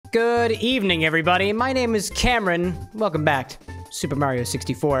Good evening, everybody. My name is Cameron. Welcome back to Super Mario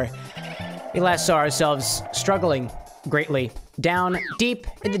 64. We last saw ourselves struggling greatly down deep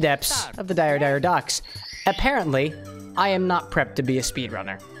in the depths of the dire docks. Apparently, I am not prepped to be a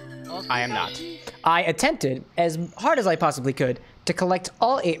speedrunner. I am not. I attempted, as hard as I possibly could, to collect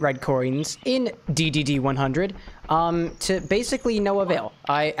all 8 red coins in DDD 100, to basically no avail.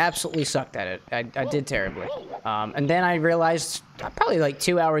 I absolutely sucked at it. I did terribly. And then I realized, probably like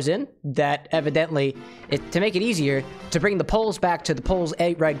 2 hours in, that evidently, to make it easier, to bring the poles back to the poles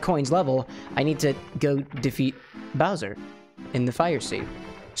 8 red coins level, I need to go defeat Bowser in the Fire Sea.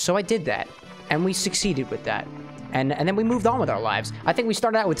 So I did that, and we succeeded with that. And then we moved on with our lives. I think we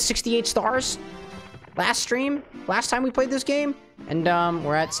started out with 68 stars last time we played this game, and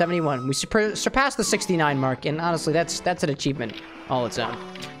we're at 71. We surpassed the 69 mark, and honestly, that's an achievement all its own.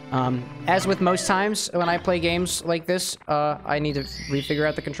 As with most times when I play games like this, I need to refigure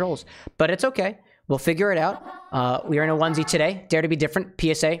out the controls, but it's okay. We'll figure it out. We are in a onesie today. Dare to be different.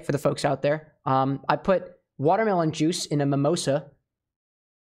 PSA for the folks out there. I put watermelon juice in a mimosa.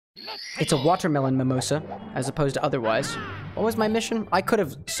 It's a watermelon mimosa, as opposed to otherwise. What was my mission? I could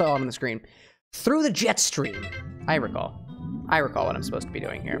have saw it on the screen. Through the jet stream. I recall what I'm supposed to be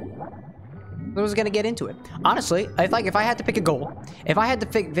doing here. I was gonna get into it. Honestly, if I had to pick a goal, if I had to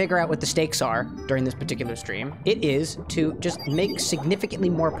figure out what the stakes are during this particular stream, it is to just make significantly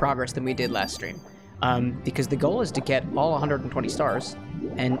more progress than we did last stream. Because the goal is to get all 120 stars,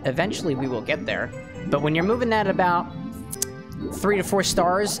 and eventually we will get there. But when you're moving at about 3 to 4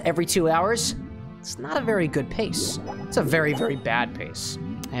 stars every 2 hours, it's not a very good pace. It's a very, very bad pace.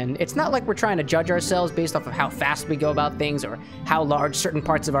 And it's not like we're trying to judge ourselves based off of how fast we go about things or how large certain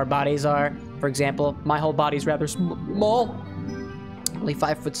parts of our bodies are. For example, my whole body's rather small. Only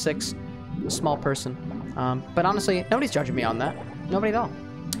 5'6", a small person. But honestly, nobody's judging me on that. Nobody at all.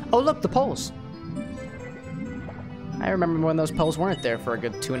 Oh, look, the poles. I remember when those poles weren't there for a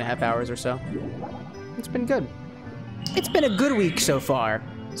good 2.5 hours or so. It's been good. It's been a good week so far.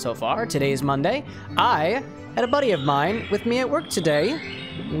 Today is Monday. I had a buddy of mine with me at work today.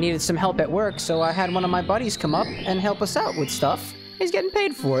 We needed some help at work, so I had one of my buddies come up and help us out with stuff. He's getting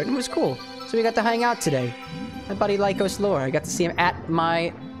paid for it, and it was cool. So we got to hang out today. My buddy Lycos Lore, I got to see him at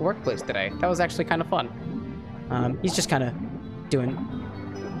my workplace today. That was actually kind of fun. He's just kind of doing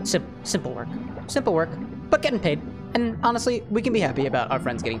simple work. Simple work, but getting paid. And honestly, we can be happy about our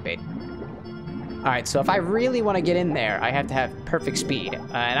friends getting paid. Alright, so if I really want to get in there, I have to have perfect speed.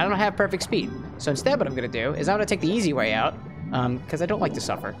 And I don't have perfect speed. So instead what I'm going to do is I'm going to take the easy way out, because I don't like to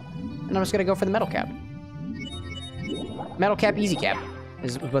suffer. And I'm just going to go for the metal cap. Metal cap, easy cap,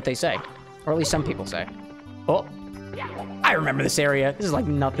 is what they say. Or at least some people say. Oh, I remember this area. This is like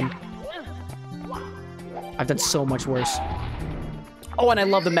nothing. I've done so much worse. Oh, and I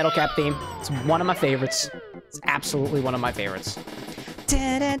love the metal cap theme. It's one of my favorites. It's absolutely one of my favorites.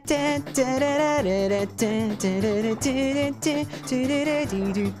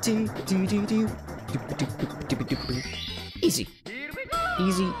 Easy.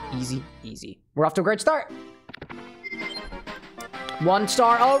 Easy, easy, easy. We're off to a great start. 1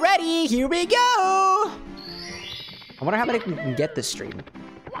 star already. Here we go. I wonder how many can get this stream.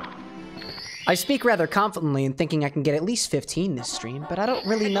 I speak rather confidently in thinking I can get at least 15 this stream, but I don't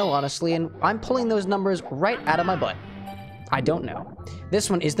really know, honestly, and I'm pulling those numbers right out of my butt. I don't know. This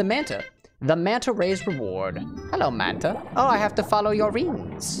one is the Manta. The Manta Ray's Reward. Hello, Manta. Oh, I have to follow your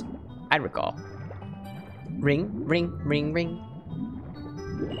rings. I recall. Ring, ring, ring, ring.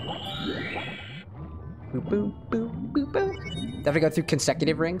 Boop, boop, boop, boop, boop. Have to go through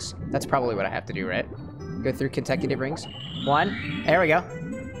consecutive rings? That's probably what I have to do, right? Go through consecutive rings. 1. There we go.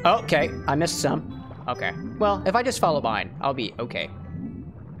 Okay, I missed some. Okay. Well, if I just follow behind, I'll be okay.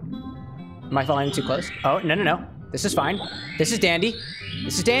 Am I following too close? Oh, no, no, no. This is fine. This is dandy.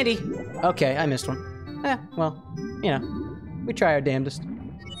 This is dandy. Okay, I missed one. Well, you know, we try our damnedest.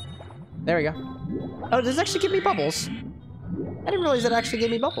 There we go. Oh, does it actually give me bubbles? I didn't realize it actually gave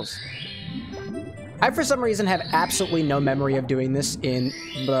me bubbles. I, for some reason, have absolutely no memory of doing this in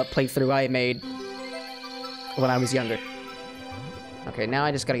the playthrough I made when I was younger. Okay, now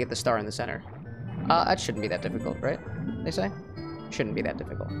I just gotta get the star in the center. That shouldn't be that difficult, right? They say? Shouldn't be that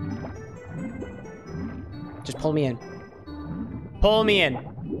difficult. Just pull me in. Pull me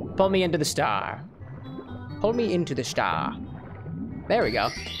in. Pull me into the star. Pull me into the star. There we go.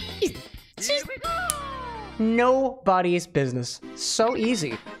 Nobody's business. So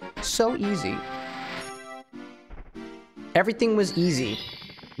easy. So easy. Everything was easy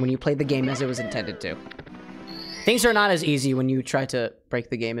when you played the game as it was intended to. Things are not as easy when you try to break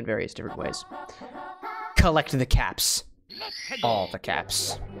the game in various different ways. Collect the caps. all the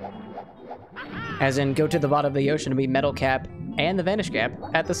caps. As in, go to the bottom of the ocean and be metal cap and the vanish cap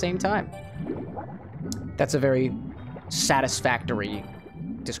at the same time. That's a very satisfactory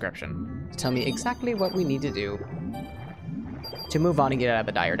description to tell me exactly what we need to do to move on and get out of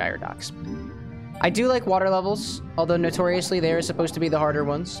the dire docks. I do like water levels, although notoriously they are supposed to be the harder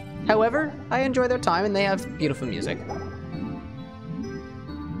ones. However, I enjoy their time and they have beautiful music.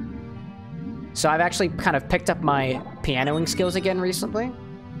 So I've actually kind of picked up my pianoing skills again recently.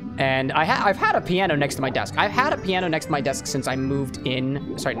 And I've had a piano next to my desk. I've had a piano next to my desk since I moved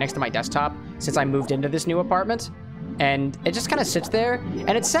in, sorry, next to my desktop, since I moved into this new apartment. And it just kind of sits there.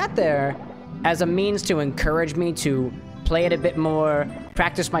 And it sat there as a means to encourage me to play it a bit more,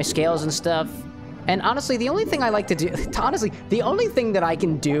 practice my scales and stuff. And honestly, the only thing I like to do, the only thing that I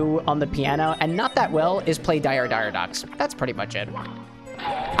can do on the piano, and not that well, is play dire docks. That's pretty much it.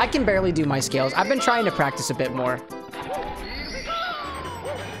 I can barely do my scales. I've been trying to practice a bit more.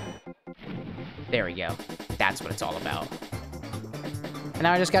 There we go. That's what it's all about. And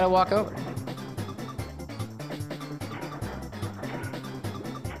now I just gotta walk over.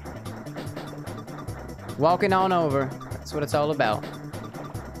 Walking on over. That's what it's all about.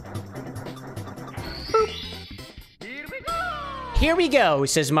 Boop. Here we go,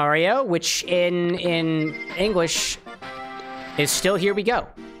 says Mario, which in English is still here we go.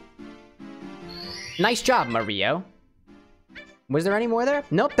 Nice job, Mario. Was there any more there?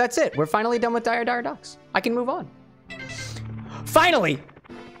 Nope, that's it. We're finally done with dire docks. I can move on. Finally!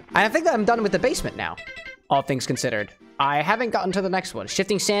 I think that I'm done with the basement now, all things considered. I haven't gotten to the next one.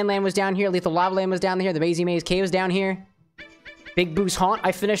 Shifting Sandland was down here. Lethal Lava Land was down here. The Mazy Maze Cave was down here. Big Boo's Haunt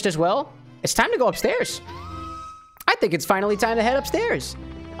I finished as well. It's time to go upstairs. I think it's finally time to head upstairs.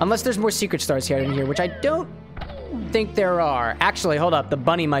 Unless there's more secret stars here in here, which I don't think there are. Actually, hold up. The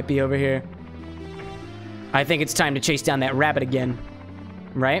bunny might be over here. I think it's time to chase down that rabbit again.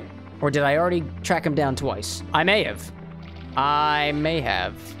 Right? Or did I already track him down twice? I may have. I may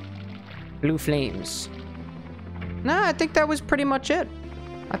have. Blue flames. Nah, I think that was pretty much it.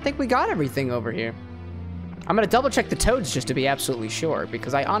 I think we got everything over here. I'm gonna double check the toads just to be absolutely sure,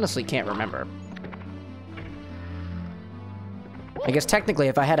 because I honestly can't remember. I guess technically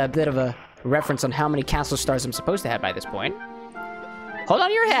if I had a bit of a reference on how many castle stars I'm supposed to have by this point. Hold on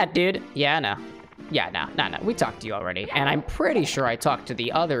to your hat, dude. Yeah, no. Yeah, no. We talked to you already. And I'm pretty sure I talked to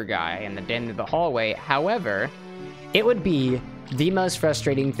the other guy in the end of the hallway. However, it would be the most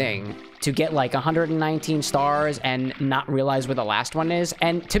frustrating thing to get like 119 stars and not realize where the last one is.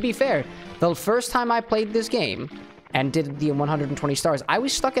 And to be fair, the first time I played this game and did the 120 stars, I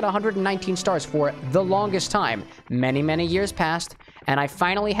was stuck at 119 stars for the longest time. Many, many years passed, and I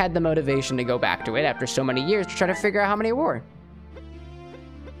finally had the motivation to go back to it after so many years to try to figure out how many were.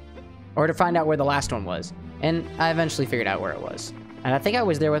 Or to find out where the last one was. And I eventually figured out where it was. And I think I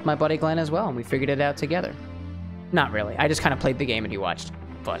was there with my buddy Glenn as well, and we figured it out together. Not really. I just kind of played the game and you watched.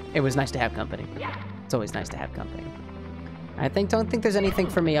 But it was nice to have company. It's always nice to have company. Don't think there's anything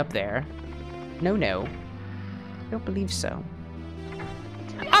for me up there. No. Don't believe so.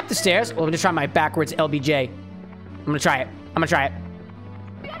 Up the stairs. Well, I'm gonna try my backwards LBJ. I'm gonna try it.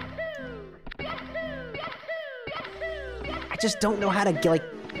 I just don't know how to get, like...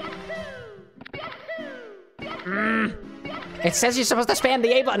 It says you're supposed to spam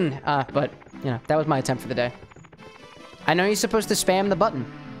the A button. But, you know, that was my attempt for the day. I know you're supposed to spam the button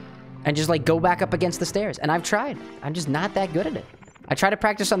and just, like, go back up against the stairs. And I've tried. I'm just not that good at it. I try to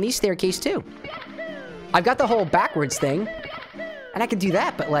practice on these staircases, too. I've got the whole backwards thing, and I can do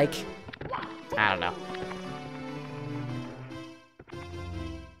that, but, like, I don't know.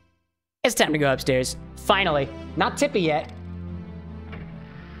 It's time to go upstairs. Finally. Not tippy yet,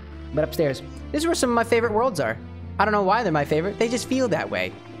 but upstairs. This is where some of my favorite worlds are. I don't know why they're my favorite. They just feel that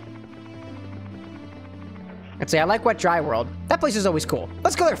way. I'd say I like Wet Dry World. That place is always cool.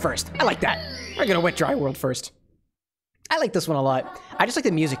 Let's go there first. I like that. We're gonna Wet Dry World first. I like this one a lot. I just like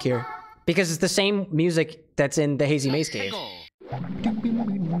the music here because it's the same music that's in the Hazy Maze Cave.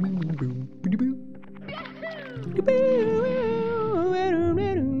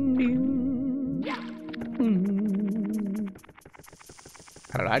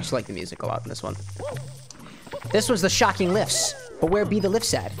 I don't know. I just like the music a lot in this one. This was the shocking lifts. But where be the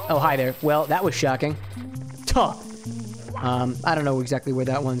lifts at? Oh, hi there. Well, that was shocking. Tuh. I don't know exactly where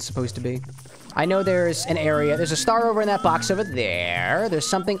that one's supposed to be. I know there's an area. There's a star over in that box over there. There's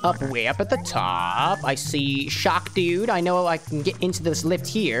something up way up at the top. I see Shock Dude. I know I can get into this lift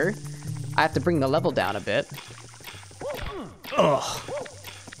here. I have to bring the level down a bit. Ugh.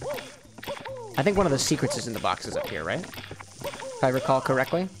 I think one of the secrets is in the boxes up here, right? If I recall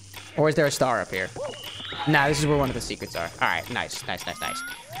correctly. Or is there a star up here? Nah, this is where one of the secrets are. All right, nice, nice, nice, nice.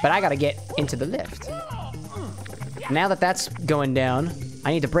 But I gotta get into the lift. Now that that's going down,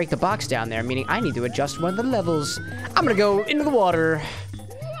 I need to break the box down there, meaning I need to adjust one of the levels. I'm gonna go into the water,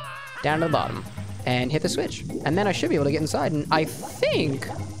 down to the bottom, and hit the switch. And then I should be able to get inside, and I think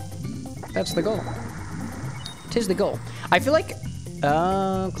that's the goal. 'Tis the goal. I feel like,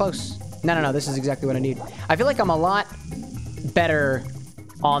 close. No, this is exactly what I need. I feel like I'm a lot better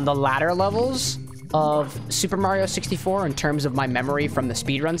on the latter levels of Super Mario 64 in terms of my memory from the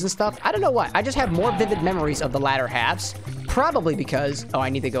speedruns and stuff. I don't know why. I just have more vivid memories of the latter halves. Probably because... Oh, I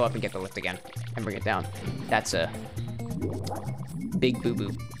need to go up and get the lift again and bring it down. That's a big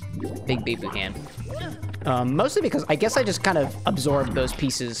boo-boo. Big boo-boo hand. Mostly because I guess I just kind of absorbed those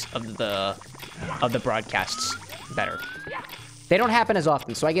pieces of the broadcasts better. They don't happen as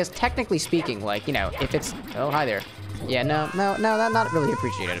often, so I guess technically speaking, like, you know, if it's... Oh, hi there. Yeah, no, not really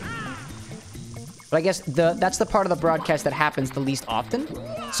appreciated. But I guess that's the part of the broadcast that happens the least often,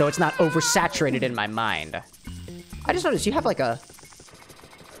 so it's not oversaturated in my mind. I just noticed you have like a...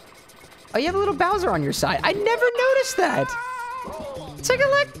 Oh, you have a little Bowser on your side. I never noticed that. Take a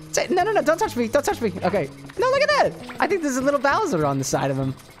look. No, don't touch me. Don't touch me. Okay. No, look at that. I think there's a little Bowser on the side of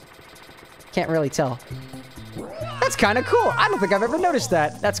him. Can't really tell. That's kind of cool. I don't think I've ever noticed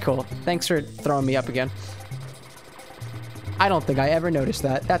that. That's cool. Thanks for throwing me up again. I don't think I ever noticed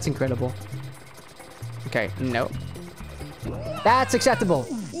that. That's incredible. Okay, no. That's acceptable.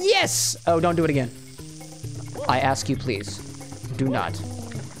 Yes! Oh, don't do it again. I ask you, please. Do not.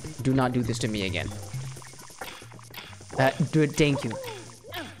 Do not do this to me again. Thank you.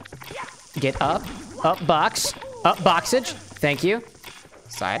 Get up. Up box. Up boxage. Thank you.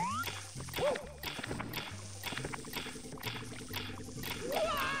 Side.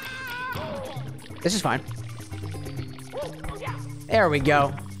 This is fine. There we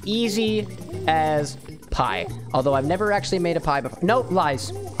go. Easy as pie. Although I've never actually made a pie before. No,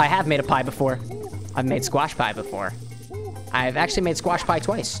 lies. I have made a pie before. I've made squash pie before. I've actually made squash pie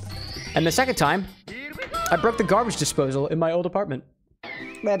twice. And the second time, I broke the garbage disposal in my old apartment. I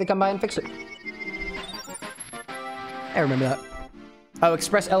had to come by and fix it. I remember that. Oh,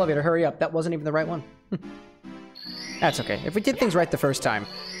 express elevator, hurry up. That wasn't even the right one. That's okay. If we did things right the first time.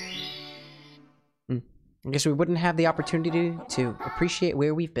 I guess we wouldn't have the opportunity to appreciate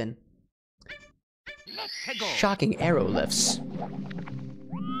where we've been. Shocking arrow lifts.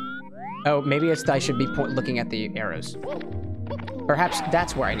 Oh, maybe it's I should be looking at the arrows. Perhaps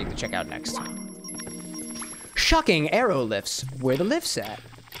that's where I need to check out next. Shocking arrow lifts. Where the lifts at?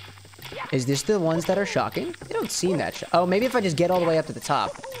 Is this the ones that are shocking? They don't seem that oh, maybe if I just get all the way up to the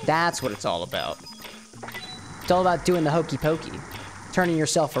top. That's what it's all about. It's all about doing the hokey pokey. Turning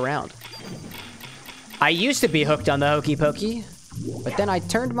yourself around. I used to be hooked on the hokey pokey, but then I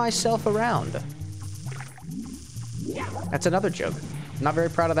turned myself around. That's another joke. Not very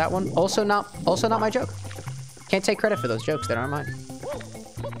proud of that one. Also not my joke. Can't take credit for those jokes that aren't mine.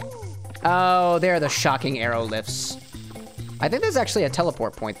 Oh, they're the shocking arrow lifts. I think there's actually a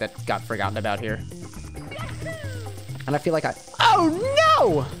teleport point that got forgotten about here. And I feel like oh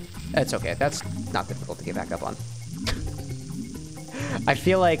no! That's okay, that's not difficult to get back up on. I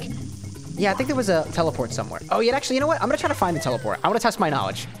feel like, yeah, I think there was a teleport somewhere. Oh, yeah, actually, you know what? I'm gonna try to find the teleport. I wanna test my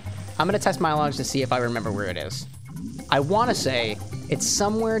knowledge. I'm gonna test my knowledge to see if I remember where it is. I wanna say it's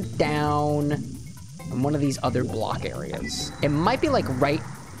somewhere down in one of these other block areas. It might be like right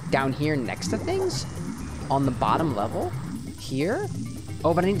down here next to things on the bottom level here.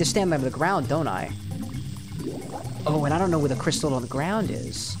 Oh, but I need to stand on the ground, don't I? Oh, and I don't know where the crystal on the ground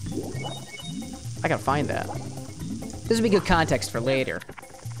is. I gotta find that. This would be good context for later.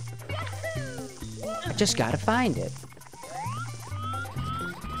 I just gotta find it.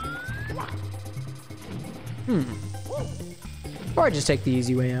 Or I just take the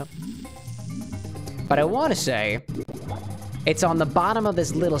easy way out. But I want to say, it's on the bottom of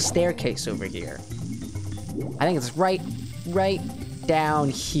this little staircase over here. I think it's right down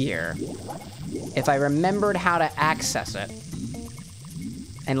here. If I remembered how to access it.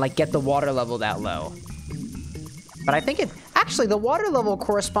 And like get the water level that low. But I think actually the water level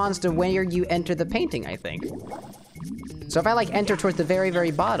corresponds to where you enter the painting, I think. So if I like enter towards the very,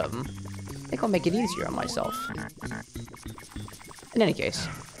 very bottom, I think I'll make it easier on myself. In any case.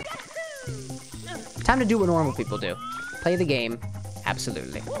 Time to do what normal people do. Play the game.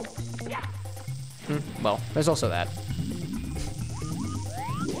 Absolutely. Well, there's also that.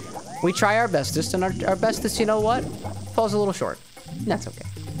 We try our bestest, and our bestest, you know what? Falls a little short. That's okay.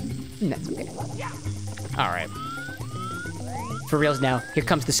 That's okay. Alright. For reals now, here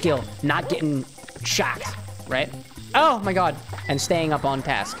comes the skill. Not getting shocked, right? Oh my god. And staying up on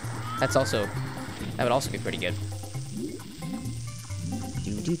task. That's also That would also be pretty good.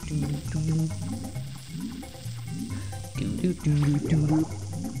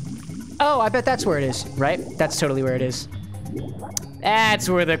 Oh, I bet that's where it is, right? That's totally where it is. That's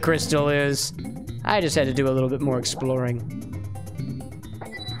where the crystal is. I just had to do a little bit more exploring.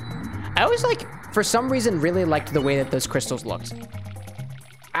 I always, like, for some reason, really liked the way that those crystals looked.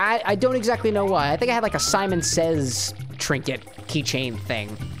 I don't exactly know why. I think I had, like, a Simon Says trinket keychain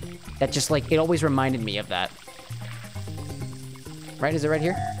thing. That just, like, it always reminded me of that. Right, is it right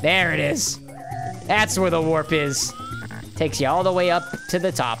here? There it is. That's where the warp is. Takes you all the way up to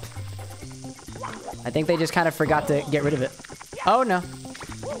the top. I think they just kind of forgot to get rid of it. Oh, no.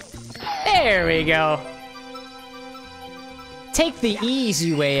 There we go. Take the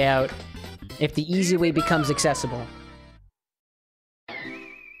easy way out. If the easy way becomes accessible.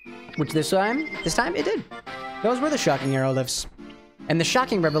 Which this time it did. Those were the shocking arrow lifts. And the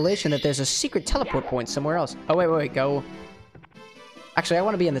shocking revelation that there's a secret teleport point somewhere else. Oh, wait, go. Actually, I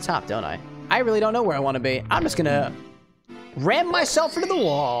want to be in the top, don't I? I really don't know where I want to be. I'm just gonna ram myself into the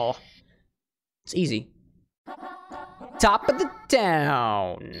wall. It's easy. Top of the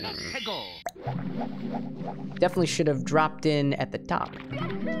town. Definitely should have dropped in at the top.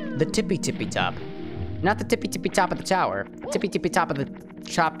 The tippy top. Not the tippy top of the tower. Tippy top of the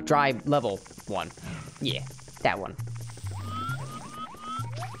chop drive level one. Yeah, that one.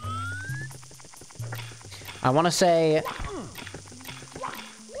 I want to say...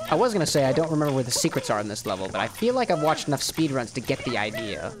 I was gonna say I don't remember where the secrets are in this level, but I feel like I've watched enough speedruns to get the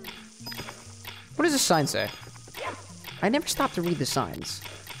idea. What does this sign say? I never stopped to read the signs.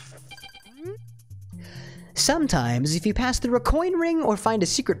 Sometimes, if you pass through a coin ring or find a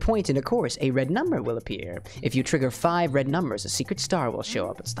secret point in a course, a red number will appear. If you trigger 5 red numbers, a secret star will show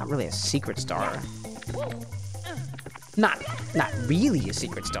up. It's not really a secret star. Not really a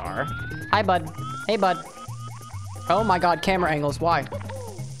secret star. Hi, bud. Hey, bud. Oh my god, camera angles, why?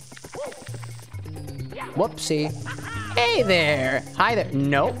 Whoopsie. Hey there! Hi there.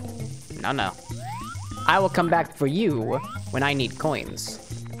 Nope. No. I will come back for you when I need coins.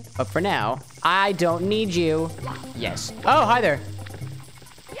 But for now, I don't need you. Yes. Oh, hi there.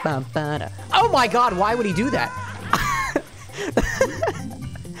 Oh my god, why would he do that?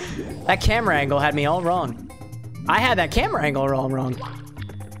 That camera angle had me all wrong. I had that camera angle all wrong.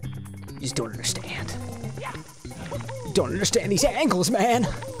 You just don't understand. Don't understand these angles, man.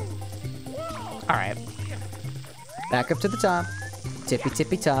 All right. Back up to the top. Tippy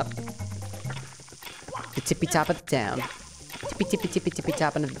top. The tippy top of the town. Tippy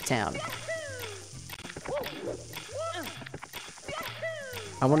top into the town.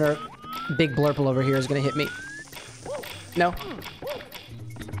 I wonder if big blurple over here is gonna hit me. No.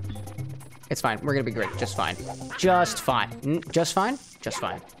 It's fine. We're gonna be great. Just fine. Just fine. Just fine? Just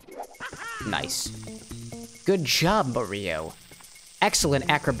fine. Nice. Good job, Mario. Excellent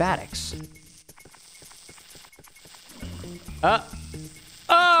acrobatics.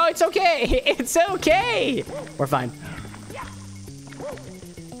 Oh, it's okay. It's okay. We're fine.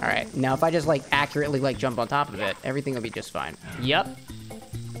 All right. Now, if I just, like, accurately, like, jump on top of it, everything will be just fine. Yup.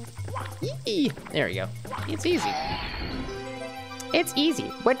 Yee. There we go. It's easy. It's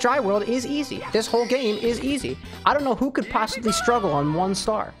easy. Wet Dry World is easy. This whole game is easy. I don't know who could possibly struggle on 1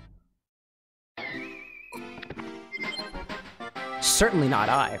 star. Certainly not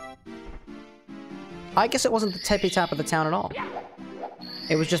I. I guess it wasn't the tippy top of the town at all.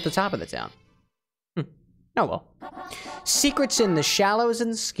 It was just the top of the town. Oh well. Secrets in the shallows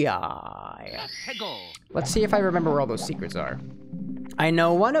and sky. Let's see if I remember where all those secrets are. I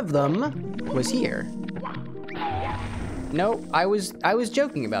know one of them was here. No, I was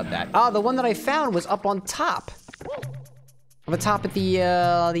joking about that. Ah, the one that I found was up on top. On the top of the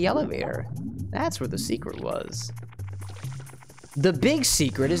elevator. That's where the secret was. The big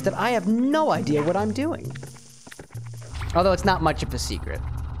secret is that I have no idea what I'm doing. Although it's not much of a secret.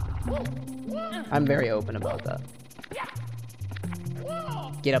 I'm very open about that.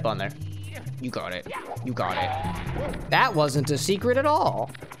 Get up on there. You got it. You got it. That wasn't a secret at all.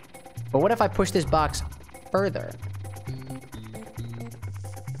 But what if I push this box further?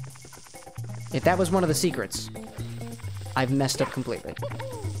 If that was one of the secrets, I've messed up completely.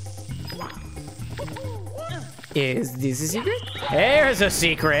 Is this a secret? There's a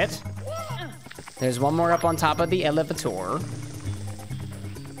secret! There's one more up on top of the elevator.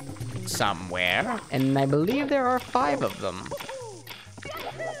 Somewhere. And I believe there are 5 of them.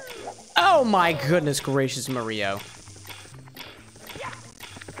 Oh my goodness gracious, Mario.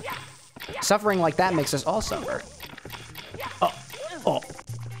 Suffering like that makes us all suffer. Oh.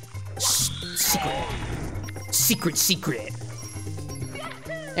 Secret. Secret.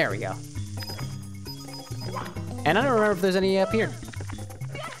 There we go. And I don't remember if there's any up here.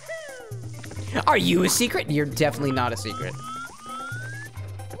 Are you a secret? You're definitely not a secret.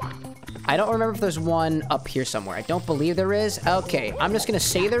 I don't remember if there's one up here somewhere. I don't believe there is. Okay, I'm just gonna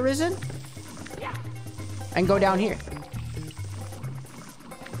say there isn't. And go down here.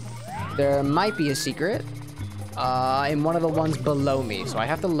 There might be a secret. In one of the ones below me. So I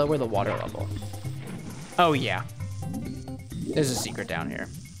have to lower the water level. Oh yeah. There's a secret down here.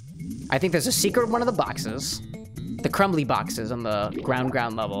 I think there's a secret in one of the boxes. The crumbly boxes on the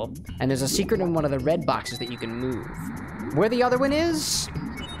ground level. And there's a secret in one of the red boxes that you can move. Where the other one is,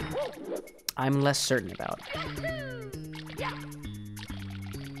 I'm less certain about.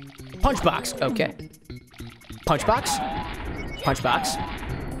 Punch box, okay. Punch box. Punch box.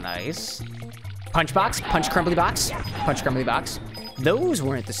 Nice. Punch box, punch crumbly box. Punch crumbly box. Those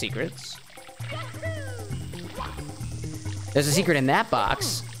weren't the secrets. There's a secret in that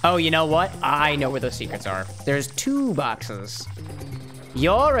box. Oh, you know what? I know where those secrets are. There's 2 boxes.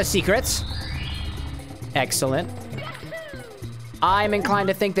 You're a secret. Excellent. I'm inclined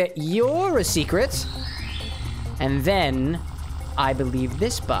to think that you're a secret. And then I believe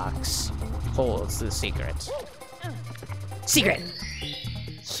this box holds the secret. Secret.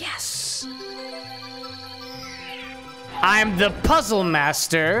 Yes. I'm the puzzle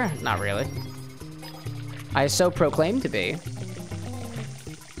master. Not really. I so proclaim to be.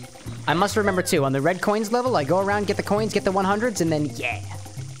 I must remember too, on the red coins level, I go around, get the coins, get the 100s, and then yeah.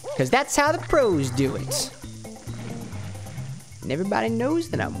 Because that's how the pros do it. And everybody knows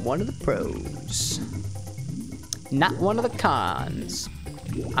that I'm one of the pros. Not one of the cons.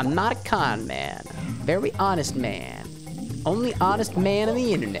 I'm not a con man. Very honest man. Only honest man on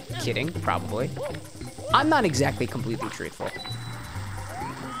the internet. Kidding, probably. I'm not exactly completely truthful.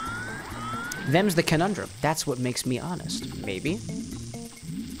 Them's the conundrum. That's what makes me honest. Maybe.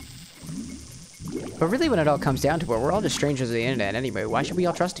 But really, when it all comes down to it, we're all just strangers of the internet anyway. Why should we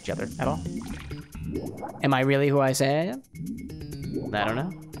all trust each other at all? Am I really who I say I am? I don't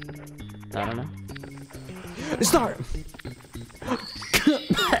know. I don't know. Start!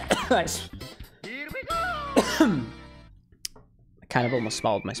 Nice. I kind of almost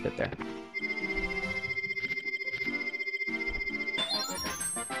swallowed my spit there.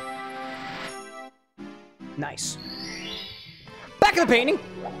 Nice. Back in the painting!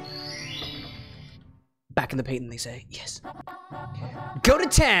 Back in the painting, they say. Yes. Go to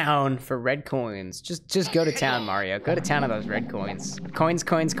town for red coins. Just go to town, Mario. Go to town on those red coins. Coins,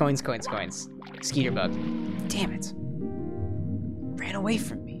 coins, coins, coins, coins. Skeeter bug. Damn it. Ran away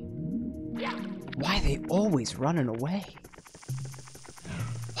from me. Why are they always running away?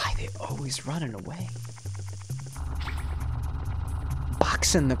 Why are they always running away?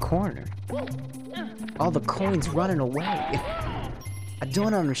 Box in the corner. All the coins running away. I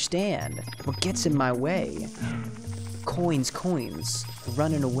don't understand what gets in my way. Coins, coins,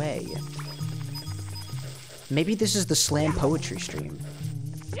 running away. Maybe this is the slam poetry stream.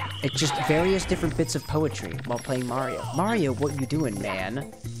 It's just various different bits of poetry while playing Mario. Mario, what you doing,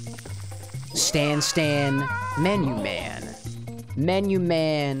 man? Stan, menu man. Menu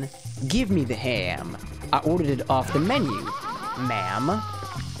man, give me the ham. I ordered it off the menu, ma'am.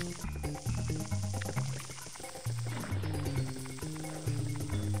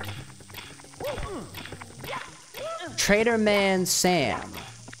 Trader Man Sam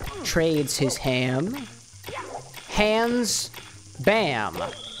trades his ham. Hands, bam.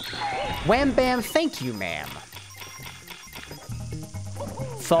 Wham bam, thank you, ma'am.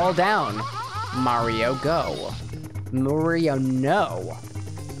 Fall down, Mario, go. Mario, no.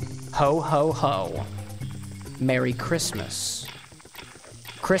 Ho, ho, ho. Merry Christmas.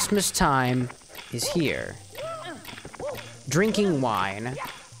 Christmas time is here. Drinking wine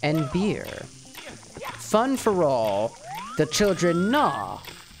and beer. Fun for all, the children gnaw.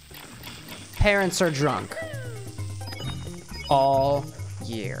 Parents are drunk. All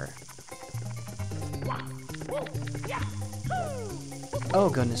year. Oh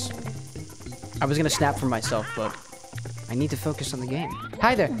goodness. I was gonna snap for myself, but I need to focus on the game.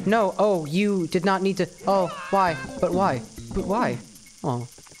 Hi there. No, oh, you did not need to. Oh, why? But why? But why? Oh.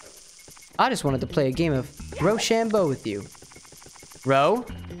 I just wanted to play a game of Rochambeau with you.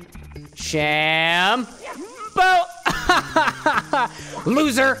 Sham. Bo!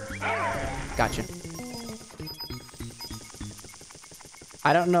 Loser! Gotcha.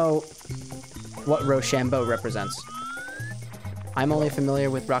 I don't know what Rochambeau represents. I'm only familiar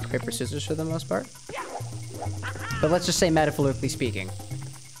with rock, paper, scissors for the most part. But let's just say metaphorically speaking.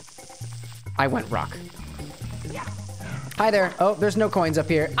 I went rock. Hi there. Oh, there's no coins up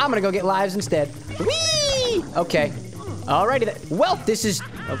here. I'm gonna go get lives instead. Whee! Okay. Alrighty then. Well, this is...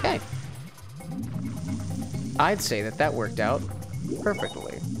 Okay. I'd say that that worked out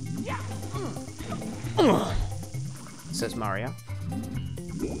perfectly. Says Mario.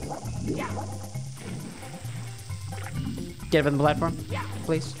 Get up on the platform,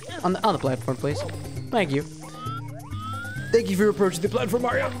 please. On the platform, please. Thank you. Thank you for approaching the platform,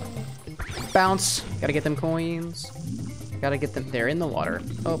 Mario. Bounce. Gotta get them coins. Gotta get them. They're in the water.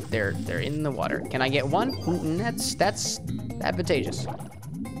 Oh, they're in the water. Can I get one? That's advantageous.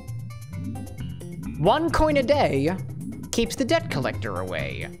 1 coin a day keeps the debt collector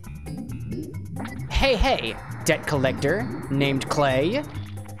away. Hey, hey, debt collector named Clay.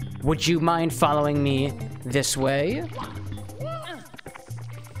 Would you mind following me this way?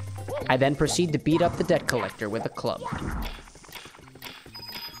 I then proceed to beat up the debt collector with a club.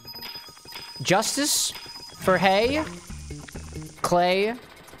 Justice for hay? Clay?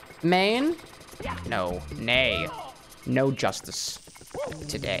 Main? No, nay. No justice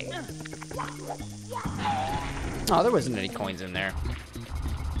today. Oh, there wasn't any coins in there.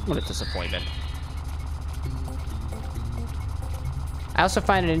 What a disappointment. I also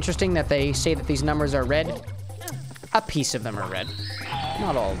find it interesting that they say that these numbers are red. A piece of them are red.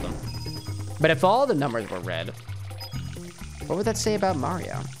 Not all of them. But if all the numbers were red, what would that say about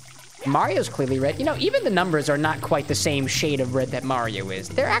Mario? Mario's clearly red. You know, even the numbers are not quite the same shade of red that Mario is.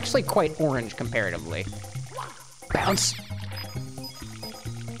 They're actually quite orange comparatively. Bounce.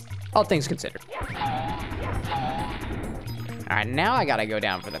 All things considered. All right, now I gotta go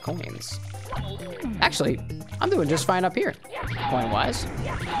down for the coins. Actually, I'm doing just fine up here, coin-wise.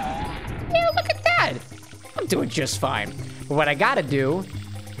 Yeah, look at that. I'm doing just fine. But what I gotta do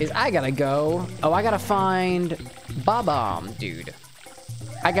is I gotta go. Oh, I gotta find Bob-omb dude.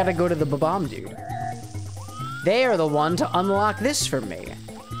 I gotta go to the Bob-omb dude. They are the one to unlock this for me.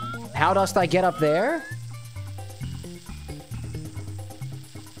 How dost I get up there?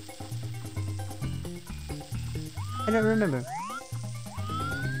 I don't remember.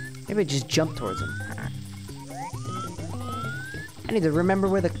 Maybe I just jump towards him. I need to remember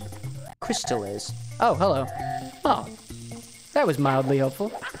where the crystal is. Oh, hello. Oh, that was mildly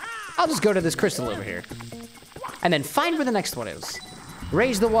helpful. I'll just go to this crystal over here. And then find where the next one is.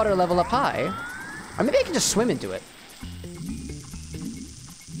 Raise the water level up high. Or maybe I can just swim into it.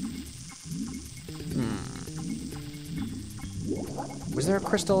 Was there a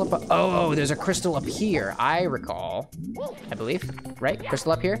crystal up? Oh, there's a crystal up here. I recall. I believe. Right?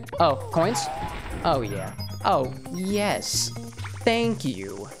 Crystal up here? Oh, coins? Oh, yeah. Oh, yes. Thank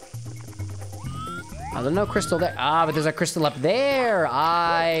you. Oh, there's no crystal there. Ah, but there's a crystal up there.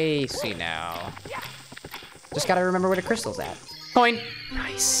 I see now. Just gotta remember where the crystal's at. Coin.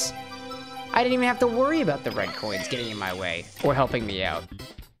 Nice. I didn't even have to worry about the red coins getting in my way or helping me out.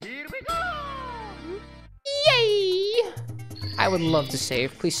 Here we go. Yay! I would love to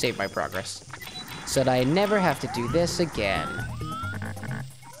save. Please save my progress so that I never have to do this again.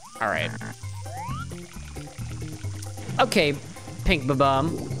 All right. Okay, Pink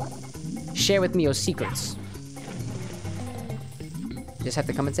Bob-omb. Share with me your secrets. Just have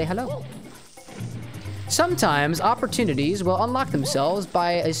to come and say hello. Sometimes opportunities will unlock themselves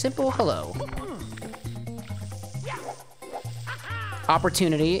by a simple hello.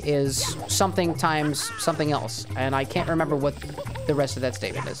 Opportunity is something times something else, and I can't remember what the rest of that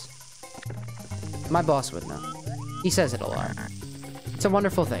statement is. My boss would know. He says it a lot. It's a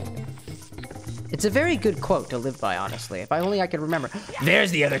wonderful thing. It's a very good quote to live by, honestly. If I could remember.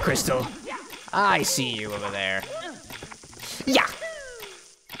 There's the other crystal. I see you over there. Yeah.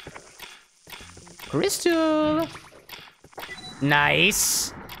 Crystal.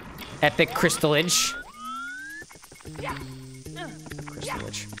 Nice. Epic crystallage.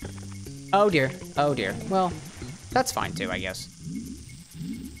 Crystallage. Oh dear. Oh dear. Well, that's fine too, I guess.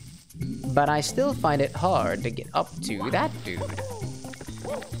 But I still find it hard to get up to that dude.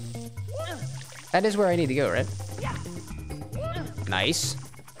 That is where I need to go, right? Nice.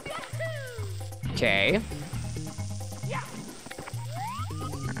 Okay.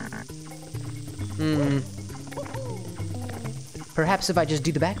 Perhaps if I just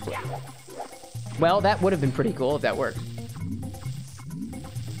do the backflip. Well, that would have been pretty cool if that worked.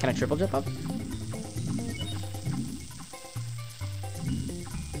 Can I triple jump up?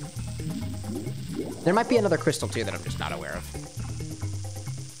 There might be another crystal too that I'm just not aware of.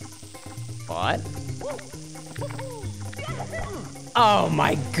 What? Oh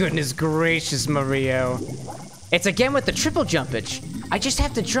my goodness gracious, Mario. It's again with the triple jumpage. I just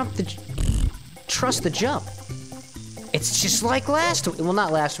have to trust the jump. It's just like well,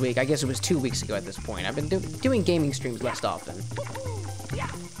 not last week. I guess it was 2 weeks ago at this point. I've been doing gaming streams less often.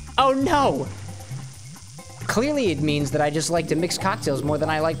 Oh no! Clearly, it means that I just like to mix cocktails more than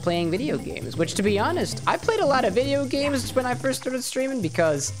I like playing video games, which, to be honest, I played a lot of video games when I first started streaming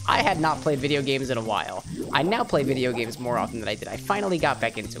because I had not played video games in a while. I now play video games more often than I did. I finally got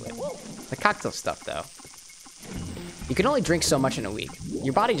back into it. The cocktail stuff, though. You can only drink so much in a week.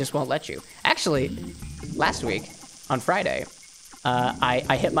 Your body just won't let you. Actually, last week, on Friday,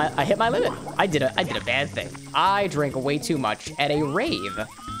 I hit my limit. I did a bad thing. I drank way too much at a rave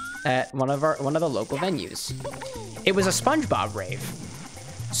at one of the local venues. It was a SpongeBob rave.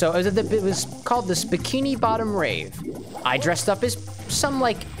 So it was called this Bikini Bottom Rave. I dressed up as some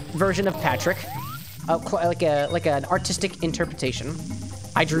like version of Patrick, like an artistic interpretation.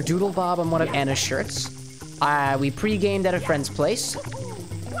 I drew Doodle Bob on one of Anna's shirts. We pre-gamed at a friend's place,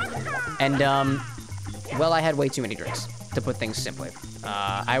 and well, I had way too many drinks, to put things simply.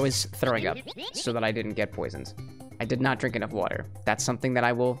 I was throwing up so that I didn't get poisoned. I did not drink enough water. That's something that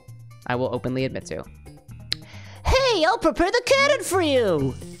I will openly admit to. Hey, I'll prepare the cannon for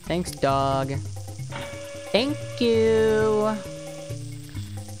you! Thanks, dog. Thank you.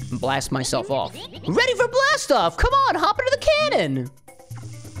 Blast myself off. Ready for blast off! Come on, hop into the cannon!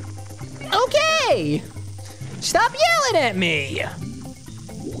 Okay! Stop yelling at me!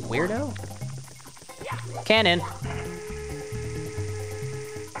 Weirdo. Cannon.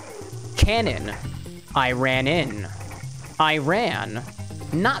 Cannon. I ran in. I ran.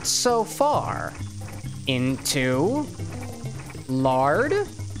 Not so far. Into... lard?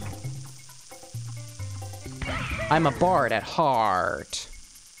 I'm a bard at heart.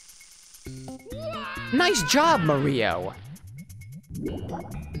 Nice job, Mario!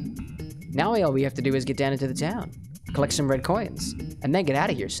 Now all we have to do is get down into the town, collect some red coins, and then get out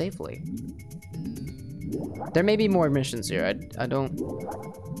of here safely. There may be more missions here. I don't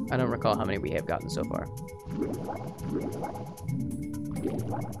recall how many we have gotten so far.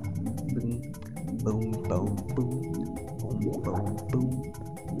 Boom, boom, boom, boom, boom, boom,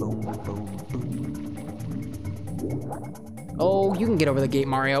 boom, boom, boom. Oh, you can get over the gate,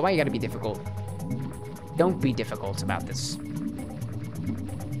 Mario. Why you gotta be difficult? Don't be difficult about this.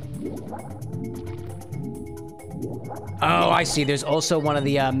 Oh, I see. There's also one of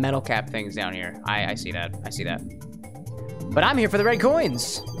the metal cap things down here. I see that. I see that. But I'm here for the red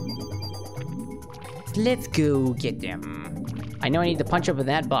coins. Let's go get them. I know I need to punch up in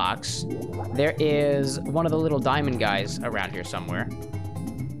that box. There is one of the little diamond guys around here somewhere.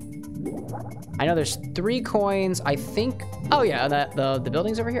 I know there's 3 coins. I think... oh, yeah, the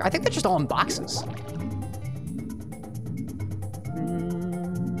buildings over here. I think they're just all in boxes.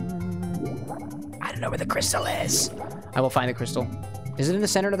 I don't know where the crystal is. I will find the crystal. Is it in the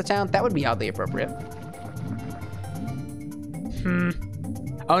center of the town? That would be oddly appropriate.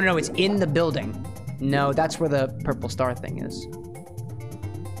 Oh, no, it's in the building. No, that's where the purple star thing is.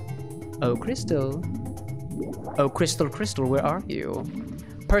 Oh, Crystal. Oh, Crystal, Crystal, where are you?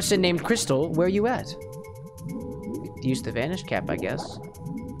 Person named Crystal, where you at? Use the vanish cap, I guess.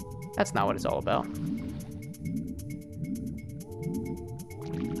 That's not what it's all about.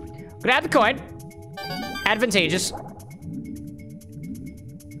 Grab the coin. Advantageous.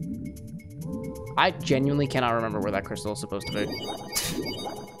 I genuinely cannot remember where that crystal is supposed to be.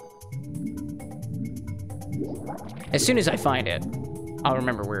 As soon as I find it, I'll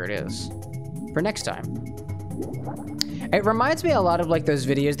remember where it is for next time. It reminds me a lot of like those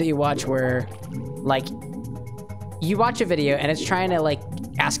videos that you watch where like you watch a video and it's trying to like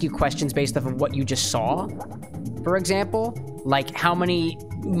ask you questions based off of what you just saw. For example, like how many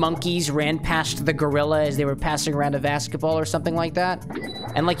monkeys ran past the gorilla as they were passing around a basketball or something like that.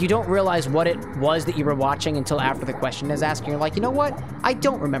 And like you don't realize what it was that you were watching until after the question is asked. You're like, you know what? I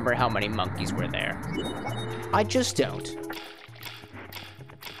don't remember how many monkeys were there. I just don't.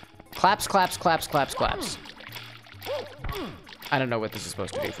 Claps, claps, claps, claps, claps. I don't know what this is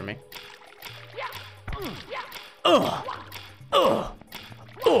supposed to do for me. Oh,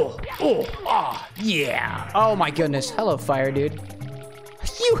 yeah. Oh my goodness. Hello, fire dude.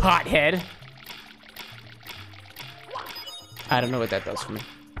 You hothead. I don't know what that does for me.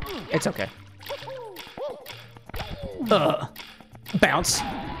 It's okay. Bounce.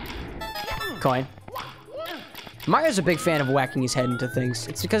 Coin. Mario's a big fan of whacking his head into things.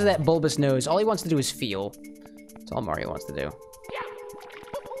 It's because of that bulbous nose. All he wants to do is feel. That's all Mario wants to do.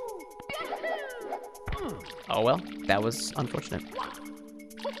 Oh well, that was unfortunate.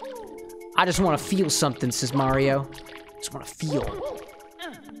 I just want to feel something, says Mario. I just want to feel.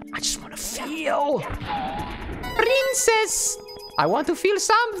 I just want to feel. Princess! I want to feel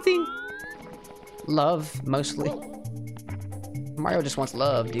something. Love, mostly. Mario just wants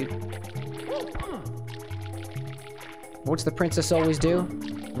love, dude. What's the princess always do?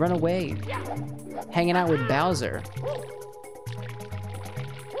 Run away. hanging out with Bowser.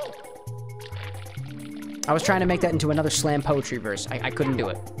 I was trying to make that into another slam poetry verse. I couldn't do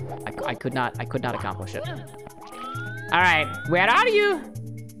it. I could not accomplish it. All right, where are you?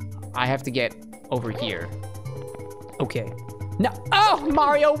 I have to get over here. Okay. No, oh,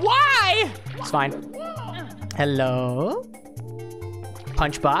 Mario, why? It's fine. Hello?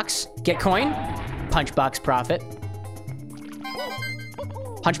 Punchbox, get coin. Punchbox profit.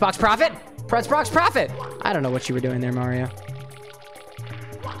 Punchbox profit? Punchbox profit! I don't know what you were doing there, Mario.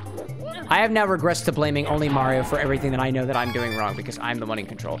 I have now regressed to blaming only Mario for everything that I know that I'm doing wrong because I'm the one in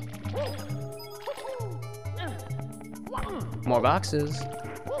control. More boxes.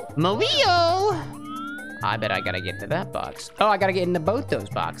 Mario! I bet I gotta get into that box. Oh, I gotta get into both those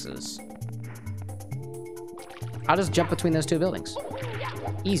boxes. I'll just jump between those two buildings.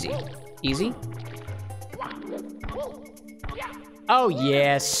 Easy. Easy? Oh,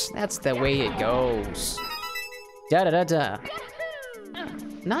 yes. That's the way it goes. Da-da-da-da.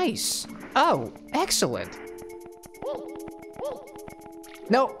 Nice. Oh, excellent.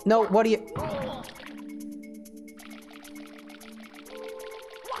 No, no, what do you...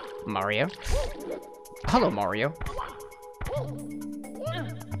 Mario? Hello, Mario.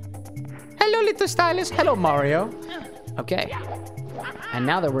 Hello, little stylus. Hello, Mario. Okay. And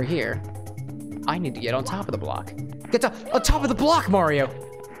now that we're here, I need to get on top of the block. Get on top of the block, Mario.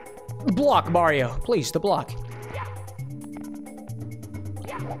 The block, Mario. Please, the block.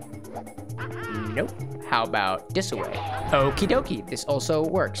 Nope. How about this way? Okie dokie. This also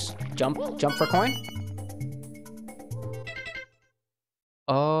works. Jump for coin.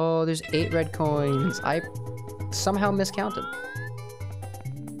 Oh, there's 8 red coins. I somehow miscounted.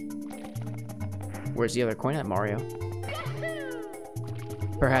 Where's the other coin at, Mario?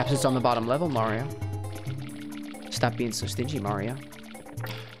 Perhaps it's on the bottom level, Mario. Stop being so stingy, Mario.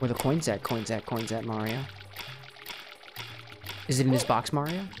 Where the coins at, Mario? Is it in this box,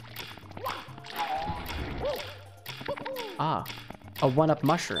 Mario? Ah, a 1-up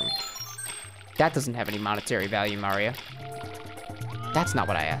mushroom. That doesn't have any monetary value, Mario. That's not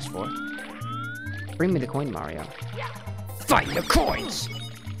what I asked for. Bring me the coin, Mario. Find the coins!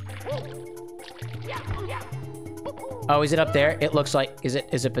 Oh, is it up there? It looks like... Is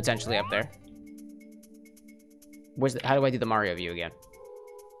it potentially up there? Where's the... How do I do the Mario view again?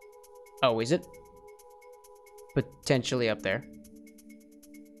 Oh, is it? Potentially up there.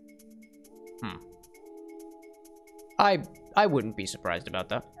 I wouldn't be surprised about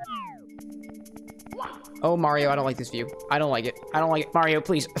that. Oh, Mario, I don't like this view. I don't like it. I don't like it. Mario,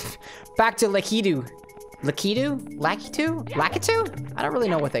 please. Back to Lakitu. Lakitu? Lakitu? Lakitu? I don't really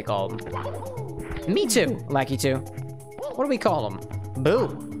know what they call them. Me too, Lakitu. What do we call them? Boo.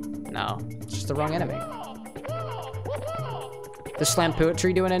 No, it's just the wrong enemy. The slam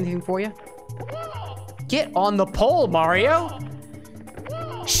poetry doing anything for you? Get on the pole, Mario!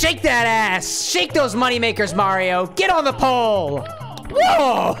 Shake that ass! Shake those moneymakers, Mario! Get on the pole!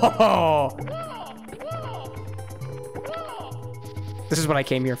 Whoa! This is what I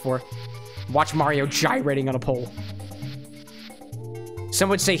came here for. Watch Mario gyrating on a pole. Some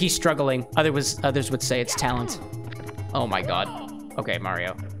would say he's struggling. Others would say it's talent. Oh my god. Okay,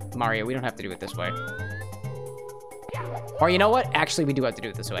 Mario. Mario, we don't have to do it this way. Or you know what? Actually, we do have to do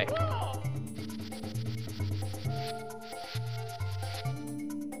it this way.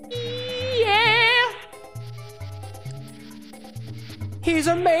 Yeah! He's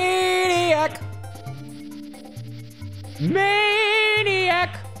a maniac!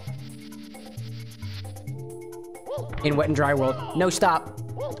 Maniac! In Wet and Dry World. No stop.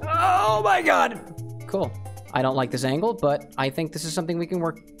 Oh my god! Cool. I don't like this angle, but I think this is something we can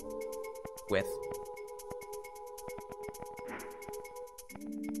work with.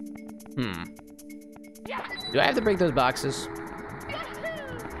 Do I have to break those boxes?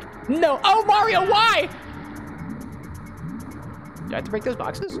 No! Oh, Mario, why? Do I have to break those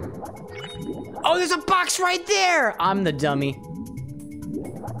boxes? Oh, there's a box right there! I'm the dummy.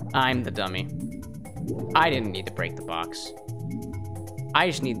 I'm the dummy. I didn't need to break the box. I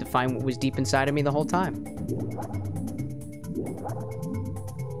just needed to find what was deep inside of me the whole time.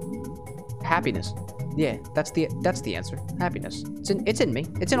 Happiness. Yeah, that's the answer. Happiness. It's in me.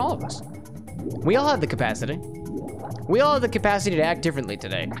 It's in all of us. We all have the capacity. We all have the capacity to act differently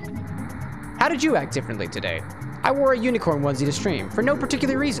today. How did you act differently today? I wore a unicorn onesie to stream for no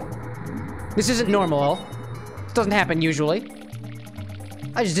particular reason. This isn't normal. It doesn't happen usually.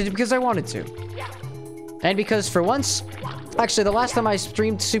 I just did it because I wanted to. And because for once, actually the last time I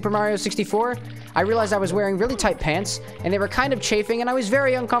streamed Super Mario 64, I realized I was wearing really tight pants, and they were kind of chafing, and I was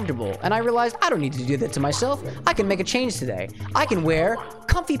very uncomfortable. And I realized I don't need to do that to myself. I can make a change today. I can wear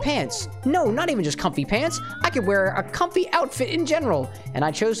comfy pants. No, not even just comfy pants. I could wear a comfy outfit in general. And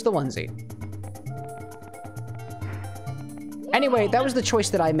I chose the onesie. Anyway, that was the choice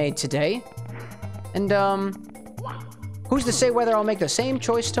that I made today. And, who's to say whether I'll make the same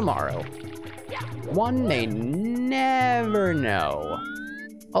choice tomorrow? One may never know.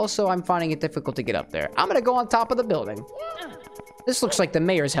 Also, I'm finding it difficult to get up there. I'm gonna go on top of the building. This looks like the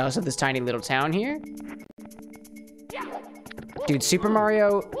mayor's house of this tiny little town here. Dude, Super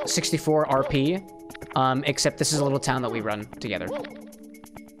Mario 64 RP. Except this is a little town that we run together.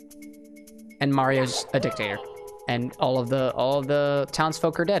 And Mario's a dictator. And all of the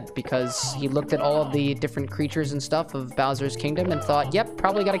townsfolk are dead because he looked at all of the different creatures and stuff of Bowser's kingdom and thought, yep,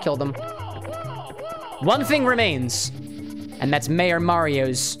 probably gotta kill them. One thing remains. And that's Mayor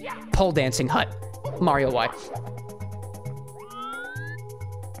Mario's pole dancing hut. Mario, why?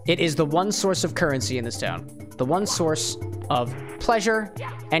 It is the one source of currency in this town. The one source of pleasure,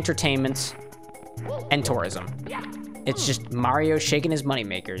 entertainment, and tourism. It's just Mario shaking his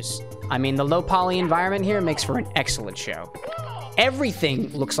moneymakers. I mean, the low poly environment here makes for an excellent show. Everything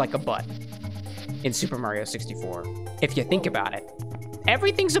looks like a butt in Super Mario 64. If you think about it.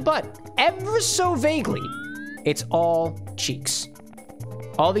 Everything's a butt. Ever so vaguely. It's all cheeks.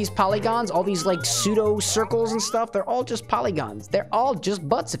 All these polygons, all these like pseudo circles and stuff, they're all just polygons. They're all just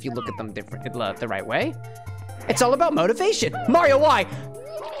butts if you look at them the right way. It's all about motivation. Mario, why?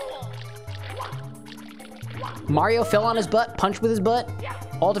 Mario fell on his butt, punched with his butt.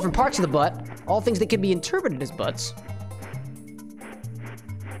 All different parts of the butt. All things that can be interpreted as butts.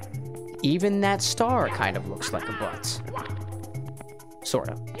 Even that star kind of looks like a butt. Sort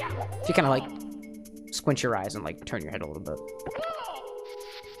of. If you kind of like squint your eyes and like turn your head a little bit.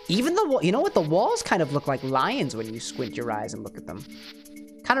 Even the wall, you know what? The walls kind of look like lions when you squint your eyes and look at them.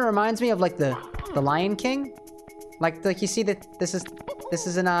 Kind of reminds me of like the Lion King. Like you see that this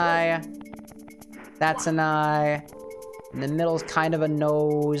is an eye. That's an eye. In the middle's kind of a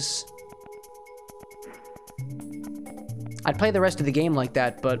nose. I'd play the rest of the game like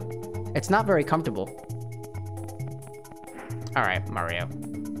that, but it's not very comfortable. All right, Mario.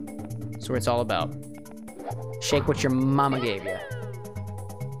 That's what it's all about. Shake what your mama gave you.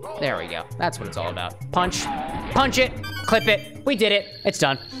 There we go. That's what it's all about. Punch. Punch it. Clip it. We did it. It's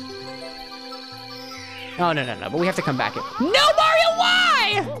done. Oh, no. But we have to come back in. No, Mario,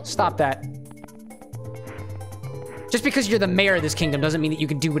 why? Stop that. Just because you're the mayor of this kingdom doesn't mean that you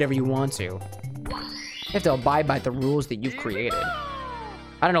can do whatever you want to. You have to abide by the rules that you've created.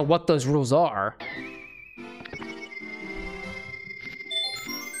 I don't know what those rules are.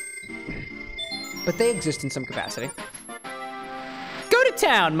 But they exist in some capacity. Go to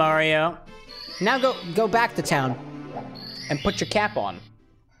town, Mario. Now go back to town and put your cap on.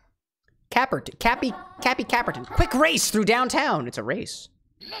 Cappy Capperton. Quick race through downtown. It's a race.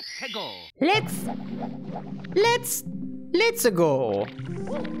 Let's go.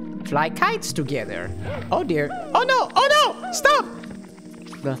 Fly kites together. Oh dear. Oh no, stop.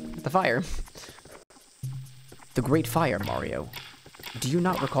 The fire. The Great Fire, Mario. Do you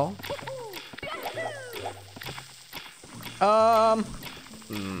not recall?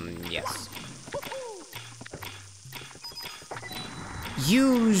 Yes.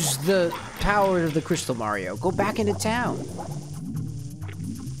 Use the power of the crystal, Mario. Go back into town.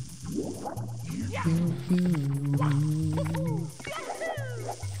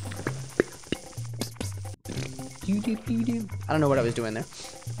 I don't know what I was doing there.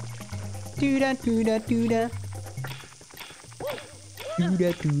 Do-da, do-da, do-da.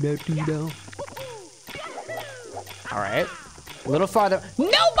 Do-da, do-da, do-da. All right. A little farther. No,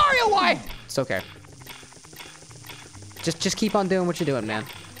 Mario, why? It's okay. Just keep on doing what you're doing, man.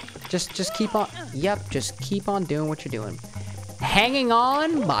 Just keep on. Yep, just keep on doing what you're doing. Hanging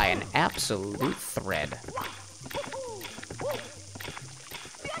on by an absolute thread.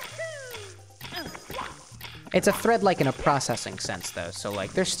 It's a thread like in a processing sense, though. So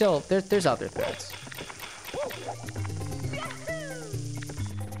like, there's other threads.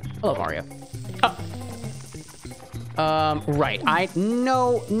 Hello, Mario. Right.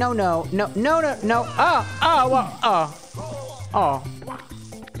 No. Oh.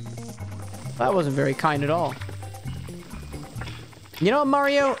 That wasn't very kind at all. You know,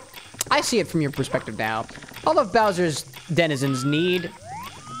 Mario, I see it from your perspective now. All of Bowser's denizens need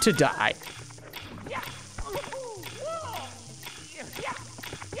to die.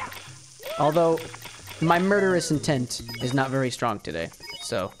 Although, my murderous intent is not very strong today,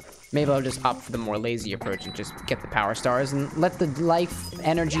 so Maybe I'll just opt for the more lazy approach and just get the power stars and let the life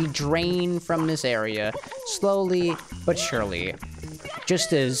energy drain from this area slowly but surely.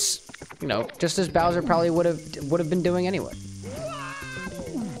 Just as, you know, just as Bowser probably would have been doing anyway.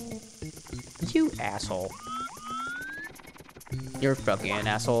 You asshole. You're a fucking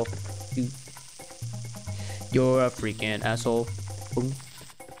asshole. You're a freaking asshole. Boom.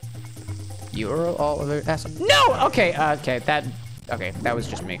 You're all other asshole. No! Okay, okay, that was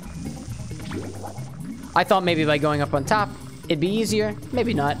just me. I thought maybe by going up on top, it'd be easier.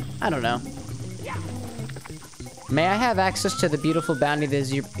 Maybe not. I don't know. May I have access to the beautiful bounty that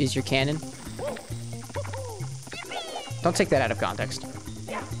is your cannon? Don't take that out of context.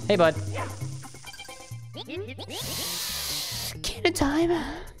 Hey, bud. Cannon time.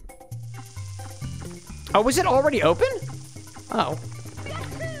 Oh, was it already open? Oh.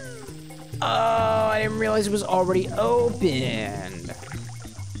 Oh, I didn't realize it was already opened.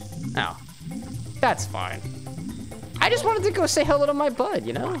 Oh. That's fine. I just wanted to go say hello to my bud,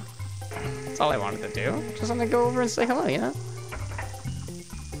 you know? That's all I wanted to do. Just want to go over and say hello, you know?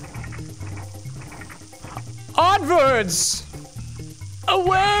 Onwards!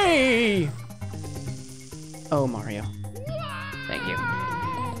 Away! Oh, Mario. Thank you.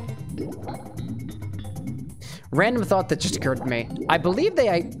 Random thought that just occurred to me. I believe they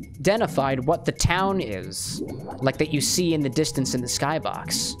identified what the town is, like that you see in the distance in the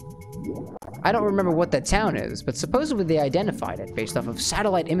skybox. I don't remember what that town is, but supposedly they identified it based off of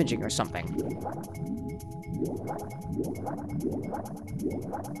satellite imaging or something.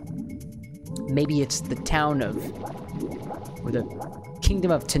 Maybe it's the town of, or the kingdom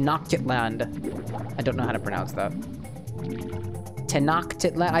of Tenochtitlan. I don't know how to pronounce that.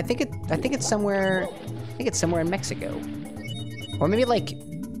 Tenochtitlan. I think it's somewhere. I think it's somewhere in Mexico, or maybe like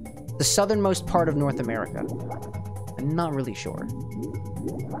the southernmost part of North America. I'm not really sure.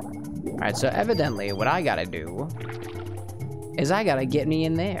 All right, so evidently what I gotta do is I gotta get me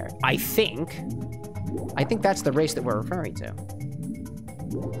in there. I think that's the race that we're referring to.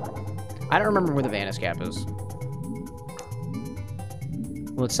 I don't remember where the Vanish Cap is.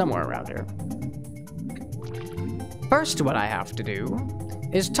 Well, it's somewhere around here. First, what I have to do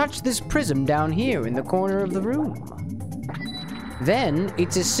is touch this prism down here in the corner of the room. Then,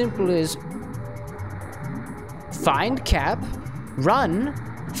 it's as simple as find Cap, run,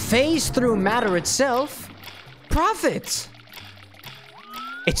 phase through matter itself, profit.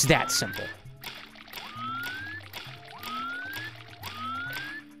 It's that simple.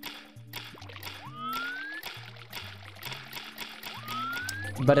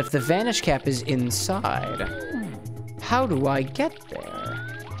 But if the Vanish Cap is inside, how do I get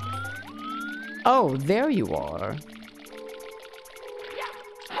there? Oh, there you are.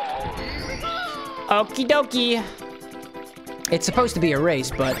 Okie dokie. It's supposed to be a race,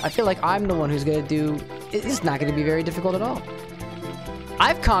 but I feel like I'm the one who's gonna do... It's not gonna be very difficult at all.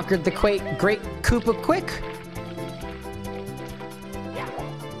 I've conquered the Great Koopa quick.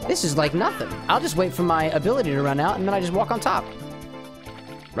 This is like nothing. I'll just wait for my ability to run out, and then I just walk on top.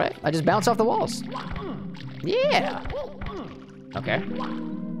 Right? I just bounce off the walls. Yeah. Okay.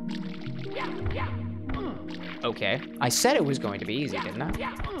 Okay. I said it was going to be easy, didn't I?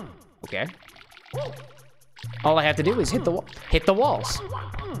 Okay. All I have to do is hit the walls.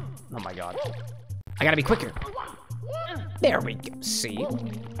 Oh my god. I gotta be quicker. There we go. See?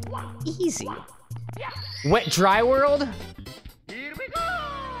 Easy. Wet dry world?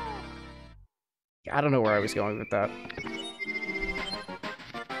 I don't know where I was going with that.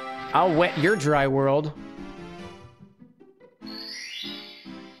 I'll wet your dry world.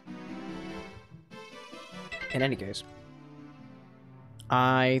 In any case,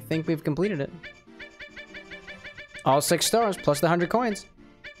 I think we've completed it. All 6 stars plus the 100 coins.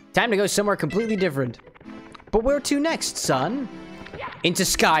 Time to go somewhere completely different. But where to next, son? Into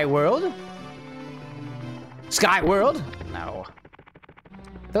Sky World? Sky World? No.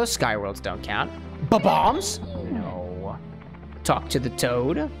 Those Sky Worlds don't count. Bombs? No. Talk to the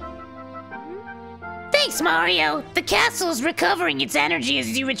Toad? Thanks, Mario! The castle's recovering its energy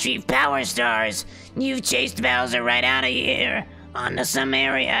as you retrieve power stars. You've chased Bowser right out of here, onto some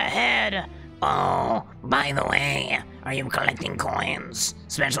area ahead. Oh, by the way, are you collecting coins?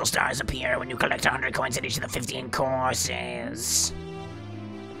 Special stars appear when you collect 100 coins at each of the 15 courses.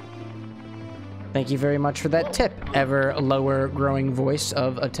 Thank you very much for that tip, ever lower growing voice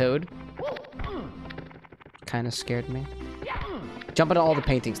of a Toad. Kind of scared me. Jump into all the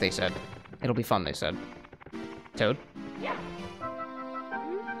paintings, they said. It'll be fun, they said. Toad?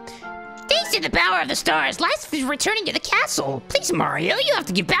 Thanks to the power of the stars, life is returning to the castle. Please, Mario, you have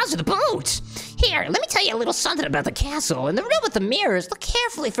to give Bowser the boat. Here, let me tell you a little something about the castle. In the room with the mirrors, look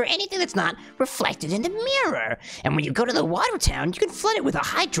carefully for anything that's not reflected in the mirror. And when you go to the water town, you can flood it with a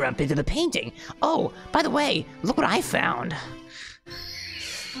high jump into the painting. Oh, by the way, look what I found.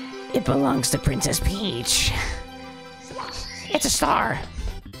 It belongs to Princess Peach. It's a star.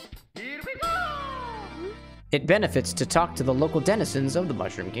 It benefits to talk to the local denizens of the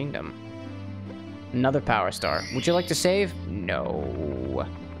Mushroom Kingdom. Another power star. Would you like to save? No.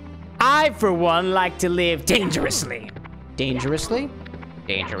 I, for one, like to live dangerously. Dangerously?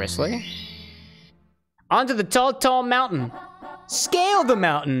 Dangerously? Onto the tall, tall mountain. Scale the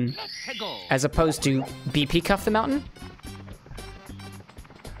mountain. As opposed to BP cuff the mountain?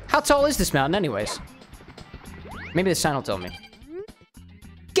 How tall is this mountain anyways? Maybe the sign will tell me.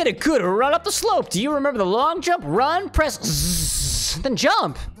 Get a good run up the slope. Do you remember the long jump? Run, press zzz, then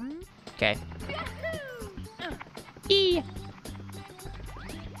jump. Okay. E.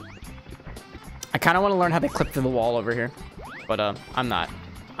 I kind of want to learn how they clip through the wall over here, but I'm not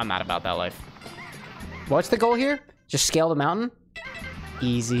about that life. What's the goal here? Just scale the mountain?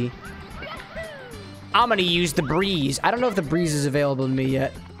 Easy. I'm gonna use the breeze. I don't know if the breeze is available to me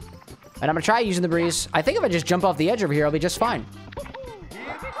yet. And I'm gonna try using the breeze. I think if I just jump off the edge over here, I'll be just fine.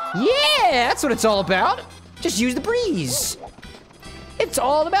 Yeah, that's what it's all about. Just use the breeze. It's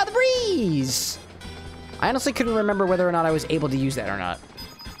all about the breeze. I honestly couldn't remember whether or not I was able to use that or not.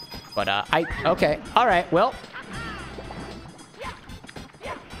 But, okay. All right, well.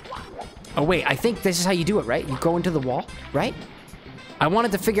 Oh, wait, I think this is how you do it, right? You go into the wall, right? I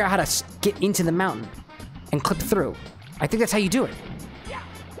wanted to figure out how to get into the mountain and clip through. I think that's how you do it.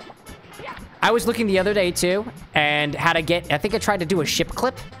 I was looking the other day, too, and how to get... I think I tried to do a ship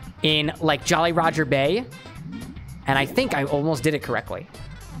clip in, like, Jolly Roger Bay. And I think I almost did it correctly.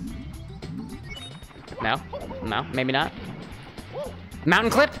 No? No? Maybe not? Mountain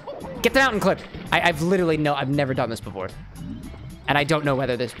clip? Get the mountain clip! I've literally I've never done this before. And I don't know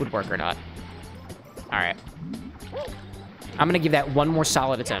whether this would work or not. Alright. I'm gonna give that one more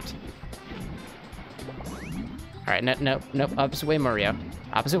solid attempt. Alright, nope. Opposite way, Mario.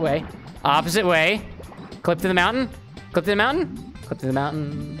 Opposite way. Opposite way. Clip to the mountain. Clip to the mountain. Clip to the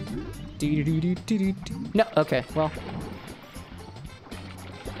mountain. No, okay, well.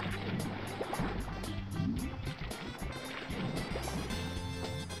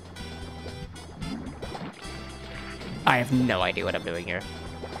 I have no idea what I'm doing here.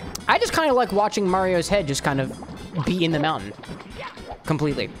 I just kind of like watching Mario's head just kind of be in the mountain.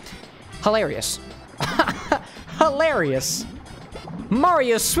 Completely. Hilarious. Hilarious.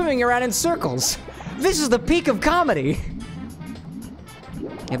 Mario swimming around in circles. This is the peak of comedy.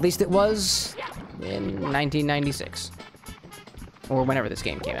 At least it was in 1996. Or whenever this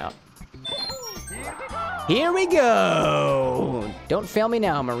game came out. Here we go. Don't fail me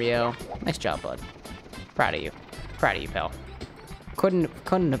now, Mario. Nice job, bud. Proud of you. Proud of you, pal. Couldn't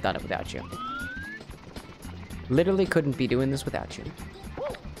have done it without you. Literally couldn't be doing this without you.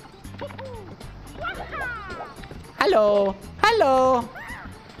 Hello! Hello!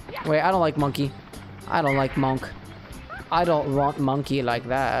 Wait, I don't like monkey. I don't like monk. I don't want monkey like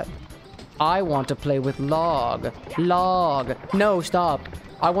that. I want to play with log. Log! No, stop.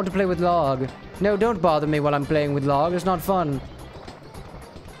 I want to play with log. No, don't bother me while I'm playing with log. It's not fun.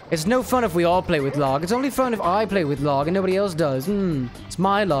 It's no fun if we all play with log. It's only fun if I play with log and nobody else does. It's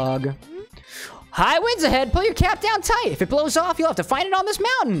my log. High winds ahead. Pull your cap down tight. If it blows off, you'll have to find it on this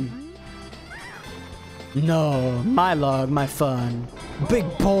mountain. No, my log, my fun. Big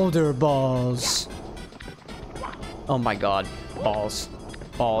boulder balls. Oh my god. Balls.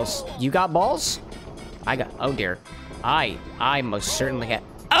 Balls. You got balls? I got... Oh dear. I most certainly had...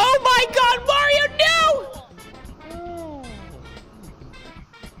 Oh my god, Mario, no!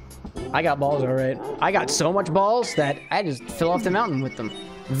 I got balls, all right. I got so much balls that I just fell off the mountain with them.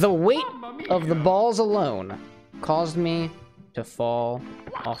 The weight of the balls alone caused me to fall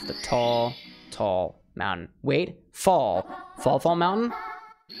off the tall, tall mountain. Wait, fall. Fall mountain?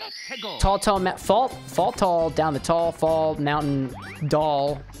 Tall, fall tall, down the tall, fall, mountain,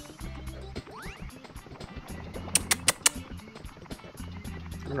 doll.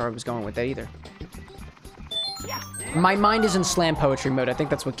 I don't know where I was going with that either. My mind is in slam poetry mode. I think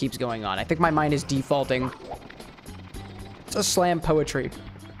that's what keeps going on. I think my mind is defaulting to slam poetry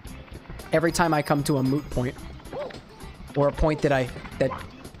every time I come to a moot point. Or a point that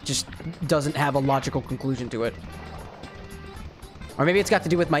just doesn't have a logical conclusion to it. Or maybe it's got to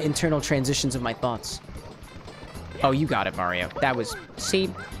do with my internal transitions of my thoughts. Oh, you got it, Mario. That was... See,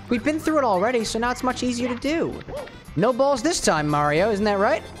 we've been through it already, so now it's much easier to do. No balls this time, Mario. Isn't that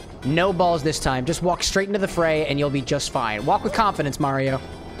right? No balls this time. Just walk straight into the fray and you'll be just fine. Walk with confidence, Mario.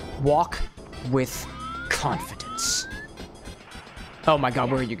 Walk with confidence. Oh my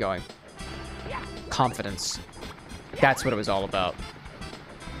god, where are you going? Confidence. That's what it was all about.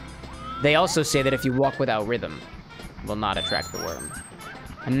 They also say that if you walk without rhythm, it will not attract the worm.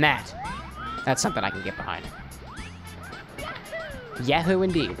 And that's something I can get behind. Yahoo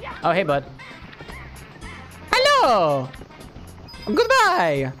indeed. Oh, hey, bud. Hello!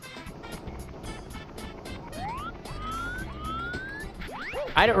 Goodbye!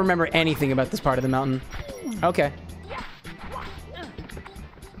 I don't remember anything about this part of the mountain. Okay.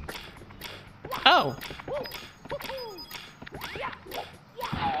 Oh!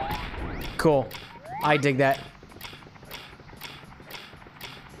 Cool. I dig that.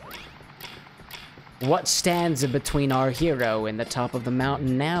 What stands between our hero and the top of the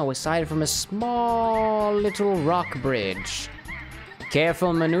mountain now, aside from a small little rock bridge?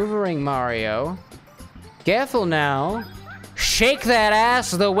 Careful maneuvering, Mario. Careful now. Shake that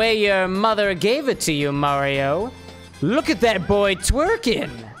ass the way your mother gave it to you, Mario. Look at that boy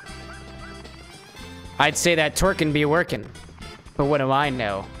twerking. I'd say that twerking be working. But what do I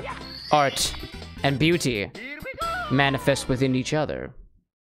know? Art and beauty manifest within each other.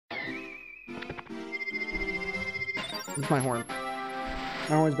 Where's my horn?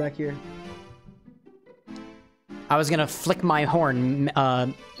 My horn's back here. I was gonna flick my horn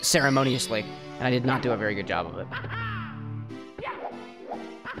ceremoniously, and I did not do a very good job of it.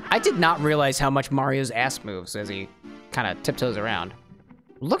 I did not realize how much Mario's ass moves as he kind of tiptoes around.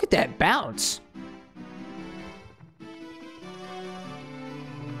 Look at that bounce.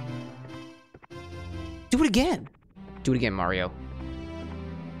 Do it again. Do it again, Mario.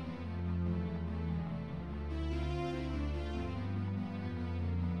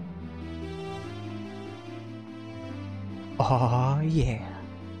 Oh yeah.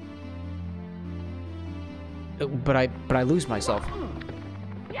 But I lose myself.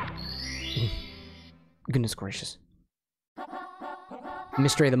 Goodness gracious.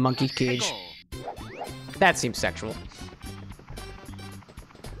 Mystery of the monkey cage. That seems sexual.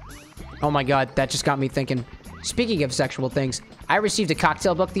 Oh my god, that just got me thinking. Speaking of sexual things, I received a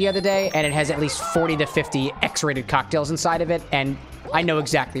cocktail book the other day, and it has at least 40 to 50 X-rated cocktails inside of it, and I know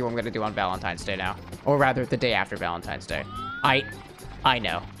exactly what I'm gonna do on Valentine's Day now. Or rather, the day after Valentine's Day. I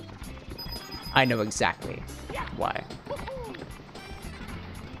know. I know exactly why.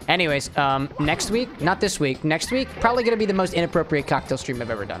 Anyways, next week, not this week, next week, probably gonna be the most inappropriate cocktail stream I've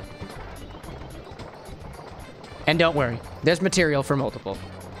ever done. And don't worry, there's material for multiple.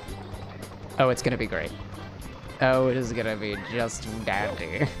 Oh, it's gonna be great. Oh, it is gonna be just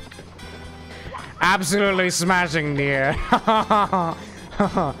dandy. Absolutely smashing, dear.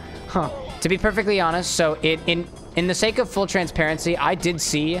 To be perfectly honest, so in the sake of full transparency, I did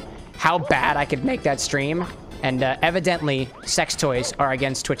see how bad I could make that stream, and evidently, sex toys are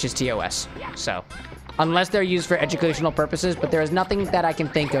against Twitch's TOS. So, unless they're used for educational purposes, but there is nothing that I can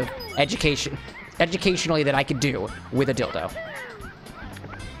think of educationally that I could do with a dildo.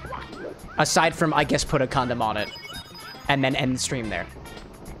 Aside from, I guess, put a condom on it, and then end the stream there.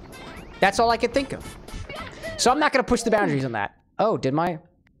 That's all I could think of. So I'm not gonna push the boundaries on that. Oh, did my...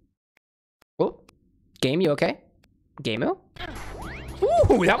 Oh, game, you okay? Gameu?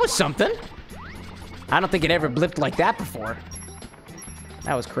 Ooh, that was something. I don't think it ever blipped like that before.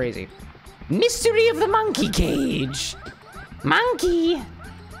 That was crazy. Mystery of the monkey cage. Monkey.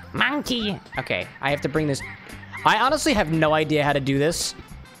 Monkey. Okay, I have to bring this... I honestly have no idea how to do this.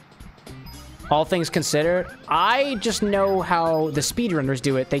 All things considered, I just know how the speedrunners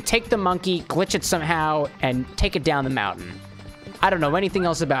do it. They take the monkey, glitch it somehow, and take it down the mountain. I don't know anything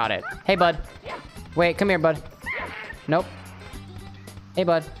else about it. Hey, bud. Wait, come here, bud. Nope. Hey,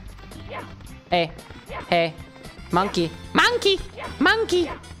 bud. Hey. Hey. Monkey. Monkey! Monkey!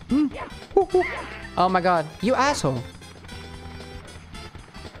 Oh my god. You asshole.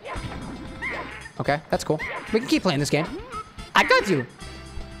 Okay, that's cool. We can keep playing this game. I got you.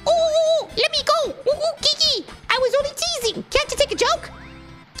 Ooh, let me go. Ooh, Kiki. I was only teasing. Can't you take a joke?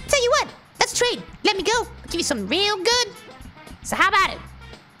 Tell you what, let's trade. Let me go. I'll give you something real good. So how about it?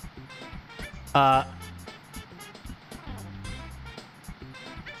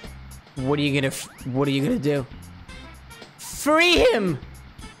 What are you gonna do? Free him!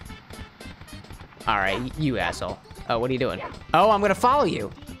 Alright, you asshole. Oh, what are you doing? Oh, I'm gonna follow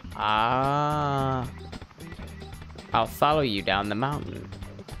you. Ah. I'll follow you down the mountain.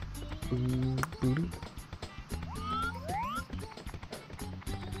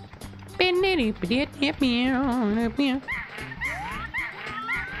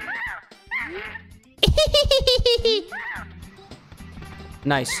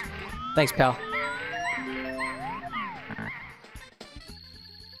 Nice. Thanks, pal.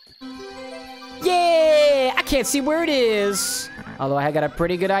 Yeah! I can't see where it is. Although I got a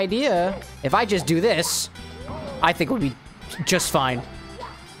pretty good idea. If I just do this, I think we'll be just fine.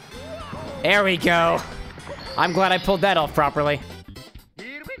 There we go. I'm glad I pulled that off properly.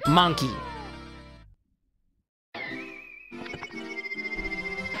 Monkey.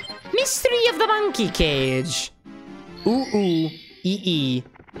 Mystery of the monkey cage. Ooh,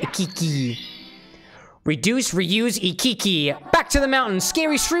 ikiki. Reduce, reuse, ikiki. Back to the mountain.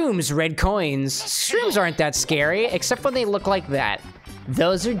 Scary shrooms, red coins. Shrooms aren't that scary, except when they look like that.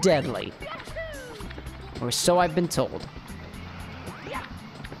 Those are deadly. Or so I've been told.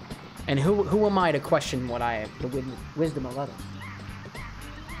 And who am I to question what I have, the wisdom of others?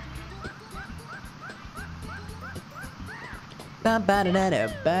 That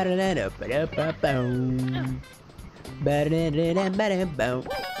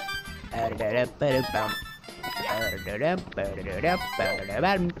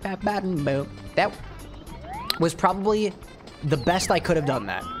was probably the best I could have done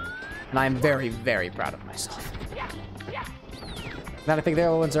that. And I'm very, very proud of myself. Now I think the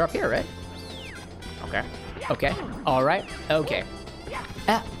other ones are up here, right? Okay. Okay. All right. Okay.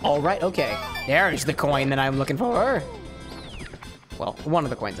 All right. Okay. There's the coin that I'm looking for. Well, one of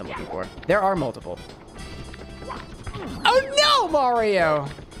the coins I'm looking for. There are multiple. Oh no, Mario!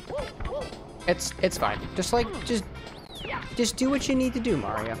 It's fine. Just do what you need to do,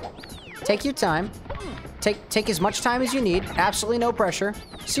 Mario. Take your time. Take as much time as you need. Absolutely no pressure.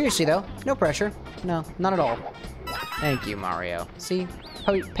 Seriously though, no pressure. No, none at all. Thank you, Mario. See,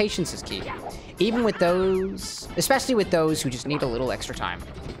 patience is key. Even with those, especially with those who just need a little extra time.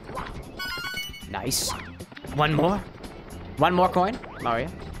 Nice. One more? One more coin? Mario.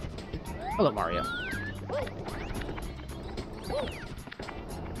 Hello, Mario.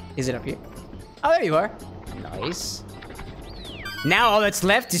 Is it up here? Oh, there you are. Nice. Now all that's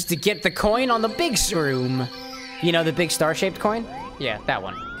left is to get the coin on the big shroom. You know, the big star-shaped coin? Yeah, that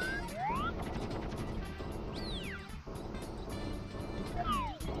one.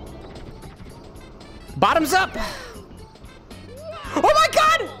 Bottoms up! Oh my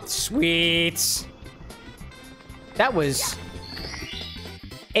god! Sweet. That was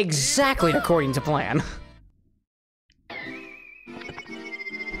exactly according to plan.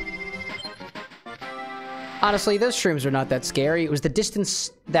 Honestly, those shrooms are not that scary. It was the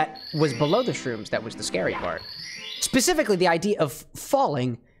distance that was below the shrooms that was the scary part. Specifically, the idea of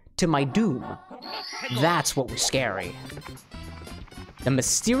falling to my doom. That's what was scary. The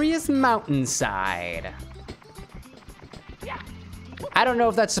mysterious mountainside. I don't know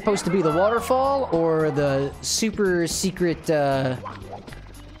if that's supposed to be the waterfall or the super secret,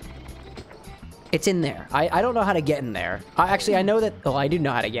 It's in there. I don't know how to get in there. Actually, I know that... Oh, I do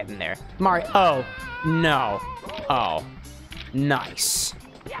know how to get in there. Mario... Oh. No. Oh. Nice.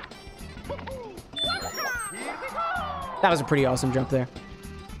 That was a pretty awesome jump there.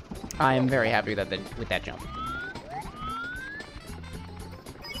 I am very happy with that jump.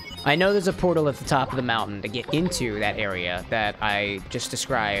 I know there's a portal at the top of the mountain to get into that area that I just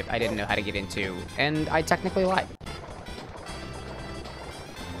described. I didn't know how to get into, and I technically lied.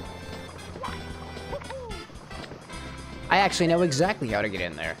 I actually know exactly how to get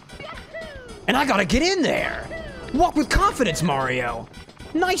in there. And I gotta get in there! Walk with confidence, Mario!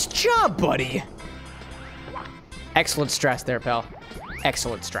 Nice job, buddy! Excellent strats there, pal.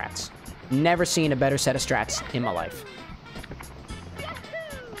 Excellent strats. Never seen a better set of strats in my life.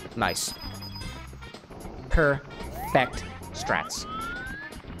 Nice. Perfect strats.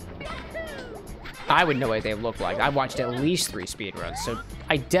 I would know what they look like. I've watched at least 3 speedruns, so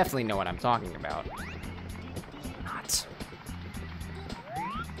I definitely know what I'm talking about. Not.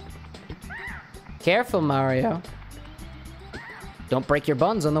 Careful, Mario. Don't break your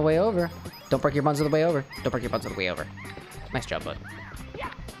buns on the way over. Don't break your buns on the way over. Don't break your buns on the way over. Nice job, bud.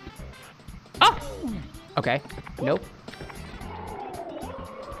 Oh! Okay. Nope.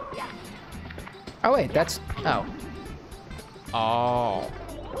 Oh, wait, that's... Oh. Oh.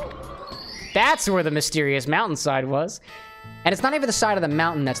 That's where the mysterious mountainside was. And it's not even the side of the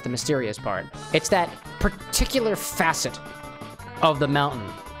mountain that's the mysterious part. It's that particular facet of the mountain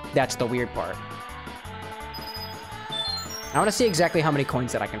that's the weird part. I want to see exactly how many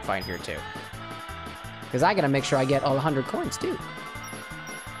coins that I can find here, too. Because I gotta make sure I get all 100 coins, too.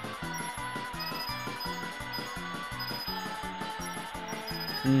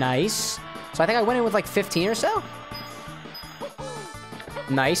 Nice. So I think I went in with like 15 or so.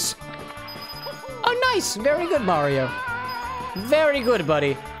 Nice. Oh, nice. Very good, Mario. Very good,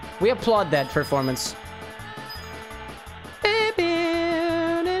 buddy. We applaud that performance.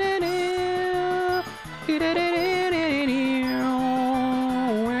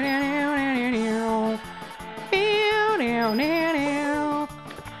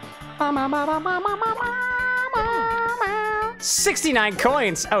 69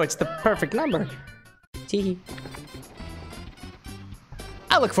 coins. Oh, it's the perfect number. Tee.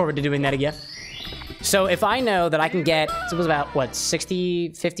 I look forward to doing that again. So if I know that I can get, it was about, what, 60,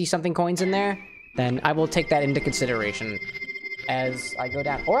 50 something coins in there, then I will take that into consideration as I go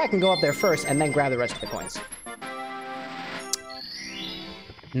down. Or I can go up there first and then grab the rest of the coins.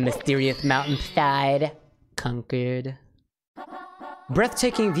 Mysterious mountainside conquered.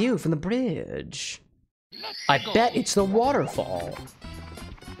 Breathtaking view from the bridge. I bet it's the waterfall.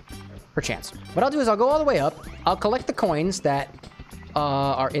 Perchance. What I'll do is I'll go all the way up. I'll collect the coins that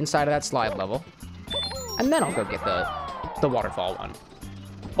are inside of that slide level. And then I'll go get the waterfall one.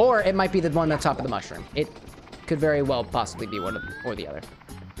 Or it might be the one on top of the mushroom. It could very well possibly be one or the other.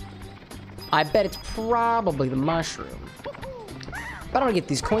 I bet it's probably the mushroom. But I want to get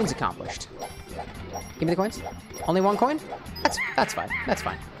these coins accomplished. Give me the coins. Only one coin? That's fine. That's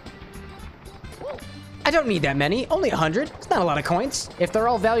fine. I don't need that many. Only 100. It's not a lot of coins. If they're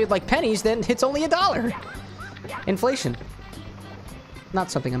all valued like pennies, then it's only $1. Inflation.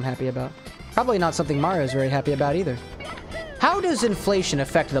 Not something I'm happy about. Probably not something Mario's very happy about either. How does inflation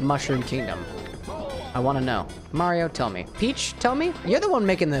affect the Mushroom Kingdom? I want to know. Mario, tell me. Peach, tell me. You're the one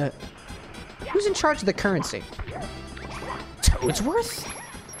making the... Who's in charge of the currency? Toadsworth?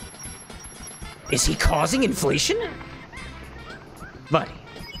 Is he causing inflation? Buddy.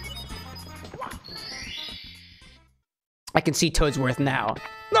 I can see Toadsworth now.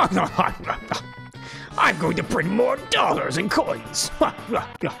 No, I'm going to print more dollars and coins.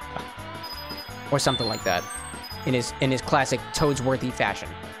 Or something like that. In his classic Toadsworthy fashion.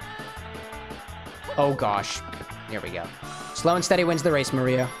 Oh gosh. Here we go. Slow and steady wins the race,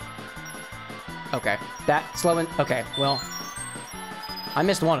 Maria. Okay. That slow and... Okay, well... I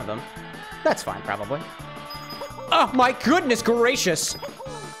missed one of them. That's fine, probably. Oh my goodness gracious!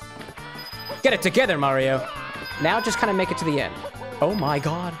 Get it together, Mario. Now just kind of make it to the end. Oh my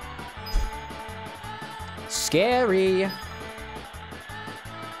god. Scary.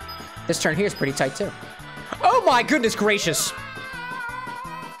 This turn here is pretty tight too. Oh my goodness gracious!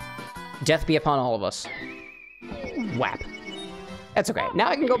 Death be upon all of us. Whap. That's okay. Now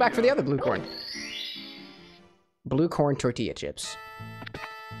I can go back for the other blue corn. Blue corn tortilla chips.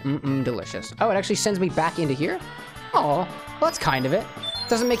 Delicious. Oh, it actually sends me back into here? Oh, well, that's kind of it.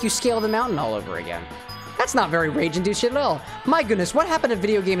 Doesn't make you scale the mountain all over again. That's not very rage-induced shit at all. My goodness, what happened to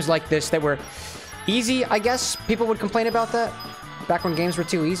video games like this that were easy, I guess? People would complain about that back when games were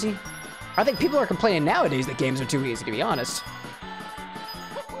too easy. I think people are complaining nowadays that games are too easy, to be honest.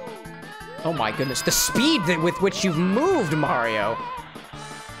 Oh my goodness, the speed with which you've moved, Mario.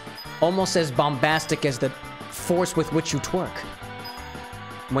 Almost as bombastic as the force with which you twerk.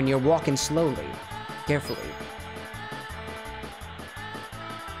 When you're walking slowly, carefully.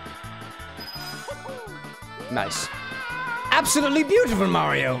 Nice. Absolutely beautiful,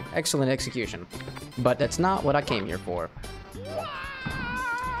 Mario! Excellent execution. But that's not what I came here for.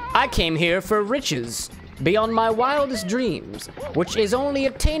 I came here for riches, beyond my wildest dreams, which is only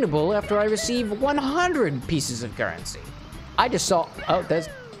obtainable after I receive 100 pieces of currency. I just saw... Oh, there's...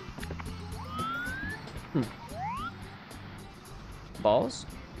 Balls?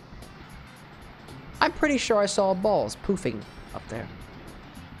 I'm pretty sure I saw balls poofing up there.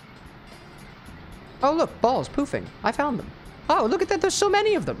 Oh, look, balls poofing. I found them. Oh, look at that. There's so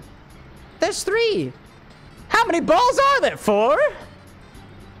many of them. There's 3. How many balls are there? 4?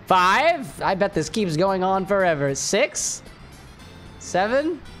 5? I bet this keeps going on forever. 6?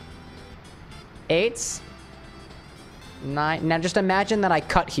 7? 8? 9? Now just imagine that I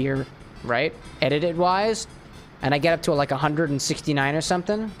cut here, right? Edited wise. And I get up to like 169 or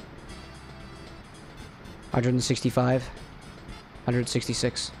something. 165,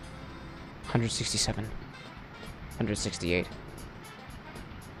 166, 167, 168,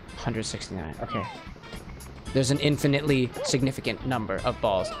 169. Okay. There's an infinitely significant number of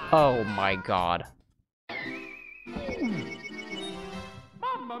balls. Oh my god.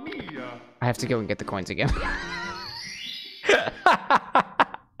 Mamma mia. I have to go and get the coins again.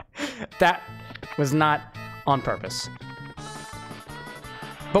 That was not on purpose.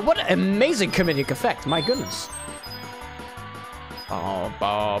 But what an amazing comedic effect, my goodness.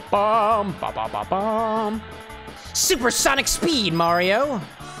 Supersonic speed, Mario.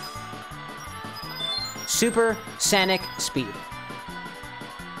 Supersonic speed.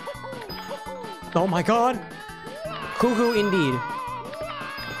 Oh my god. Hoo-hoo indeed.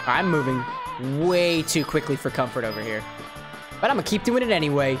 I'm moving way too quickly for comfort over here. But I'm gonna keep doing it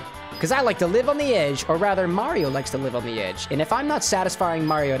anyway. Because I like to live on the edge, or rather, Mario likes to live on the edge. And if I'm not satisfying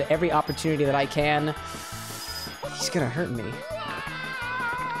Mario at every opportunity that I can, he's gonna hurt me.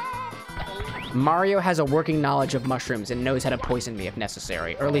 Mario has a working knowledge of mushrooms and knows how to poison me if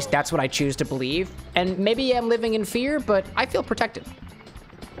necessary. Or at least that's what I choose to believe. And maybe I'm living in fear, but I feel protected.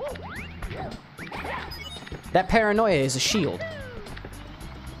 That paranoia is a shield.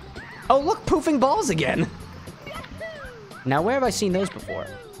 Oh, look, poofing balls again. Now, where have I seen those before?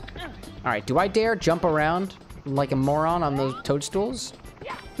 All right, do I dare jump around like a moron on those toadstools?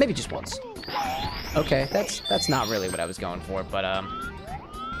 Maybe just once. Okay, that's not really what I was going for, but,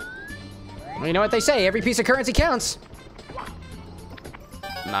 well, you know what they say, every piece of currency counts.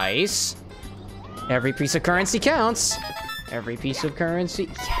 Nice. Every piece of currency counts. Every piece of currency,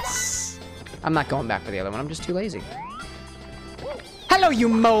 yes. I'm not going back for the other one, I'm just too lazy. Hello, you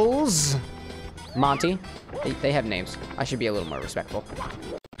moles! Monty, they have names. I should be a little more respectful.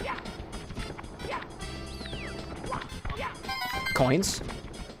 Coins.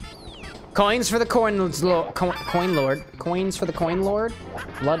 Coins for the coin lord. Coins for the coin lord.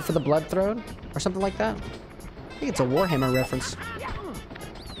 Blood for the blood throne, or something like that. I think it's a Warhammer reference.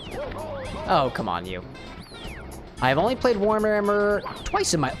 Oh, come on, you. I have only played Warhammer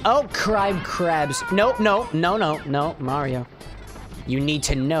twice in my... Oh, crabs. No, Mario. You need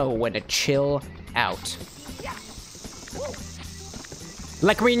to know when to chill out.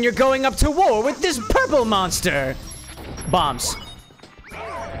 Like when you're going up to war with this purple monster. Bombs.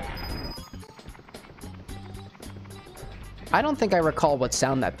 I don't think I recall what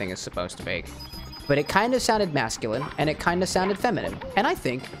sound that thing is supposed to make, but it kind of sounded masculine and it kind of sounded feminine. And I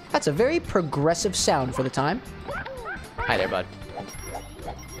think that's a very progressive sound for the time. Hi there, bud.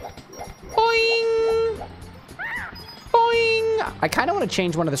 Boing! Boing! I kind of want to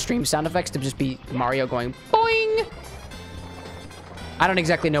change one of the stream sound effects to just be Mario going boing. I don't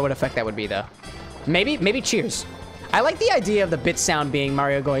exactly know what effect that would be though. Maybe cheers. I like the idea of the bit sound being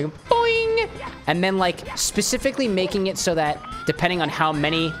Mario going boing, and then like specifically making it so that depending on how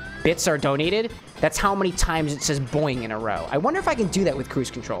many bits are donated, that's how many times it says boing in a row. I wonder if I can do that with Cruise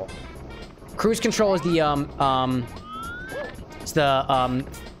Control. Cruise Control is the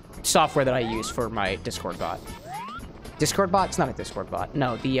software that I use for my Discord bot. Discord bot? It's not a Discord bot.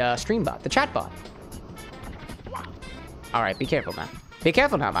 No, the stream bot, the chat bot. All right, be careful now. Be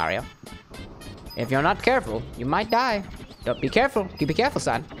careful now, Mario. If you're not careful, you might die. Don't be careful. Be careful,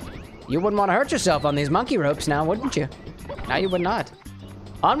 son. You wouldn't want to hurt yourself on these monkey ropes now, wouldn't you? No, you would not.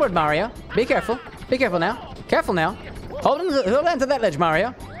 Onward, Mario. Be careful. Be careful now. Careful now. Hold on to that ledge,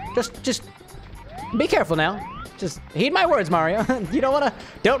 Mario. Just be careful now. Just heed my words, Mario. You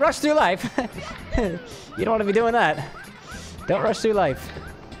don't rush through life. You don't want to be doing that. Don't rush through life.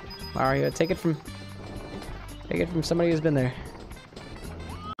 Mario, take it from somebody who's been there.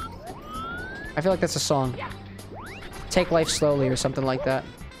 I feel like that's a song. Take life slowly or something like that.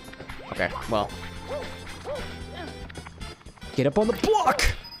 Okay, well. Get up on the block!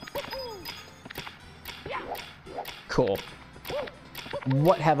 Cool.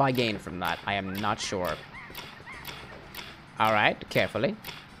 What have I gained from that? I am not sure. Alright, carefully.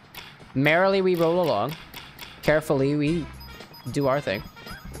 Merrily we roll along. Carefully we do our thing.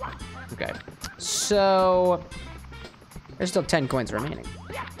 Okay. So... there's still 10 coins remaining.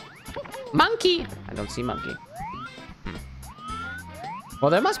 Monkey! I don't see monkey.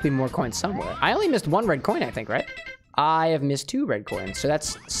 Well, there must be more coins somewhere. I only missed 1 red coin, I think, right? I have missed 2 red coins, so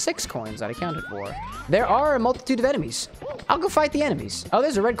that's 6 coins that I counted for. There are a multitude of enemies. I'll go fight the enemies. Oh,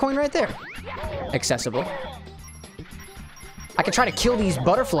 there's a red coin right there. Accessible. I could try to kill these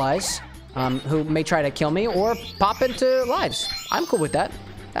butterflies, who may try to kill me, or pop into lives. I'm cool with that.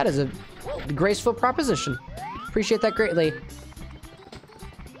 That is a graceful proposition. Appreciate that greatly.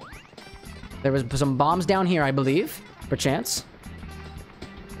 There was some bombs down here, I believe, perchance.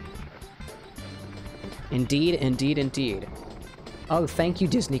 Indeed, indeed, indeed. Oh, thank you,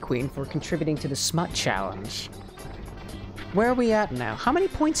 Disney Queen, for contributing to the Smut Challenge. Where are we at now? How many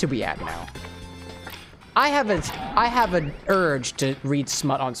points are we at now? I have an urge to read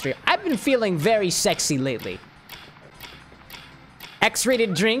smut on stream. I've been feeling very sexy lately.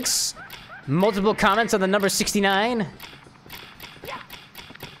 X-rated drinks, multiple comments on the number 69.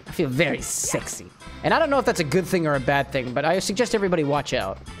 I feel very sexy. And I don't know if that's a good thing or a bad thing, but I suggest everybody watch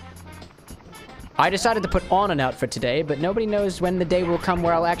out. I decided to put on an outfit today, but nobody knows when the day will come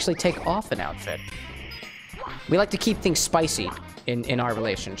where I'll actually take off an outfit. We like to keep things spicy in our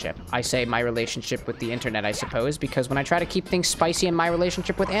relationship. I say my relationship with the internet, I suppose, because when I try to keep things spicy in my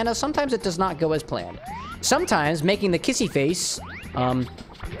relationship with Anna, sometimes it does not go as planned. Sometimes making the kissy face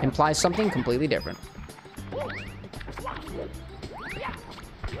implies something completely different.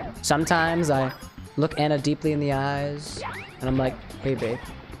 Sometimes I look Anna deeply in the eyes, and I'm like, hey, babe.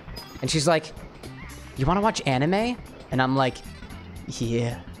 And she's like, you want to watch anime? And I'm like,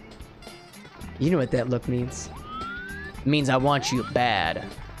 yeah. You know what that look means. It means I want you bad.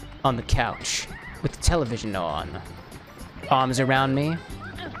 On the couch. With the television on. Arms around me.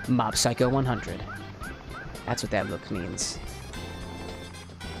 Mob Psycho 100. That's what that look means.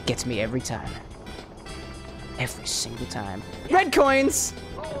 Gets me every time. Every single time. Red coins!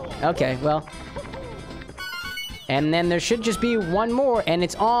 Okay, well. And then there should just be one more, and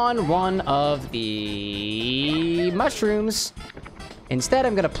it's on one of the mushrooms. Instead,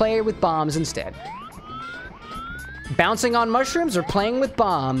 I'm gonna play with bombs instead. Bouncing on mushrooms or playing with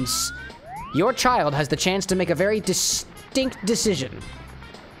bombs? Your child has the chance to make a very distinct decision.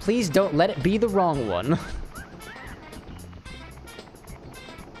 Please don't let it be the wrong one.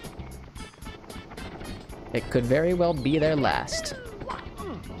 It could very well be their last.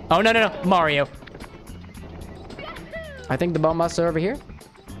 Oh, no, Mario. I think the bomb busts are over here.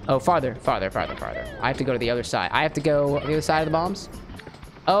 Oh, farther. I have to go to the other side. I have to go on the other side of the bombs?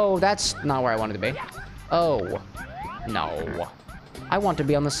 Oh, that's not where I wanted to be. Oh, no. I want to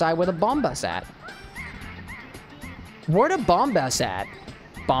be on the side where the bomb bus at. Where the bomb bus at?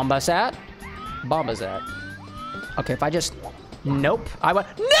 Bomb bus at? Bomb bus at. Okay, if I just... Nope. I went...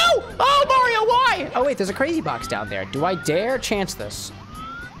 No! Oh, Mario, why? Oh, wait, there's a crazy box down there. Do I dare chance this?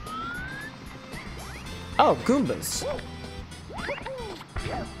 Oh, Goombas.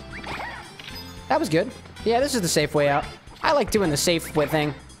 That was good. Yeah, this is the safe way out. I like doing the safe way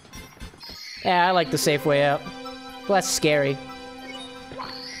thing. Yeah, I like the safe way out. Less scary.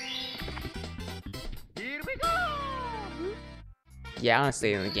 Yeah, I want to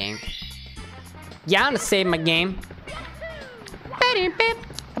stay in the game. Yeah, I want to save my game.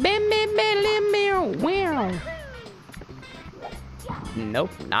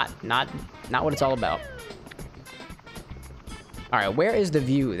 Nope, not what it's all about. All right, where is the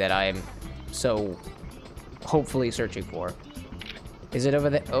view that I'm so hopefully searching for? Is it over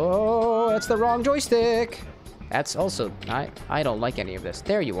there? Oh, that's the wrong joystick. That's also, I don't like any of this.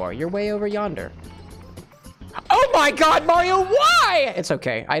 There you are, you're way over yonder. Oh my God, Mario, why? It's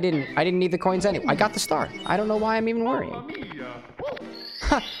okay, I didn't need the coins anyway. I got the star. I don't know why I'm even worrying.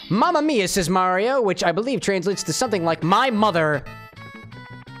 Huh. Mamma Mia, says Mario, which I believe translates to something like my mother.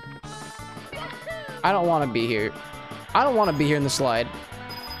 I don't want to be here. I don't want to be here in the slide.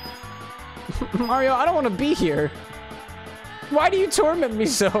 Mario, I don't want to be here. Why do you torment me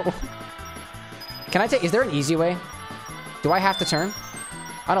so? Can I take, is there an easy way? Do I have to turn?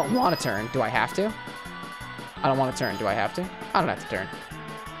 I don't want to turn. Do I have to? I don't want to turn. Do I have to? I don't have to turn.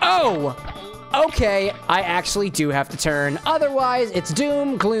 Oh! Okay, I actually do have to turn. Otherwise, it's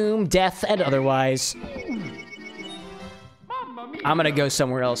doom, gloom, death, and otherwise. I'm gonna go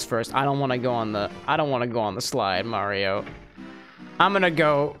somewhere else first. I don't want to go on the slide, Mario. I'm gonna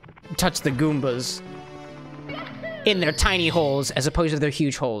go touch the Goombas in their tiny holes as opposed to their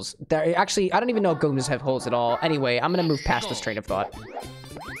huge holes. They're actually, I don't even know if Goombas have holes at all. Anyway, I'm gonna move past this train of thought.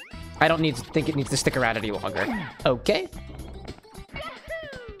 I don't need to think it needs to stick around any longer. Okay.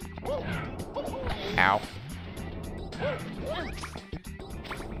 Ow.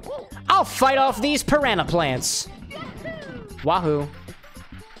 I'll fight off these piranha plants. Wahoo.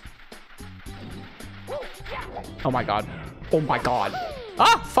 Oh my God. Oh my God.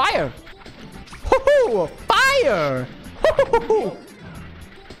 Ah, fire! Hoo-hoo! Fire! Hoo-hoo-hoo!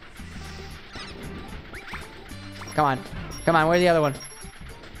 Come on. Come on, where's the other one?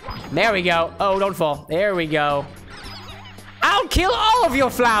 There we go. Oh, don't fall. There we go. I'll kill all of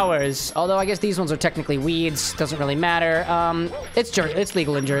your flowers! Although I guess these ones are technically weeds. Doesn't really matter. It's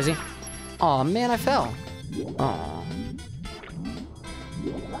legal in Jersey. Aw, man, I fell. Aw.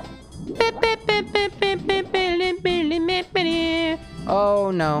 Oh,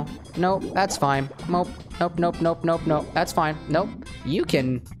 no. Nope, that's fine. Nope. Nope. That's fine. Nope. You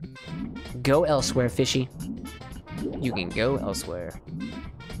can go elsewhere, fishy. You can go elsewhere.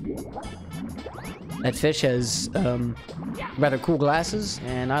 That fish has, rather cool glasses,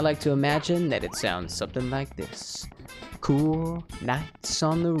 and I like to imagine that it sounds something like this. Cool nights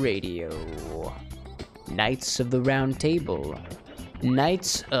on the radio. Knights of the Round Table.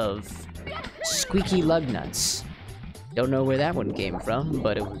 Knights of Squeaky Lug Nuts. Don't know where that one came from,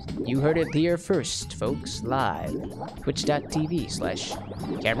 but you heard it here first, folks, live.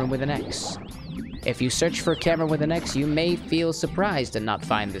 Twitch.tv/CameroxnWithAnX. If you search for Cameroxn, you may feel surprised to not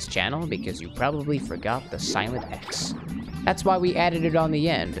find this channel because you probably forgot the silent X. That's why we added it on the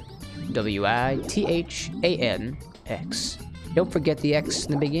end. WITHANX. Don't forget the X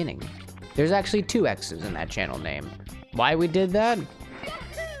in the beginning. There's actually 2 X's in that channel name. Why we did that?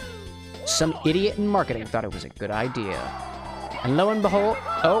 Some idiot in marketing thought it was a good idea. And lo and behold,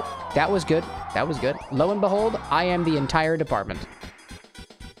 oh, that was good. That was good. Lo and behold, I am the entire department.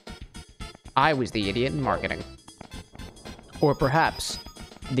 I was the idiot in marketing. Or perhaps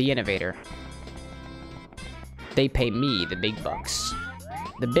the innovator. They pay me the big bucks.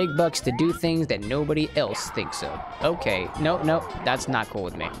 The big bucks to do things that nobody else thinks of. Okay, no, that's not cool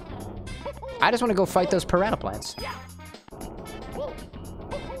with me. I just want to go fight those piranha plants.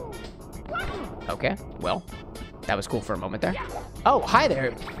 Okay, well, that was cool for a moment there. Oh, hi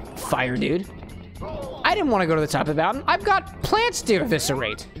there, fire dude. I didn't want to go to the top of the mountain. I've got plants to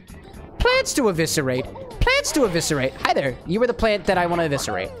eviscerate. Plants to eviscerate. Plants to eviscerate. Hi there, you were the plant that I want to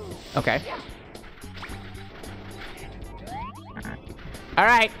eviscerate. Okay. All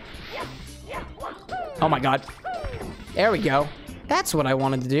right. Oh my God. There we go. That's what I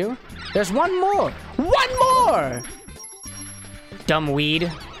wanted to do. There's one more. One more! Dumb weed.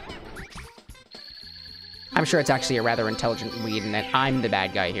 I'm sure it's actually a rather intelligent weed and that I'm the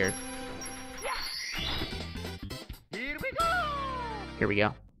bad guy here. Here we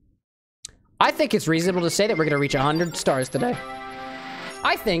go. I think it's reasonable to say that we're gonna reach 100 stars today.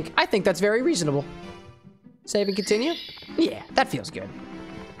 I think that's very reasonable. Save and continue? Yeah, that feels good.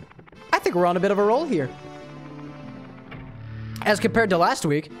 I think we're on a bit of a roll here. As compared to last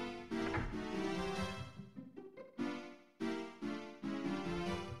week.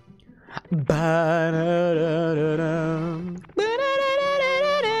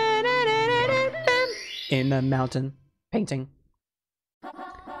 In the mountain painting.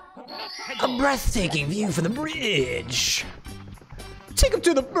 A breathtaking view from the bridge. Take him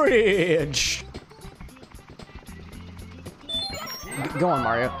to the bridge. Go on,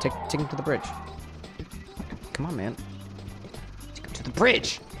 Mario. Take him to the bridge. Come on, man. Take him to the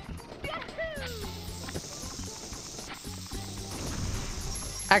bridge.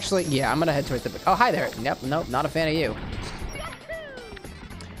 Actually, yeah, I'm gonna head towards the bridge. Oh, hi there. Nope, not a fan of you.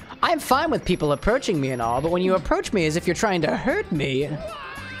 I'm fine with people approaching me and all, but when you approach me as if you're trying to hurt me,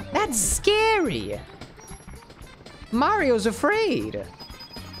 that's scary. Mario's afraid.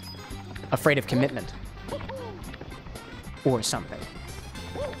 Afraid of commitment. Or something.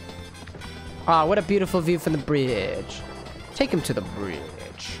 Ah, what a beautiful view from the bridge. Take him to the bridge.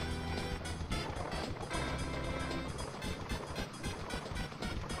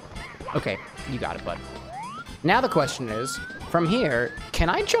 Okay, you got it, bud. Now the question is, from here, can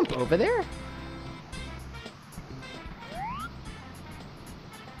I jump over there?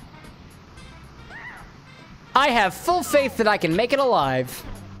 I have full faith that I can make it alive.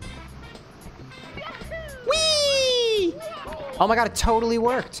 Whee! Oh my God, it totally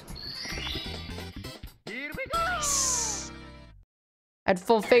worked. Nice. I had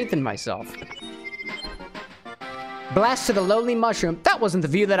full faith in myself. Blast to the lowly mushroom. That wasn't the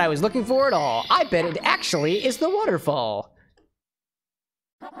view that I was looking for at all. I bet it actually is the waterfall.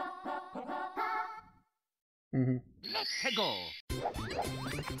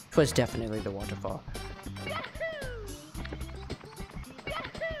 Was definitely the waterfall.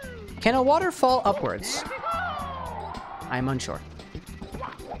 Can a water fall upwards? I'm unsure.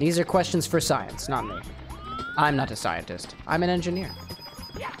 These are questions for science, not me. I'm not a scientist. I'm an engineer.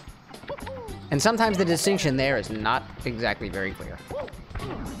 And sometimes the distinction there is not exactly very clear.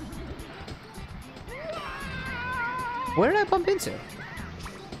 Where did I bump into?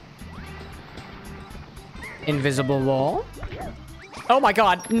 Invisible wall? Oh my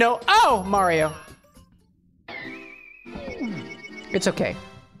God, no. Oh, Mario. It's okay.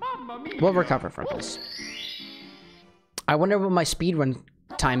 We'll recover from this. I wonder what my speedrun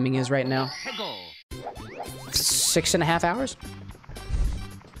timing is right now. 6.5 hours?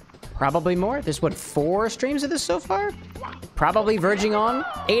 Probably more. There's what, 4 streams of this so far? Probably verging on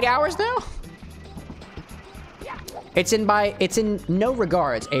 8 hours now? It's in no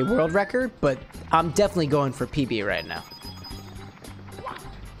regards a world record, but I'm definitely going for PB right now.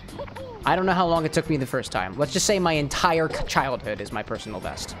 I don't know how long it took me the first time. Let's just say my entire childhood is my personal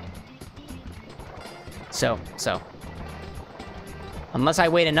best. So. Unless I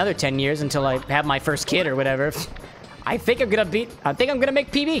wait another 10 years until I have my first kid or whatever, I think I'm gonna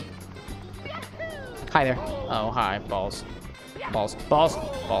make PB. Hi there. Oh, hi, balls. Balls.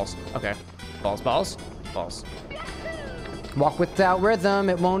 Okay. Balls. Walk without rhythm,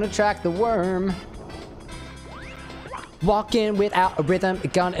 it won't attract the worm. Walking without a rhythm,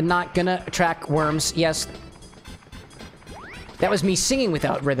 not gonna attract worms. Yes. That was me singing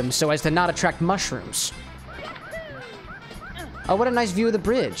without rhythm so as to not attract mushrooms. Oh, what a nice view of the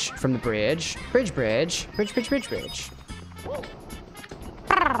bridge. From the bridge. Bridge.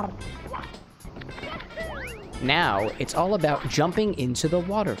 Now, it's all about jumping into the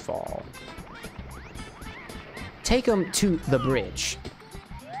waterfall. Take him to the bridge.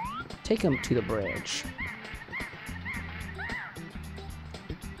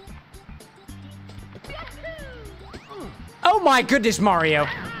 Oh my goodness, Mario.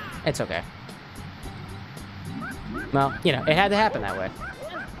 It's okay. Well, you know, it had to happen that way.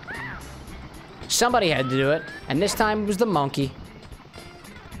 Somebody had to do it, and this time it was the monkey.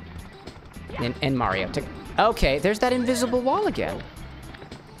 And Mario. Okay, there's that invisible wall again.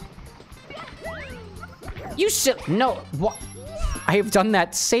 You no, what? I have done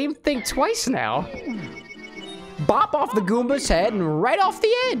that same thing twice now. Bop off the Goomba's head and right off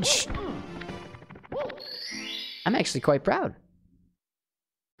the edge. I'm actually quite proud.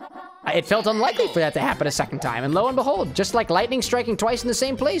 It felt unlikely for that to happen a second time, and lo and behold, just like lightning striking twice in the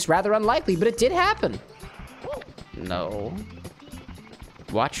same place, rather unlikely, but it did happen. No.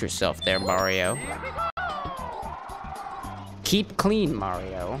 Watch yourself there, Mario. Keep clean,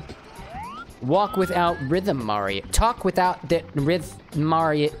 Mario. Walk without rhythm, Mario. Talk without the rhythm,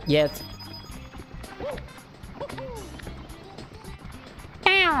 Mario, yet.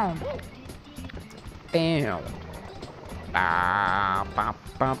 Ow. Bam. Ba, ba,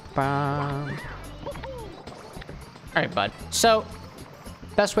 ba, ba. Alright, bud. So,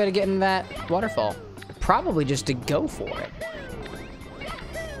 best way to get in that waterfall? Probably just to go for it.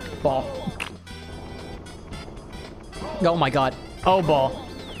 Ball. Oh my god. Oh, ball.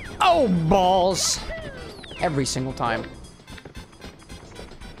 Oh, balls. Every single time.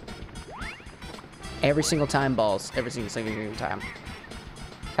 Every single time, balls. Every single time.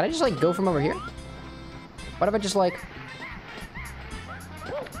 Can I just, like, go from over here? What if I just, like...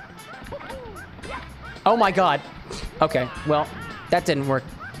 Oh my god. Okay, well, that didn't work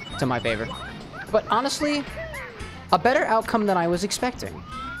to my favor. But honestly, a better outcome than I was expecting.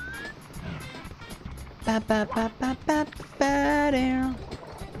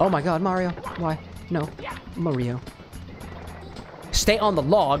 Oh my god, Mario. Why? No. Mario. Stay on the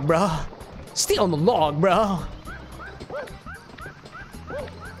log, bro. Stay on the log, bro.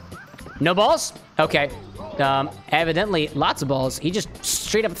 No balls? Okay. Evidently, lots of balls. He just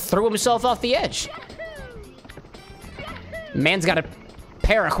straight up threw himself off the edge. Man's got a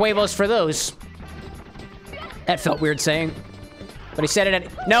pair of huevos for those. That felt weird saying. But he said it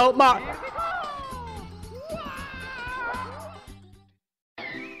at... No,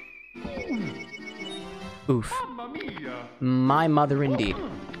 Oof. My mother indeed.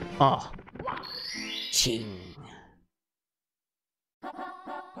 Oh. Ching.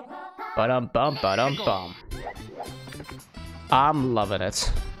 Ba-dum-bum, ba-dum-bum. I'm loving it.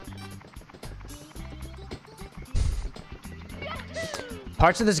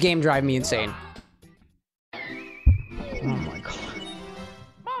 Parts of this game drive me insane. Oh my god.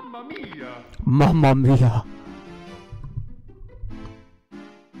 Mamma mia. Mamma mia.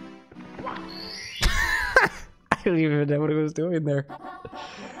 I don't even know what it was doing there.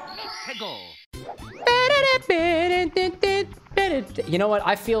 You know what?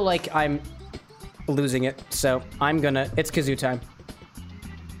 I feel like I'm losing it, so I'm gonna... It's kazoo time.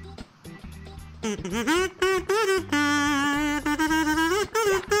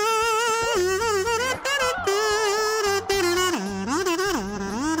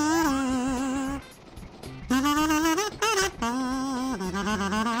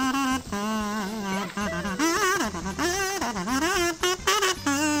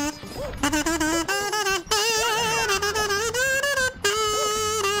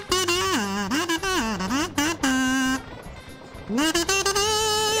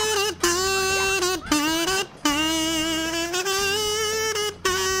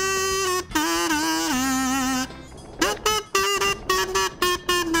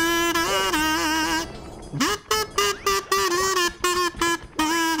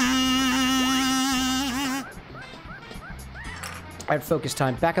 Alright, focus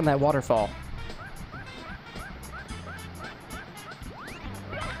time. Back on that waterfall.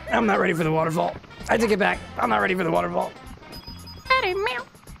 I'm not ready for the waterfall. I take it back. I'm not ready for the waterfall.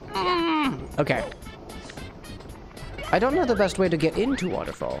 Okay. I don't know the best way to get into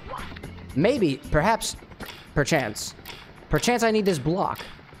waterfall. Maybe, perhaps, perchance. Perchance I need this block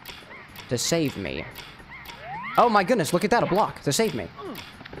to save me. Oh my goodness, look at that, a block to save me.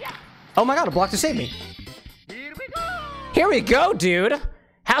 Oh my god, a block to save me. Here we go, dude.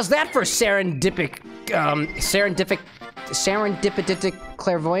 How's that for serendipity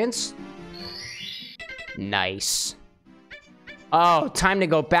clairvoyance? Nice. Oh, time to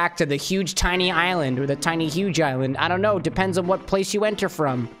go back to the huge tiny island or the tiny huge island. I don't know, depends on what place you enter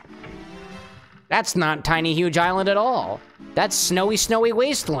from. That's not tiny huge island at all. That's snowy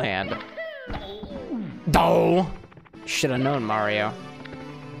wasteland. Oh, should have known, Mario.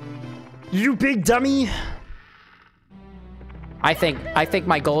 You big dummy. I think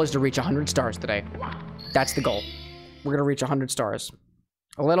my goal is to reach 100 stars today. That's the goal. We're gonna reach 100 stars.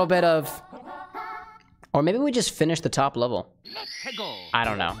 A little bit of Or maybe we just finish the top level. I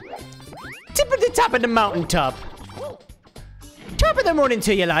don't know. Tip at the top of the mountain top. Top of the morning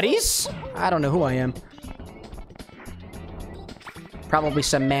to you, laddies. I don't know who I am. Probably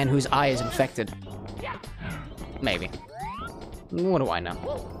some man whose eye is infected. Maybe. What do I know?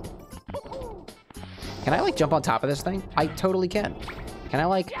 Can I, like, jump on top of this thing? I totally can. Can I,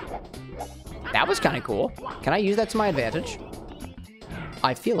 like... That was kind of cool. Can I use that to my advantage?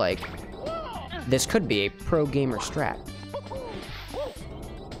 I feel like this could be a pro gamer strat.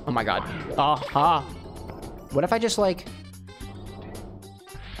 Oh my god. Aha. What if I just, like...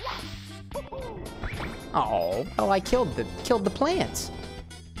 Oh, I killed the plants.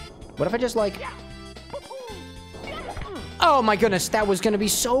 What if I just, like... Oh my goodness, that was gonna be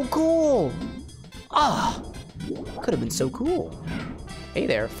so cool. Oh, could have been so cool. Hey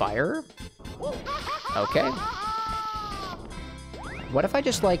there, fire. Okay. What if I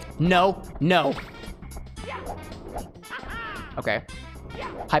just, like... No. Okay.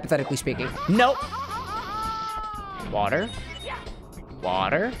 Hypothetically speaking. Nope. Water.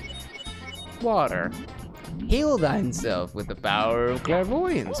 Heal thyself with the power of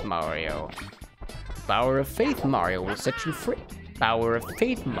clairvoyance, Mario. Power of faith, Mario, will set you free. Power of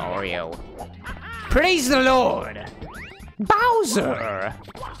faith, Mario. Praise the Lord! Bowser!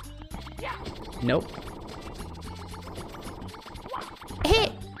 Nope.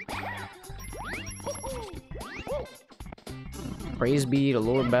 Hey! Praise be to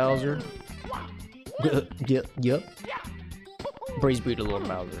Lord Bowser. Yep. Praise be to Lord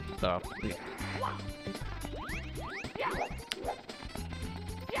Bowser. So, yeah.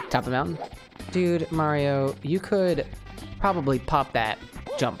 Top of the mountain? Dude, Mario, you could probably pop that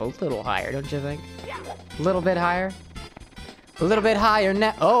jump a little higher, don't you think? A little bit higher? A little bit higher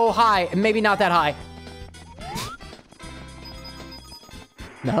now. Oh, high. Maybe not that high.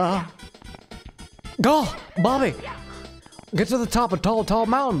 Nah. Go, Bobby. Get to the top of tall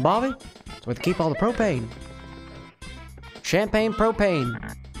mountain, Bobby. That's where they keep all the propane. Champagne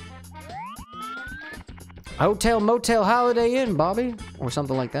propane. Hotel, motel, Holiday Inn, Bobby. Or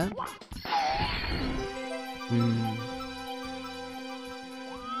something like that.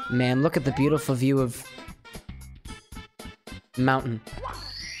 Man, look at the beautiful view of mountain.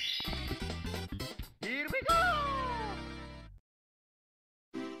 Here we go.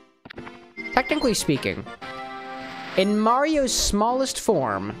 Technically speaking, in Mario's smallest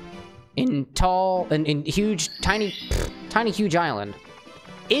form, in huge, tiny huge island,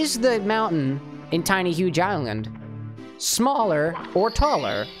 is the mountain in tiny huge island smaller or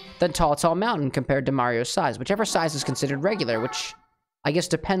taller than tall mountain compared to Mario's size? Whichever size is considered regular, which I guess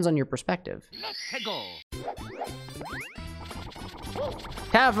depends on your perspective. Let's go.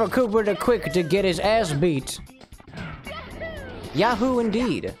 Time for Cooper the Quick to get his ass beat. Yahoo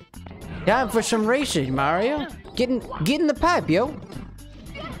indeed. Time for some racing, Mario. Get in the pipe, yo.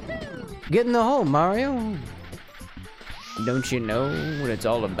 Get in the hole, Mario. Don't you know what it's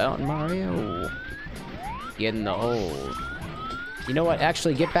all about, Mario? Get in the hole. You know what?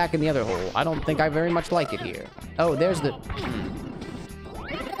 Actually, get back in the other hole. I don't think I very much like it here. Oh, there's the...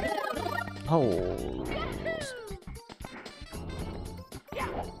 holes.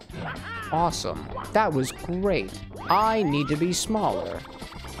 Awesome. That was great. I need to be smaller.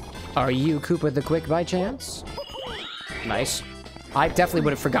 Are you Cooper the Quick by chance? Nice. I definitely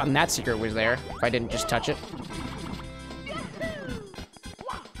would have forgotten that secret was there if I didn't just touch it.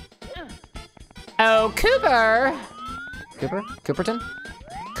 Oh, Cooper! Cooper? Cooperton?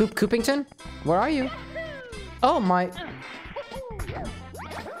 Coopington? Where are you? Oh, my...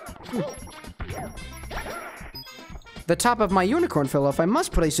 The top of my unicorn fell off. I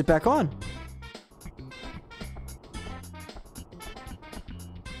must place it back on.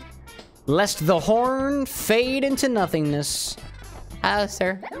 Lest the horn fade into nothingness. Hello,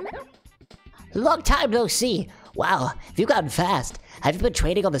 sir. Long time no see. Wow, have you gotten fast? Have you been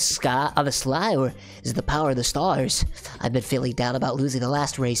training on the sly, or is it the power of the stars? I've been feeling down about losing the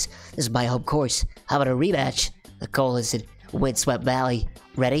last race. This is my home course. How about a rematch? The goal is in Windswept Valley.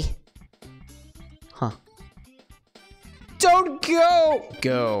 Ready? Huh. Don't go!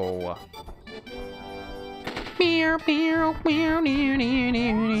 Go.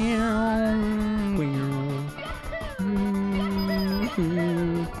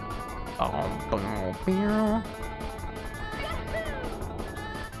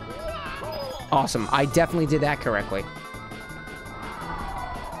 Awesome. I definitely did that correctly.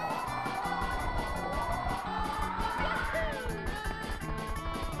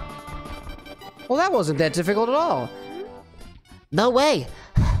 Well, that wasn't that difficult at all. No way!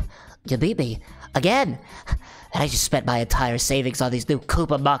 You beat me. Again! And I just spent my entire savings on these new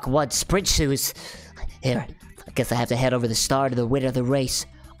Koopa Mach 1 sprint shoes. Here, I guess I have to head over the star to the winner of the race.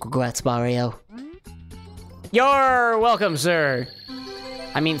 Congrats, Mario. You're welcome, sir.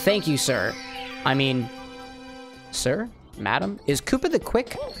 I mean, thank you, sir. I mean, sir? Madam? Is Koopa the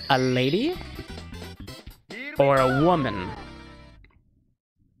Quick a lady? Or a woman?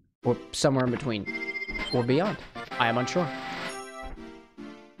 Or somewhere in between? Or beyond? I am unsure.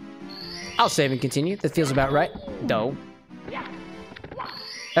 I'll save and continue. That feels about right. Doh.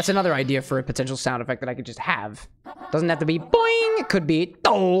 That's another idea for a potential sound effect that I could just have. Doesn't have to be boing. It could be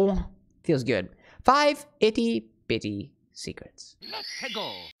doh. Feels good. 5 itty bitty secrets.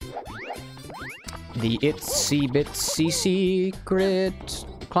 The itsy bitsy secret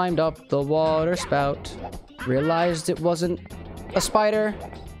climbed up the water spout, realized it wasn't a spider,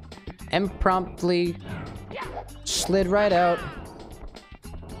 and promptly slid right out.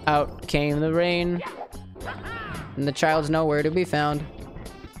 Out came the rain, and the child's nowhere to be found.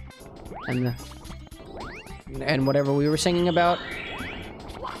 And whatever we were singing about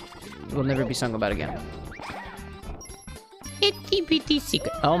will never be sung about again. Itty bitty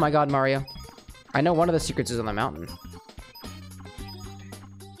secret. Oh my god, Mario. I know one of the secrets is on the mountain.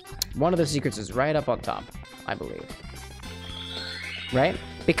 One of the secrets is right up on top, I believe. Right?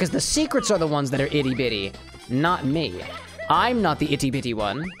 Because the secrets are the ones that are itty bitty, not me. I'm not the itty bitty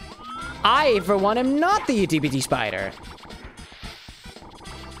one. I, for one, am not the itty bitty spider.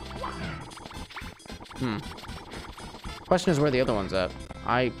 Question is where the other one's at.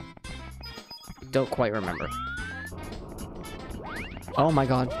 I don't quite remember. Oh my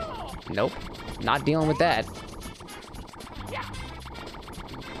god. Nope. Not dealing with that.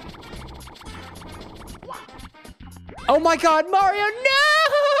 Oh my god, Mario, no!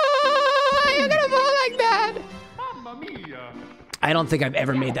 You're gonna fall like that! I don't think I've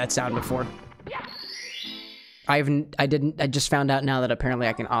ever made that sound before. I just found out now that apparently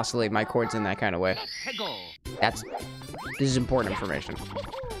I can oscillate my chords in that kind of way. This is important information.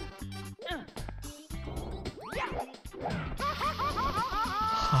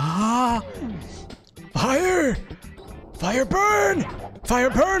 Ah! Fire! Fire burn! Fire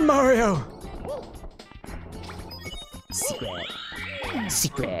burn, Mario!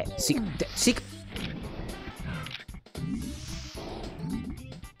 Secret.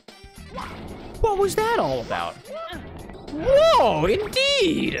 What was that all about? Whoa,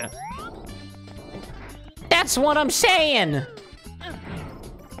 indeed! That's what I'm saying!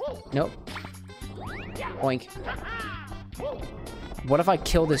 Nope. Boink. What if I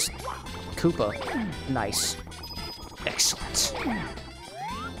kill this Koopa? Nice. Excellent.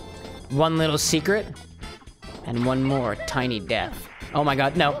 One little secret, and one more tiny death. Oh my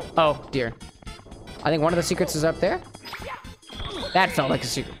god, no. Oh, dear. I think one of the secrets is up there. That felt like a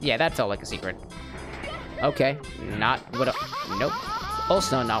secret. Yeah, that felt like a secret. Okay, not what nope.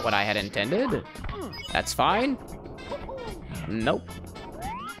 Also not what I had intended. That's fine. Nope.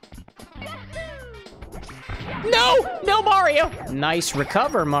 No, Mario! Nice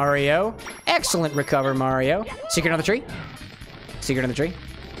recover, Mario. Excellent recover, Mario. Secret on the tree. Secret on the tree.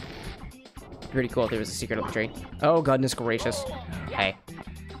 Pretty cool if there was a secret on the tree. Oh, goodness gracious. Hey.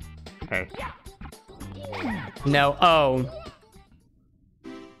 No, oh.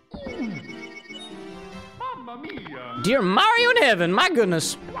 Dear Mario in heaven, my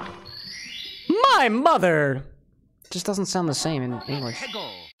goodness. My mother. Just doesn't sound the same in English.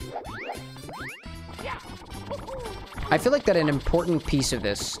 I feel like that an important piece of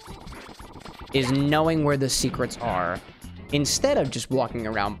this is knowing where the secrets are instead of just walking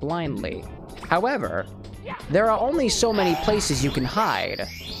around blindly. However, there are only so many places you can hide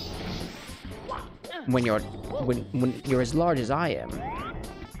when you're as large as I am, I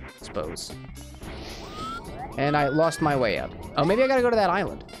suppose. And I lost my way up. Oh, maybe I gotta go to that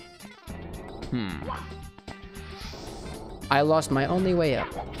island. I lost my only way up.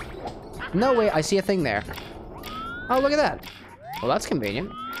 No, wait, I see a thing there. Oh, look at that. Well, that's convenient.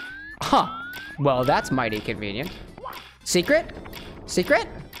 Huh. Well, that's mighty convenient. Secret? Secret?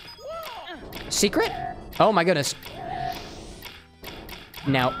 Secret? Oh my goodness.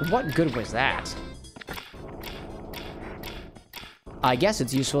 Now, what good was that? I guess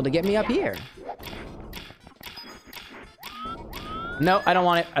it's useful to get me up here. No, I don't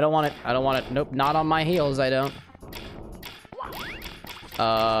want it. I don't want it. I don't want it. Nope, not on my heels, I don't.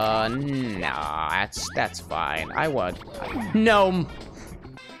 Nah, that's fine. I want... No!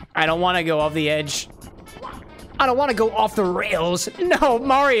 I don't want to go off the edge. I don't want to go off the rails. No,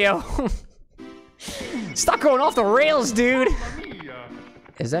 Mario! Stop going off the rails, dude!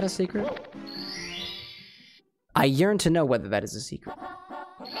 Is that a secret? I yearn to know whether that is a secret.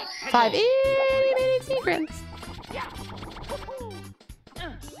 5 itty-bitty secrets.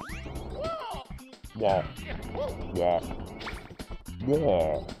 Wall. Wall.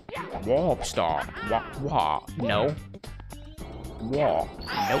 Wall. Wall star. Wah. Wah. No. Wall.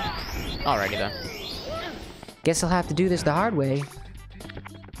 Nope. Alrighty then. Guess I'll have to do this the hard way.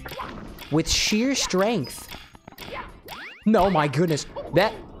 With sheer strength. No, my goodness.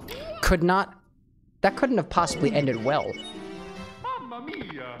 That couldn't have possibly ended well. Mamma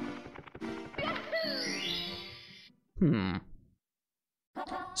mia.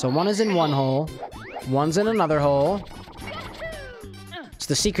 So one is in one hole. One's in another hole. It's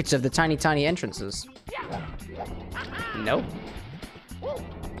the secrets of the tiny, tiny entrances. Nope.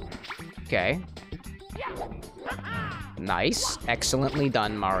 Okay. Nice. Excellently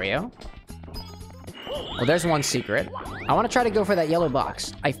done, Mario. Well, there's one secret. I want to try to go for that yellow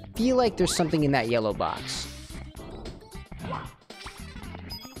box. I feel like there's something in that yellow box.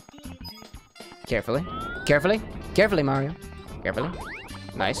 Carefully. Carefully. Carefully, Mario. Carefully.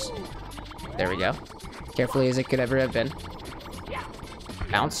 Nice. There we go. Carefully as it could ever have been.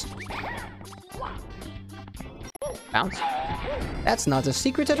 Bounce. Bounce. That's not a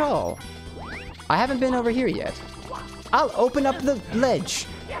secret at all. I haven't been over here yet. I'll open up the ledge.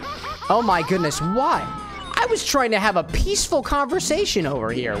 Oh my goodness, why? I was trying to have a peaceful conversation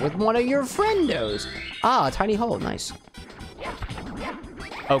over here with one of your friendos. Ah, a tiny hole, nice.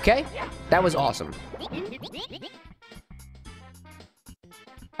 Okay, that was awesome.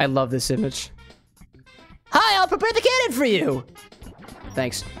 I love this image. Hi, I'll prepare the cannon for you!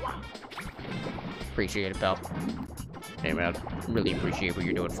 Thanks. Appreciate it, pal. Hey, man, I really appreciate what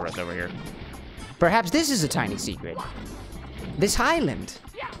you're doing for us over here. Perhaps this is a tiny secret. This highland.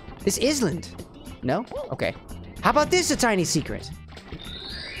 This island. No? Okay. How about this, a tiny secret?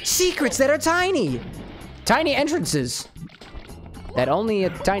 Secrets that are tiny! Tiny entrances. That only a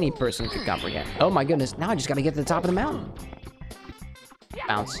tiny person could comprehend. Oh my goodness, now I just gotta get to the top of the mountain.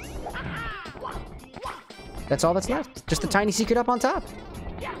 Bounce. That's all that's left. Just a tiny secret up on top.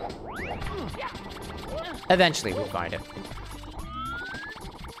 Eventually we'll find it.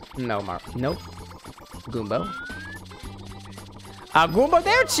 No, nope. Goombo. A Goombo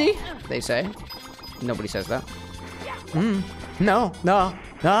Derchi, they say. Nobody says that. No, no,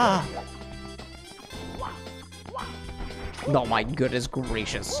 ah. Oh my goodness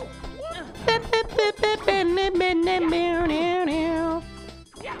gracious.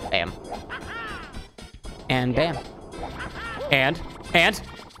 Bam. And bam. And.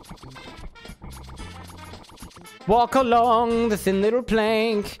 Walk along the thin little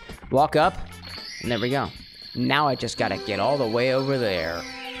plank. Walk up. And there we go. Now I just gotta get all the way over there.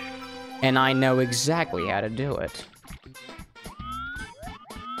 And I know exactly how to do it.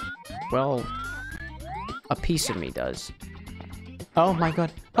 Well, a piece of me does. Oh my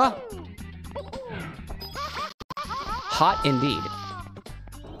god. Ah! Hot indeed.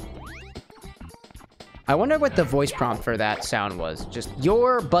 I wonder what the voice prompt for that sound was. Just,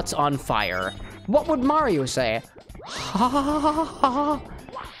 your butt's on fire. What would Mario say? Ha ha ha ha.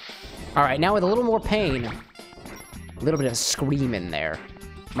 Alright, now with a little more pain. A little bit of scream in there.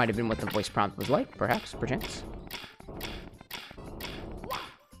 Might have been what the voice prompt was like, perhaps, perchance.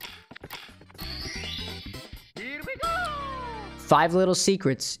 Here we go. 5 little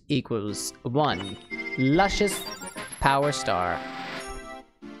secrets equals 1 luscious power star.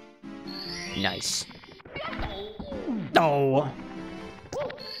 Nice. Oh.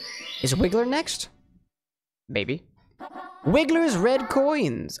 Is Wiggler next? Maybe. Wiggler's red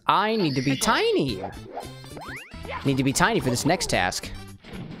coins. I need to be tiny. Need to be tiny for this next task.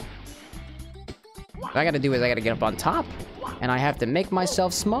 What I gotta do is I gotta get up on top, and I have to make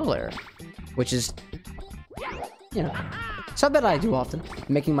myself smaller, which is, you know, something that I do often,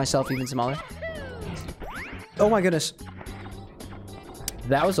 making myself even smaller. Oh my goodness.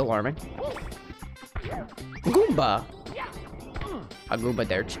 That was alarming. Goomba. A Goomba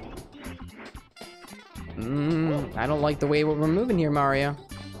Derch. I don't like the way we're moving here, Mario.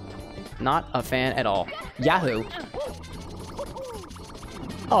 Not a fan at all. Yahoo.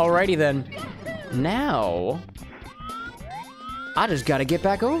 Alrighty then. Now, I just gotta get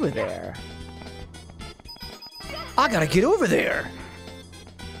back over there. I gotta get over there.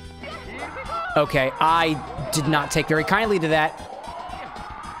 Okay, I did not take very kindly to that.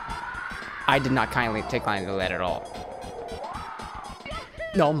 I did not take kindly to that at all.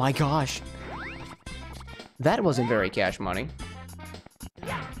 Oh my gosh. That wasn't very cash money.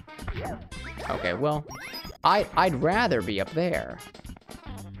 Okay, well, I'd rather be up there.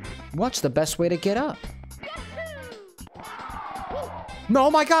 What's the best way to get up? No,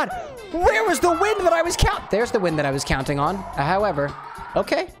 oh my god! Where was the wind that I was There's the wind that I was counting on. However,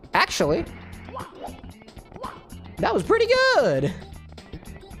 okay, actually, that was pretty good.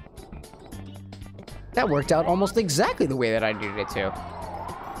 That worked out almost exactly the way that I needed it to.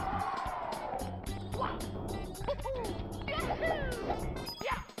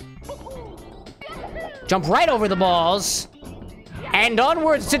 Jump right over the balls. And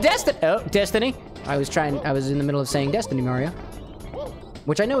onwards to destiny. Oh, destiny. I was in the middle of saying Destiny, Mario.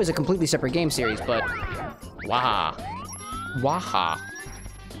 Which I know is a completely separate game series, but... Waha. Waha.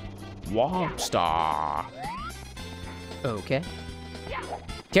 Wobstar. Okay.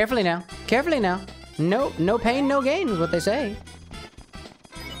 Carefully now. Carefully now. No pain, no gain is what they say.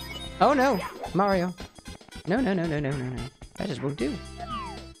 Oh no, Mario. No. That just won't do.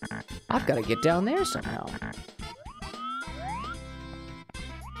 I've got to get down there somehow.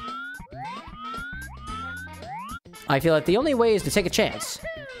 I feel like the only way is to take a chance.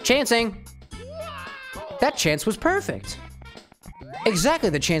 Chancing! That chance was perfect. Exactly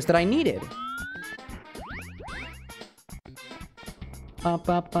the chance that I needed.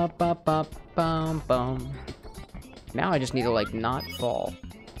 Bum. Now I just need to, like, not fall.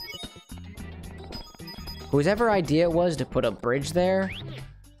 Whosever idea it was to put a bridge there,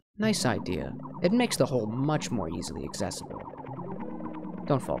 nice idea. It makes the hole much more easily accessible.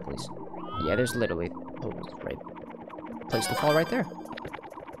 Don't fall, please. Yeah, there's literally holes right. Place to fall right there.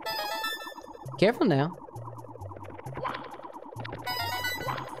 Careful now.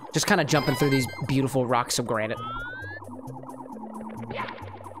 Just kind of jumping through these beautiful rocks of granite.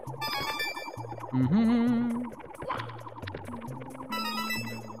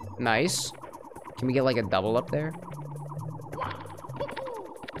 Nice. Can we get like a double up there?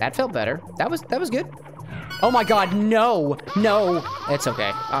 That felt better. That was good. Oh my god, no! No! It's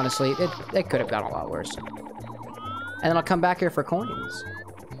okay. Honestly, it could have gone a lot worse. And then I'll come back here for coins.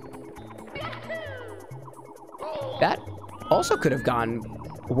 That also could have gone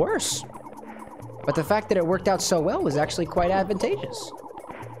worse. But the fact that it worked out so well was actually quite advantageous.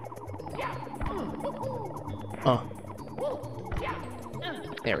 Oh.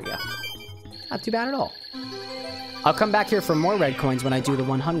 There we go. Not too bad at all. I'll come back here for more red coins when I do the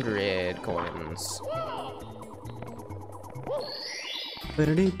 100 coins.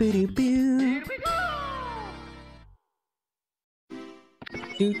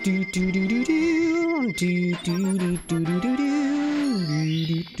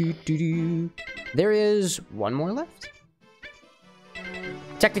 There is one more left.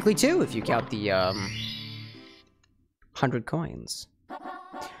 Technically two, if you count the 100 coins.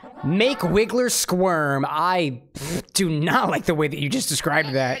 Make Wiggler squirm. I do not like the way that you just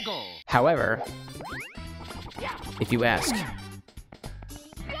described that. However, if you ask,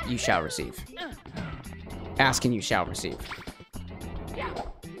 you shall receive. Ask and you shall receive.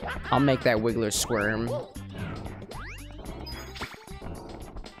 I'll make that Wiggler squirm.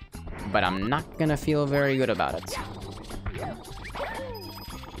 But I'm not gonna feel very good about it.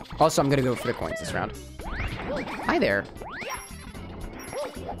 Also, I'm gonna go for the coins this round. Hi there.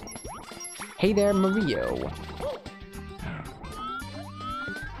 Hey there, Mario.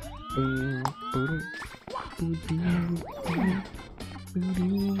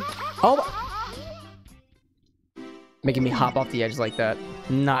 Oh! Making me hop off the edge like that.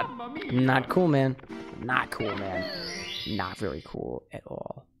 Not cool, man. Not cool, man. Not very cool at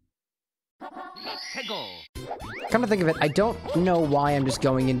all. Come to think of it, I don't know why I'm just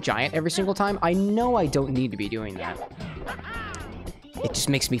going in giant every single time. I know I don't need to be doing that. It just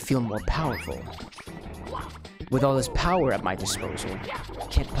makes me feel more powerful. With all this power at my disposal, I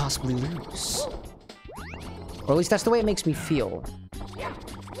can't possibly lose. Or at least that's the way it makes me feel.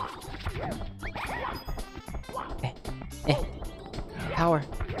 Power.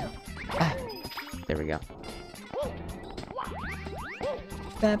 Ah, there we go.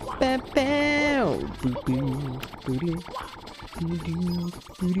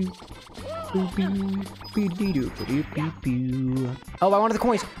 Oh, I wanted the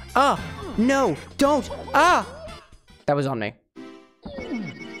coins. Ah, no, don't. Ah, that was on me.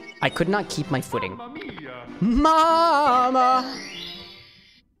 I could not keep my footing. Mama.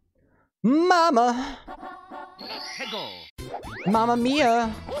 Mama. Mamma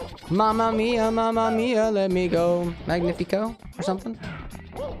mia. Mamma mia, mamma mia, let me go. Magnifico or something.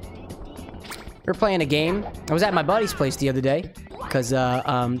 We were playing a game. I was at my buddy's place the other day because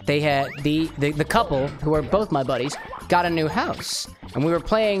they had the couple who are both my buddies got a new house, and we were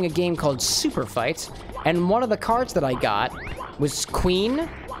playing a game called Super Fight. And one of the cards that I got was Queen,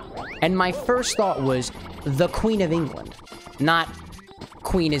 and my first thought was the Queen of England, not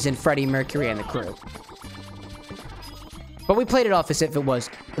Queen as in Freddie Mercury and the Crew. But we played it off as if it was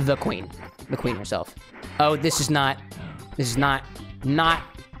the Queen herself. Oh, this is not.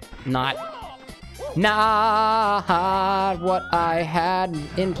 Not what I had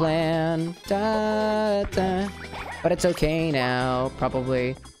in plan. Da, da. But it's okay now,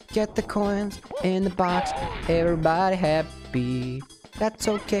 probably. Get the coins in the box. Everybody happy. That's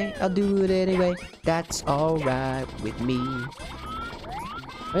okay, I'll do it anyway. That's alright with me.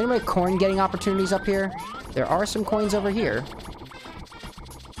 Anyway, coin getting opportunities up here. There are some coins over here.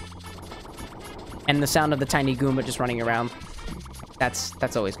 And the sound of the tiny Goomba just running around.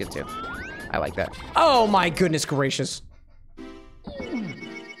 That's always good too. I like that. Oh my goodness gracious.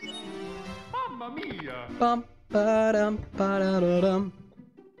 Mamma mia. Bum, ba-dum, ba-da-da-dum.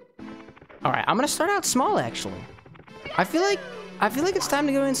 All right, I'm gonna start out small actually. I feel like it's time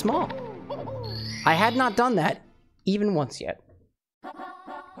to go in small. I had not done that even once yet.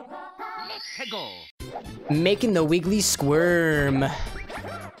 Making the wiggly squirm.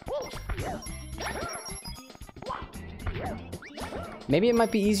 Maybe it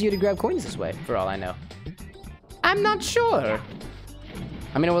might be easier to grab coins this way, for all I know. I'm not sure.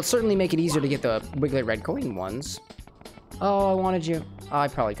 I mean, it will certainly make it easier to get the wiggly red coin ones. Oh, I wanted you. Oh, I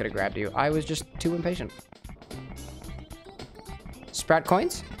probably could have grabbed you. I was just too impatient. Sprout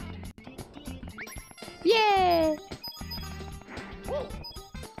coins? Yeah!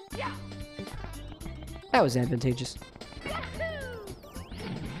 That was advantageous.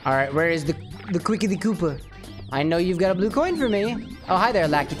 Alright, where is the Quickie the Koopa? I know you've got a blue coin for me. Oh, hi there,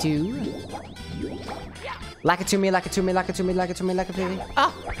 Lakitu. Lakatumi, Lakatumi, Lakatumi, Lakatumi, Lakatumi.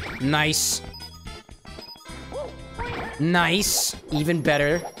 Ah! Nice. Nice. Even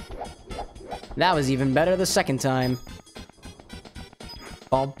better. That was even better the second time.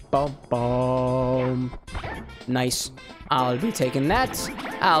 Bum, bum, bum. Nice. I'll be taking that.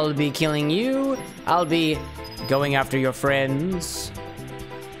 I'll be killing you. I'll be going after your friends.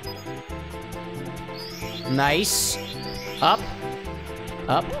 Nice. Up.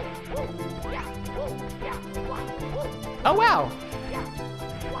 Up. Oh, wow.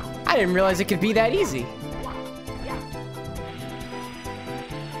 I didn't realize it could be that easy.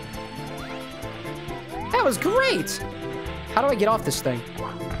 That was great. How do I get off this thing?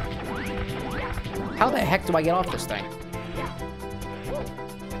 How the heck do I get off this thing?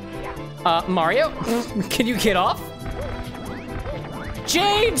 Mario? Can you get off?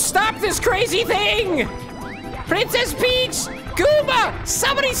 James, stop this crazy thing! Princess Peach! Goomba!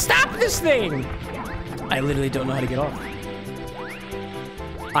 Somebody stop this thing! I literally don't know how to get off.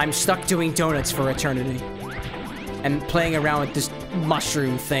 I'm stuck doing donuts for eternity. And playing around with this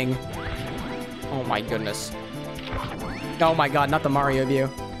mushroom thing. Oh my goodness. Oh my god, not the Mario view.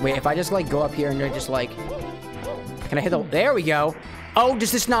 Wait, if I just like go up here and they're just like... Can I hit the... There we go. Oh,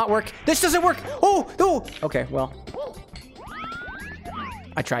 does this not work? This doesn't work! Oh, oh! Okay, well.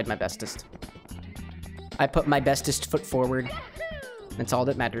 I tried my bestest. I put my bestest foot forward. That's all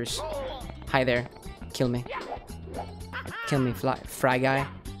that matters. Hi there. Kill me. Kill me, fry guy.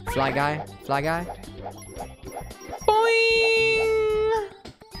 Fly guy. Fly guy. Boing!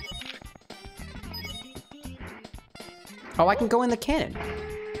 Oh, I can go in the cannon.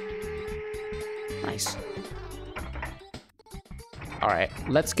 Nice. All right,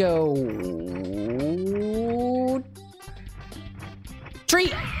 let's go.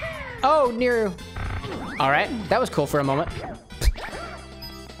 Tree! Oh, Niru. All right, that was cool for a moment.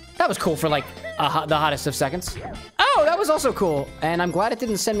 That was cool for like the hottest of seconds. Oh, that was also cool. And I'm glad it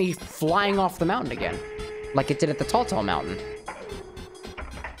didn't send me flying off the mountain again, like it did at the Tall Tall Mountain.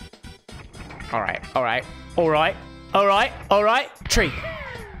 All right, all right, all right, all right, all right. Tree.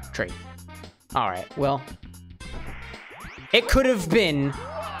 Tree. All right, well. It could have been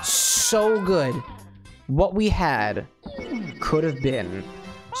so good. What we had could have been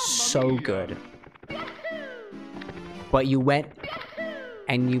so good. But you went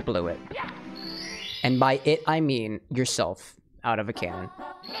and you blew it. And by it, I mean yourself out of a cannon.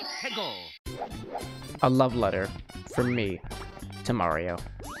 A love letter from me to Mario.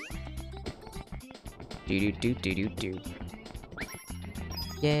 Do-do-do-do-do-do.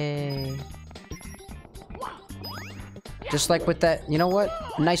 Yay. Just like with that, you know what?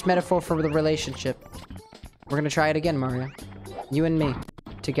 Nice metaphor for the relationship. We're gonna try it again, Mario. You and me.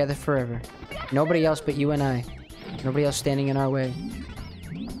 Together forever. Nobody else but you and I. Nobody else standing in our way.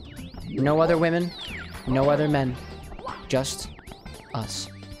 No other women. No other men. Just us.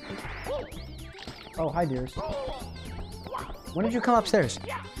 Oh, hi, dears. When did you come upstairs?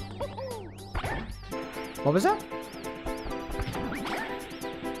 What was that?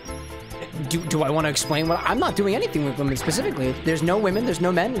 Do I want to explain what... I'm not doing anything with women specifically. There's no women, there's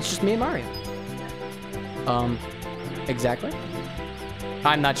no men, it's just me and Mario. Exactly.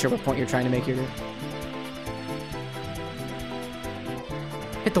 I'm not sure what point you're trying to make here, dude.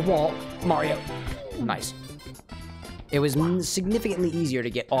 Hit the wall, Mario. Nice. It was significantly easier to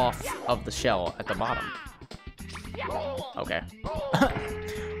get off of the shell at the bottom. Okay.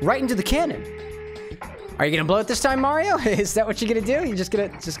 Right into the cannon. Are you gonna blow it this time, Mario? Is that what you're gonna do? You're just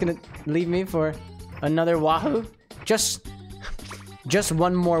gonna leave me for another wahoo? Just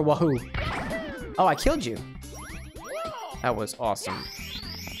one more wahoo. Oh, I killed you. That was awesome.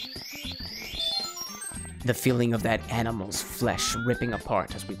 The feeling of that animal's flesh ripping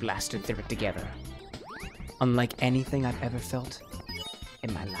apart as we blasted through it together. Unlike anything I've ever felt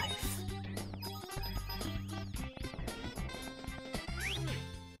in my life.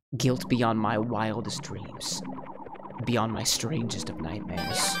 Guilt beyond my wildest dreams. Beyond my strangest of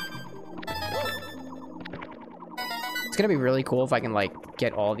nightmares. It's gonna be really cool if I can, like,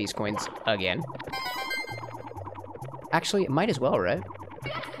 get all these coins again. Actually, it might as well, right?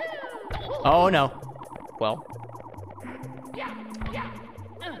 Oh, no. Well.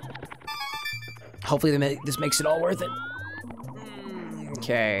 Hopefully this makes it all worth it.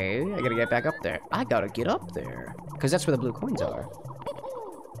 Okay, I gotta get back up there. I gotta get up there. Because that's where the blue coins are.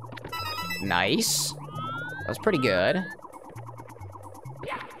 Nice. That was pretty good.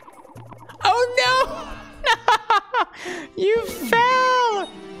 Oh, no! You fell!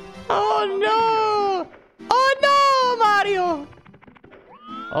 Oh, no! Oh, no, Mario!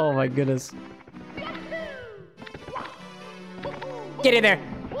 Oh, my goodness. Get in there!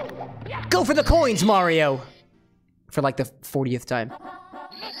 Go for the coins, Mario! For like the 40th time.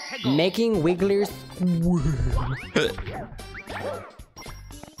 Making Wiggler's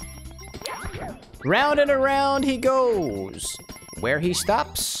round and around he goes. Where he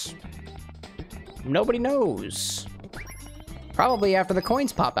stops, nobody knows. Probably after the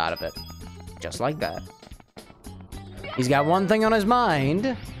coins pop out of it. Just like that. He's got one thing on his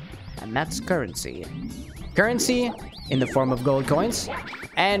mind, and that's currency. Currency in the form of gold coins,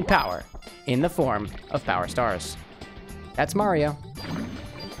 and power in the form of power stars. That's Mario.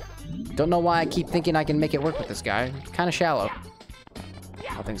 Don't know why I keep thinking I can make it work with this guy. Kind of shallow.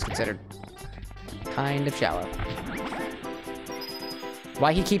 All things considered. Kind of shallow.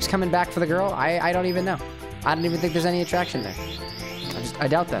 Why he keeps coming back for the girl, I don't even know. I don't even think there's any attraction there. I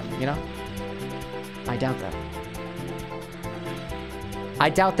doubt that, you know? I doubt that. I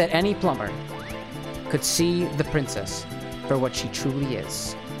doubt that any plumber could see the princess for what she truly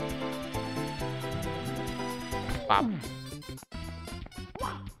is. Wow.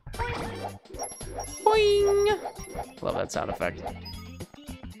 Boing! Love that sound effect.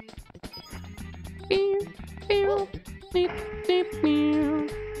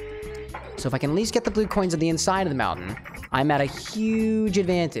 So if I can at least get the blue coins on the inside of the mountain, I'm at a huge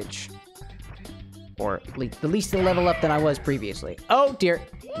advantage. Or at least a level up than I was previously. Oh dear.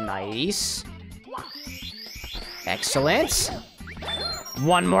 Nice. Excellent.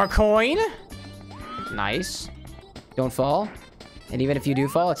 One more coin. Nice. Don't fall. And even if you do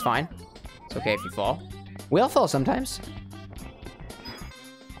fall, it's fine. It's okay if you fall. We all fall sometimes.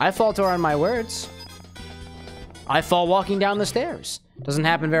 I falter on my words. I fall walking down the stairs. Doesn't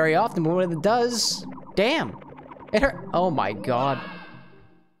happen very often, but when it does, damn. It hurt. Oh my god.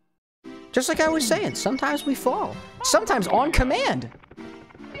 Just like I was saying, sometimes we fall. Sometimes on command.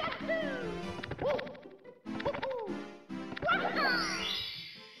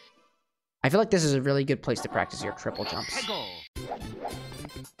 I feel like this is a really good place to practice your triple jumps.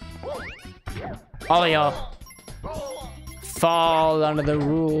 All of y'all, fall under the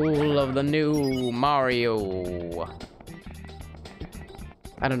rule of the new Mario.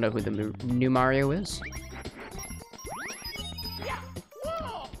 I don't know who the new Mario is.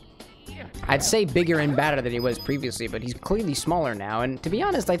 I'd say bigger and badder than he was previously, but he's clearly smaller now, and to be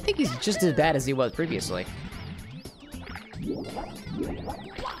honest, I think he's just as bad as he was previously.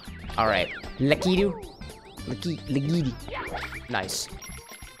 Alright, Lakitu. Lagidi. Nice.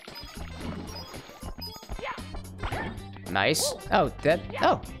 Nice. Oh,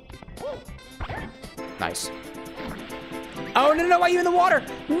 oh. Nice. Oh, no, why are you in the water?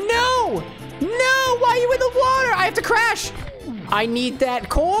 No! No, why are you in the water? I have to crash. I need that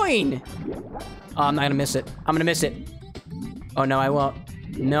coin. Oh, I'm not gonna miss it. I'm gonna miss it. Oh, no, I won't.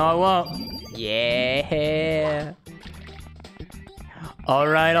 No, I won't. Yeah. All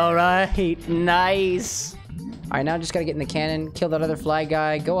right. Nice. All right, now I just gotta get in the cannon, kill that other fly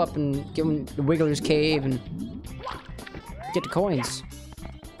guy, go up and give him the Wiggler's cave, and get the coins.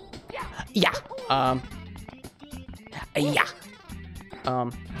 Yeah. Yeah.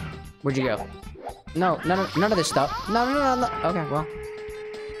 Where'd you go? No, none of this stuff. No. Okay, well.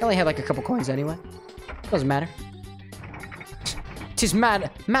 I only had like a couple coins anyway. Doesn't matter. Tis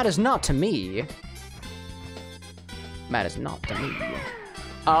matters not to me. Matters not to me.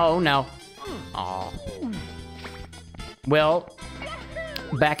 Oh, no. Aw. Well,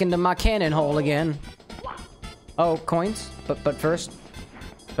 back into my cannon hole again. Oh, coins? But first,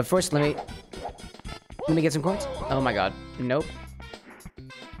 let me get some coins. Oh my god. Nope.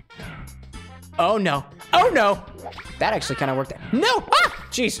 Oh no. Oh no! That actually kind of worked. No! Ah!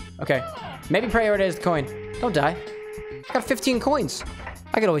 Jeez. Okay. Maybe prioritize the coin. Don't die. I got 15 coins.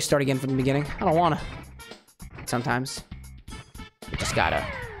 I could always start again from the beginning. I don't wanna. Sometimes. You just gotta.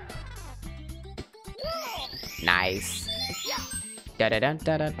 Nice.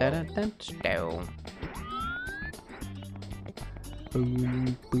 Da-da-dun-da-da-da-da-dun-do.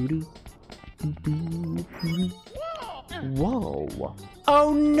 Whoa.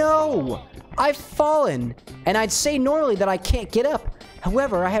 Oh no! I've fallen! And I'd say normally that I can't get up.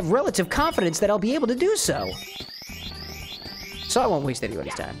 However, I have relative confidence that I'll be able to do so. So I won't waste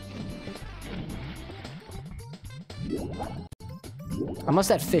anybody's time. Unless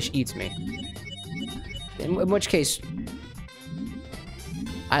that fish eats me. In which case,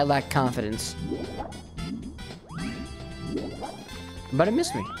 I lack confidence. But it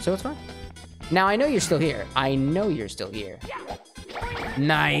missed me, so it's fine. Now, I know you're still here. I know you're still here.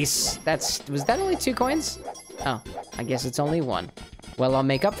 Nice. Was that only 2 coins? Oh, I guess it's only 1. Well, I'll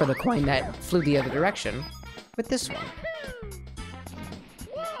make up for the coin that flew the other direction with this one.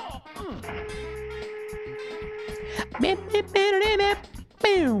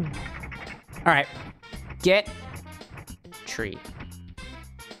 All right, get tree.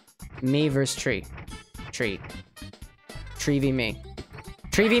 Me versus tree. Tree. Tree v me.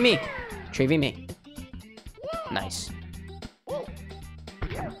 Tree v me. Tree v me. Nice.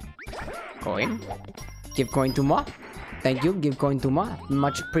 Coin. Give coin to moi. Thank you. Give coin to moi.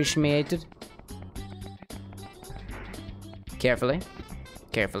 Much appreciated. Carefully.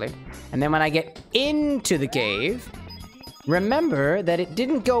 Carefully. And then when I get into the cave, remember that it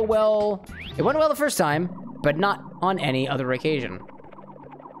didn't go well. It went well the first time, but not on any other occasion.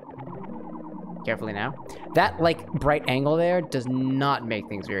 Carefully now. That, like, bright angle there does not make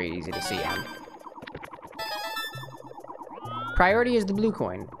things very easy to see on. Priority is the blue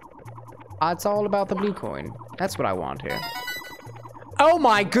coin. It's all about the blue coin. That's what I want here. Oh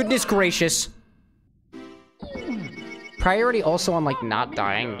my goodness gracious! Priority also on, like, not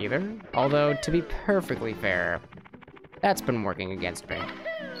dying either. Although, to be perfectly fair, that's been working against me.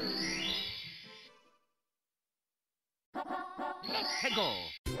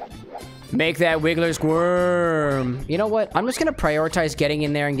 Make that wiggler squirm. You know what? I'm just gonna prioritize getting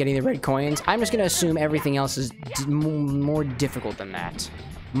in there and getting the red coins. I'm just gonna assume everything else is more difficult than that.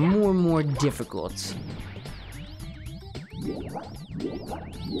 More difficult.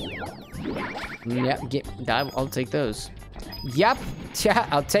 Yep, I'll take those. Yep, yeah,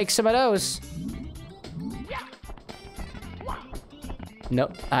 I'll take some of those.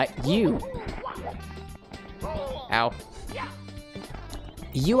 No, you. Ow.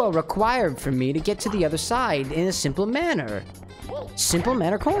 You are required for me to get to the other side in a simple manner. Simple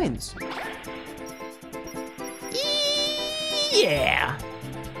manner coins. Yeah.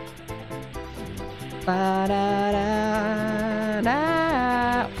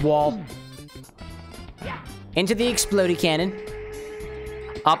 Wall. Into the explodey cannon.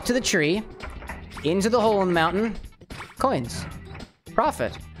 Up to the tree. Into the hole in the mountain. Coins.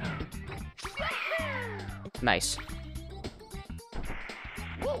 Profit. Nice.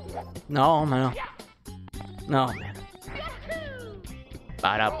 No, man. No, man.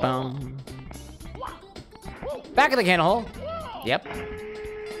 Ba-da-bum. Back of the cannon hole. Yep.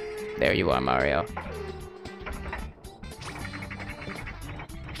 There you are, Mario.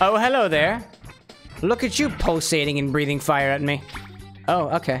 Oh, hello there. Look at you pulsating and breathing fire at me. Oh,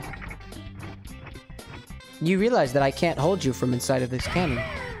 okay. You realize that I can't hold you from inside of this cannon.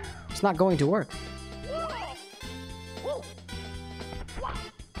 It's not going to work.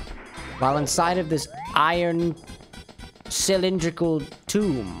 While inside of this iron cylindrical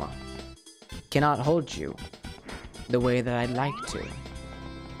tomb, cannot hold you the way that I'd like to.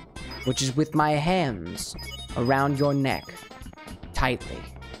 Which is with my hands around your neck, tightly.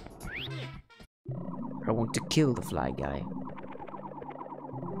 I want to kill the fly guy.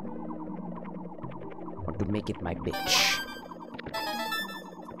 I want to make it my bitch.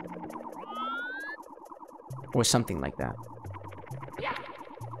 Or something like that.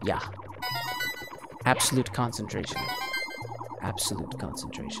 Yeah. Absolute concentration. Absolute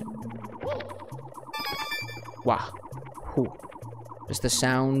concentration. Wow. Whew. Just the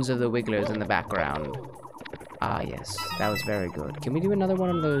sounds of the wigglers in the background. Ah, yes. That was very good. Can we do another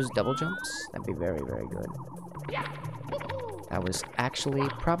one of those double jumps? That'd be very, very good. That was actually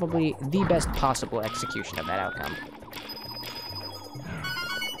probably the best possible execution of that outcome.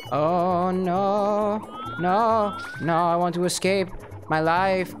 Oh, no. No. No, I want to escape my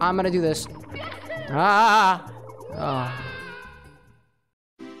life. I'm gonna do this. Ah! Oh.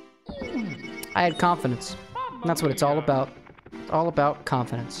 I had confidence. And that's what it's all about. It's all about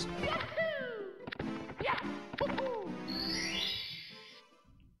confidence.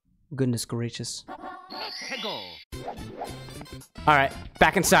 Goodness gracious. Alright,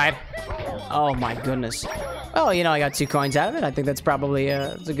 back inside. Oh my goodness. Well, you know, I got 2 coins out of it. I think that's probably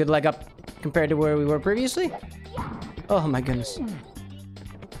it's a good leg up compared to where we were previously. Oh my goodness.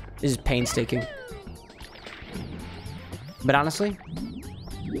 This is painstaking. But honestly,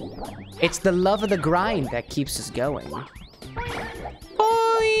 it's the love of the grind that keeps us going.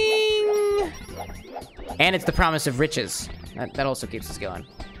 Boing! And it's the promise of riches. That also keeps us going.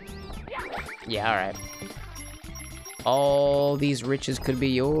 Yeah, alright. All these riches could be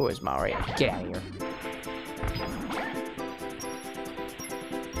yours, Mario. Get out of here.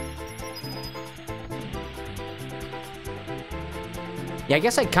 Yeah, I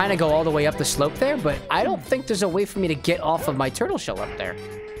guess I kind of go all the way up the slope there, but I don't think there's a way for me to get off of my turtle shell up there.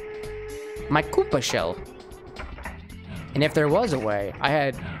 My Koopa shell. And if there was a way, I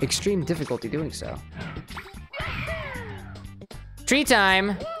had extreme difficulty doing so. Tree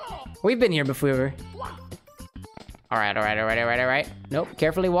time! We've been here before. Alright, alright, alright, alright, alright. Nope,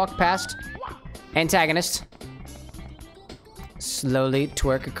 carefully walk past antagonist. Slowly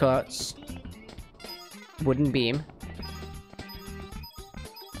twerk across wooden beam.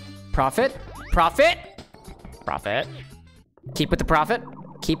 Profit, profit, profit. Keep with the profit.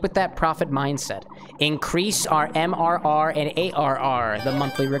 Keep with that profit mindset. Increase our MRR and ARR, the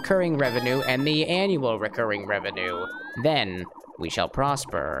monthly recurring revenue and the annual recurring revenue. Then we shall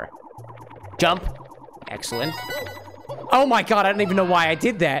prosper. Jump. Excellent. Oh my god, I don't even know why I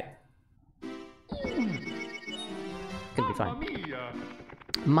did that. Gonna be fine.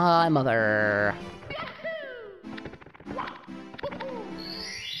 My mother.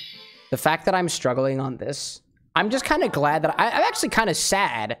 The fact that I'm struggling on this, I'm just kind of glad that I'm actually kind of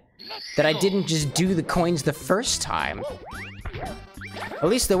sad that I didn't just do the coins the first time. At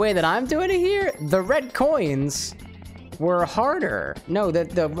least the way that I'm doing it here, the red coins were harder. No,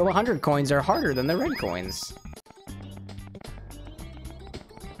 the 100 coins are harder than the red coins.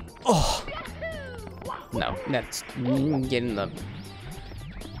 Oh. No, that's getting the...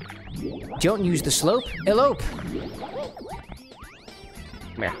 Don't use the slope, elope.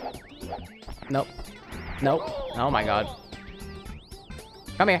 Come here. Nope. Nope. Oh my god.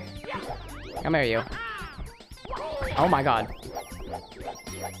 Come here. Come here, you. Oh my god.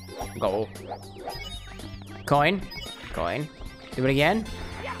 Go. Coin. Coin. Do it again.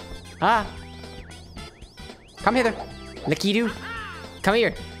 Ah. Come hither. Licky-doo. Come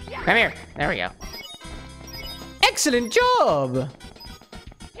here. Come here. There we go. Excellent job.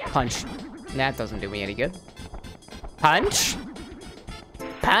 Punch. That doesn't do me any good. Punch.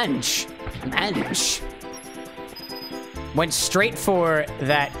 Punch. Punch. Went straight for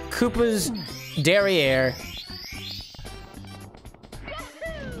that Koopa's derriere.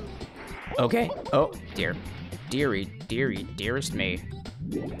 Okay. Oh, dear. Dearie, dearie, dearest me.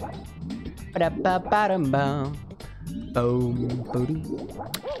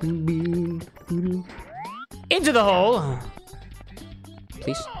 Into the hole.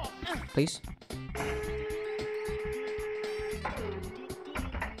 Please. Please.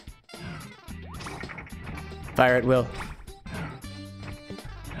 Fire at will.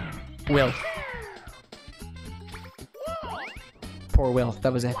 Will. Poor Will.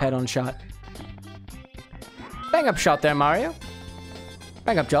 That was a head-on shot. Bang up shot there, Mario.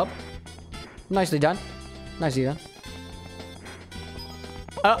 Bang up job. Nicely done. Nicely done.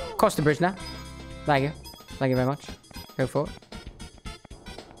 Oh, cross the bridge now. Thank you. Thank you very much. Go for it.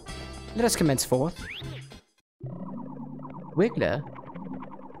 Let us commence forth. Wiggler.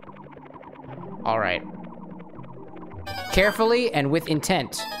 Alright. Carefully and with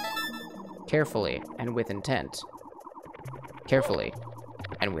intent. Carefully and with intent. Carefully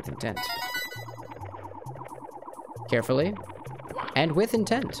and with intent. Carefully and with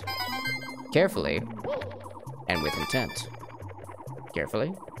intent. Carefully and with intent.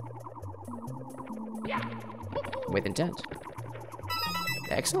 Carefully. With intent.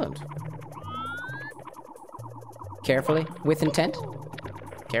 Excellent. Carefully with intent.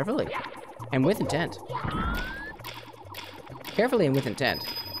 Carefully and with intent. Carefully and with intent.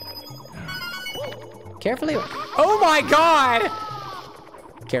 Carefully. Oh my god!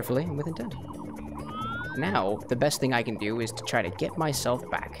 Carefully and with intent. Now, the best thing I can do is to try to get myself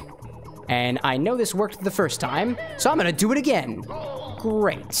back. And I know this worked the first time, so I'm gonna do it again.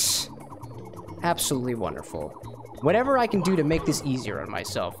 Great. Absolutely wonderful. Whatever I can do to make this easier on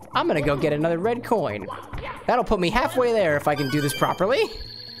myself. I'm gonna go get another red coin. That'll put me halfway there if I can do this properly.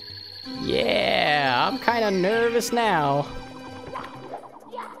 Yeah, I'm kind of nervous now.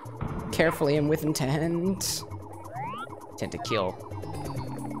 Carefully and with intent. Intent to kill.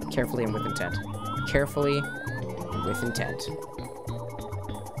 Carefully and with intent. Carefully and with intent.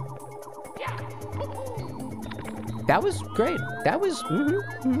 That was great. That was,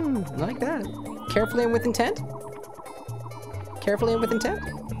 like that. Carefully and with intent. Carefully and with intent.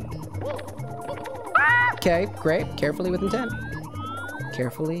 Okay, great. Carefully with intent.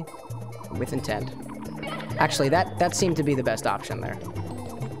 Carefully with intent. Actually, that seemed to be the best option there.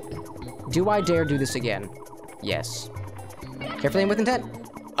 Do I dare do this again? Yes. Carefully and with intent.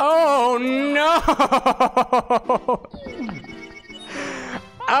 Oh, no!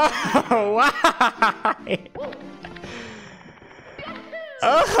 Oh, why?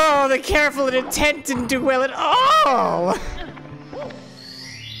 Oh, the careful and intent didn't do well at all!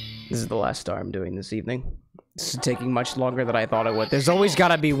 This is the last star I'm doing this evening. This is taking much longer than I thought it would. There's always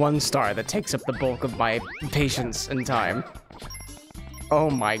gotta be one star that takes up the bulk of my patience and time. Oh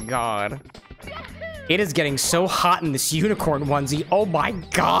my god. It is getting so hot in this unicorn onesie. Oh my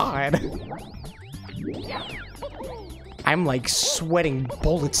god. I'm like sweating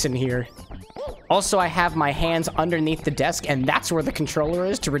bullets in here. Also, I have my hands underneath the desk, and that's where the controller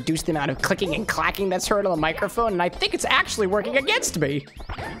is to reduce the amount of clicking and clacking that's heard on the microphone, and I think it's actually working against me.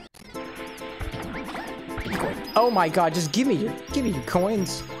 Oh my god, just give me your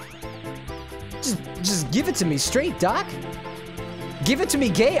coins. Just give it to me straight, Doc. Give it to me,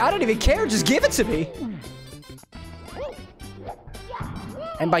 gay. I don't even care. Just give it to me.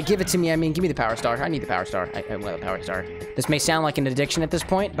 And by give it to me, I mean give me the power star. I need the power star. I want the power star. This may sound like an addiction at this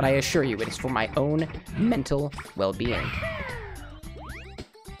point, but I assure you it is for my own mental well-being.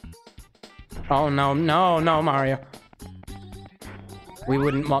 Oh, no, no, no, Mario. We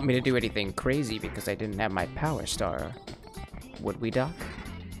wouldn't want me to do anything crazy because I didn't have my power star. Would we, Doc?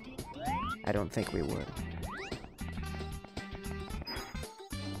 I don't think we would.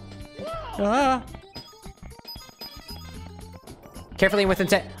 Ah! Carefully and with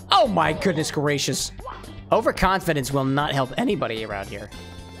intent. Oh my goodness gracious. Overconfidence will not help anybody around here.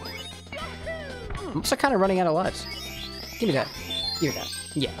 I'm also kind of running out of lives. Give me that. Give me that.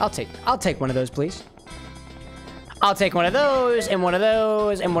 Yeah, I'll take one of those, please. I'll take one of those, and one of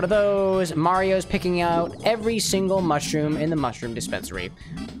those, and one of those. Mario's picking out every single mushroom in the mushroom dispensary.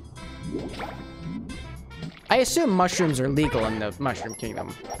 I assume mushrooms are legal in the Mushroom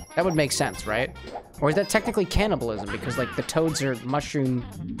Kingdom. That would make sense, right? Or is that technically cannibalism because, like, the toads are mushroom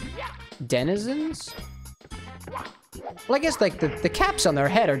denizens? Well, I guess, like, the caps on their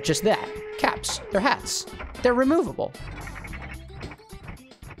head are just that. Caps. They're hats. They're removable.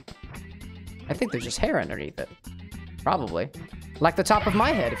 I think there's just hair underneath it. Probably. Like the top of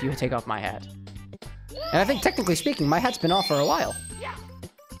my head if you take off my hat. And I think, technically speaking, my hat's been off for a while.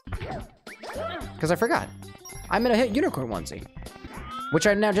 Because I forgot. I'm in a unicorn onesie. Which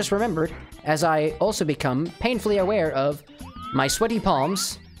I now just remembered as I also become painfully aware of my sweaty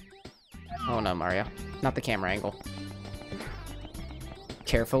palms. Oh no, Mario. Not the camera angle.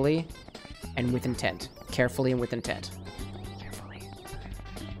 Carefully and with intent. Carefully and with intent. Carefully.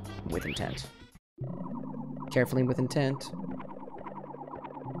 With intent. Carefully and with intent.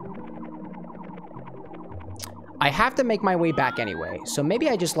 I have to make my way back anyway, so maybe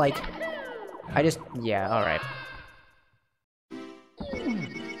I just like... yeah, alright.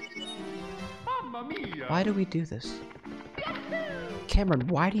 Why do we do this? Cameron,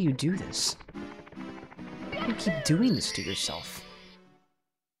 why do you do this? Why do you keep doing this to yourself?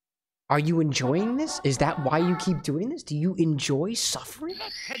 Are you enjoying this? Is that why you keep doing this? Do you enjoy suffering?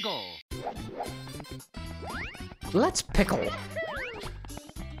 Let's pickle.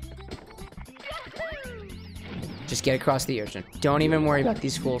 Just get across the ocean. Don't even worry about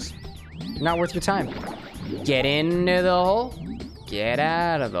these fools. Not worth your time. Get into the hole. Get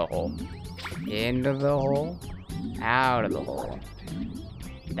out of the hole. Into the hole. Out of the hole.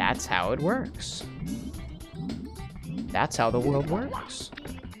 That's how it works. That's how the world works.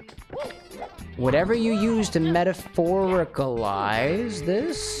 Whatever you use to metaphoricalize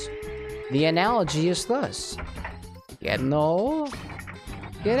this, the analogy is thus. Get in the hole.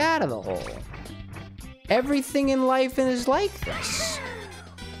 Get out of the hole. Everything in life is like this.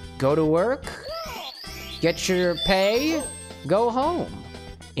 Go to work, get your pay, go home.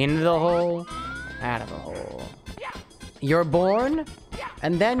 Into the hole, out of the hole. You're born,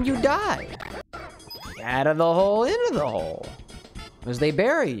 and then you die. Out of the hole, into the hole. Because they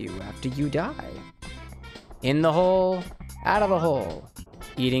bury you after you die. In the hole, out of the hole.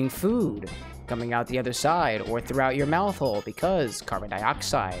 Eating food, coming out the other side or throughout your mouth hole, because carbon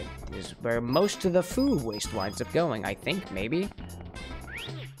dioxide is where most of the food waste winds up going, I think, maybe?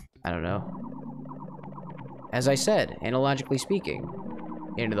 I don't know. As I said, analogically speaking,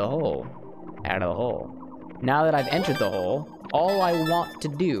 into the hole, out of the hole. Now that I've entered the hole, all I want to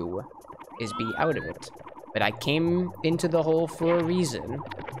do is be out of it. But I came into the hole for a reason,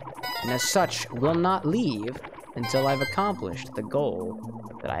 and as such, will not leave until I've accomplished the goal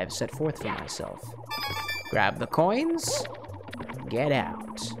that I have set forth for myself. Grab the coins, get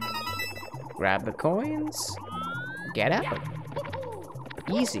out. Grab the coins, get out.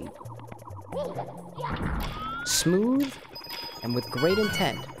 Easy. Smooth, and with great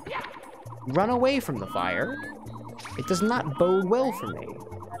intent. Run away from the fire. It does not bode well for me.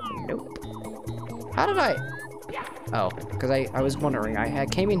 Nope. How did I... Oh, because I was wondering. I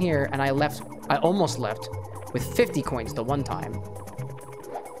came in here and I almost left with 50 coins the one time.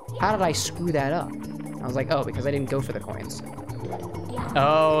 How did I screw that up? I was like, oh, because I didn't go for the coins.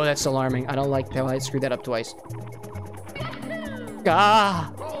 Oh, that's alarming. I don't like how I screwed that up twice.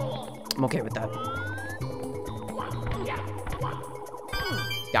 Ah! I'm okay with that.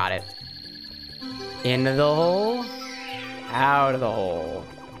 Got it. Into the hole, out of the hole.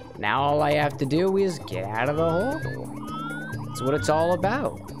 Now all I have to do is get out of the hole. That's what it's all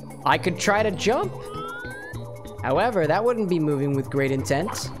about. I could try to jump. However, that wouldn't be moving with great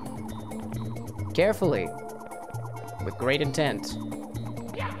intent. Carefully. With great intent.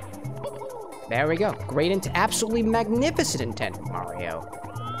 There we go. Great intent. Absolutely magnificent intent, Mario.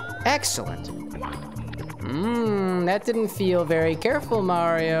 Excellent. That didn't feel very careful,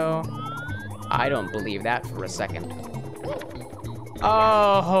 Mario. I don't believe that for a second.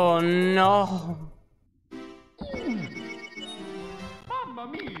 Oh, no. Mamma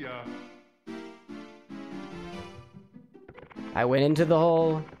mia! I went into the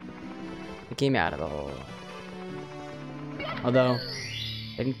hole. I came out of the hole. Although,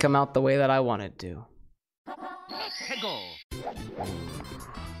 it didn't come out the way that I wanted to.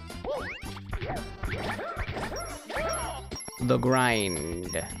 The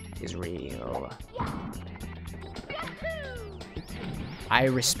grind is real. I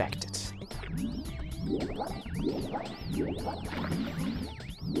respect it.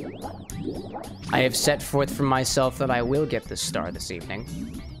 I have set forth for myself that I will get this star this evening.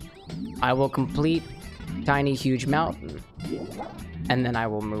 I will complete Tiny Huge Mountain, and then I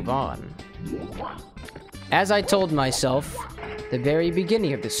will move on. As I told myself, the very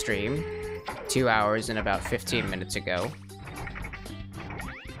beginning of the stream, 2 hours and about 15 minutes ago,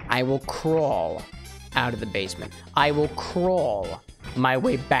 I will crawl out of the basement. I will crawl my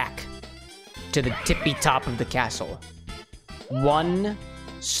way back to the tippy top of the castle. 1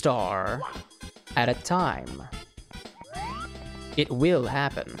 star at a time. It will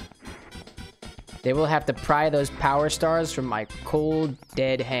happen. They will have to pry those power stars from my cold,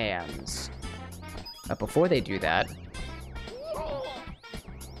 dead hands. But before they do that,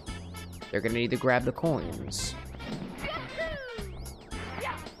 they're gonna need to grab the coins.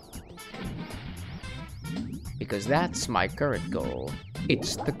 Because that's my current goal.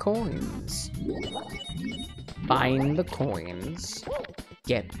 It's the coins. Find the coins,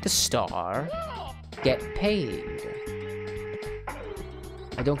 get the star, get paid.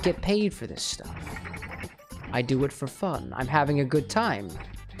 I don't get paid for this stuff. I do it for fun. I'm having a good time.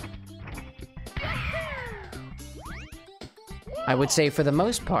 I would say for the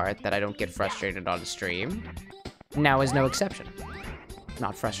most part that I don't get frustrated on stream. Now is no exception.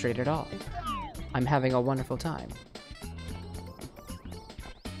 Not frustrated at all. I'm having a wonderful time.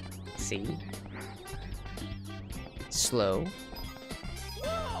 See? Slow.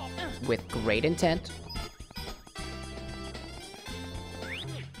 With great intent.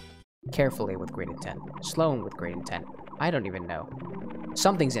 Carefully with great intent. Slow and with great intent. I don't even know.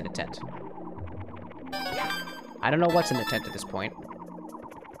 Something's in a tent. I don't know what's in the tent at this point.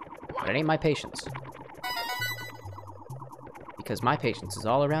 But it ain't my patience. Because my patience is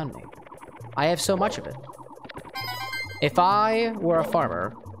all around me. I have so much of it. If I were a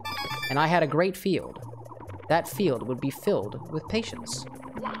farmer, and I had a great field, that field would be filled with patience.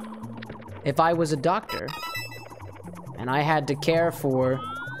 If I was a doctor, and I had to care for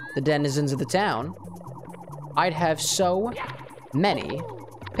the denizens of the town, I'd have so many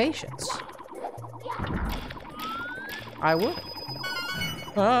patients. I would.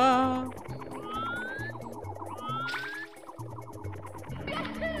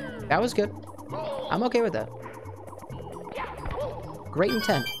 That was good. I'm okay with that. Great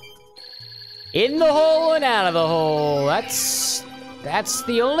intent. In the hole and out of the hole. That's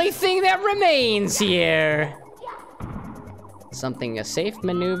the only thing that remains here. Something, a safe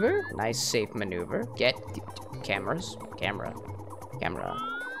maneuver. Nice safe maneuver. Get cameras. Camera. Camera.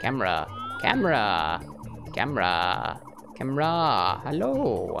 Camera. Camera. Camera. Camera.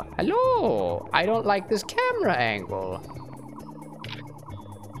 Hello. Hello. I don't like this camera angle.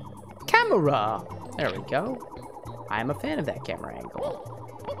 Camera. There we go. I'm a fan of that camera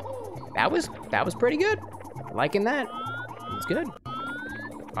angle. That was pretty good. I'm liking that. It's good.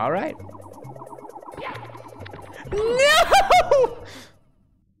 All right. No!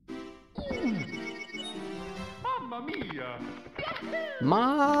 Mamma mia!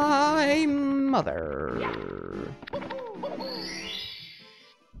 My mother.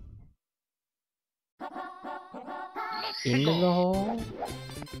 Into the hole.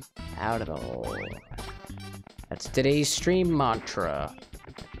 Out of the hole. That's today's stream mantra.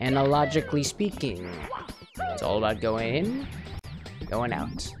 Analogically speaking, it's all about going in, going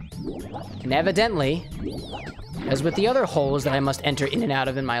out. And evidently, as with the other holes that I must enter in and out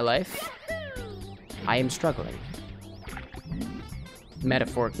of in my life, I am struggling.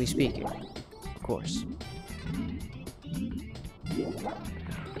 Metaphorically speaking, of course.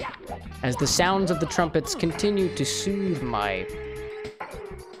 As the sounds of the trumpets continue to soothe my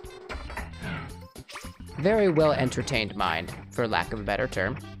very well entertained mind, for lack of a better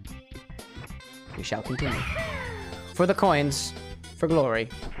term, we shall continue. For the coins, for glory.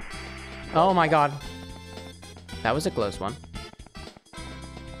 Oh my god. That was a close one.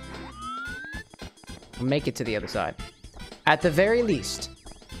 We'll make it to the other side. At the very least,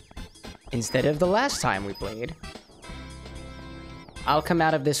 instead of the last time we played, I'll come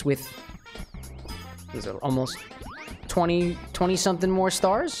out of this with, is it almost 20 something more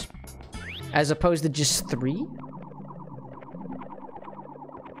stars? As opposed to just 3?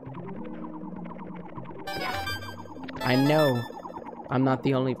 I know I'm not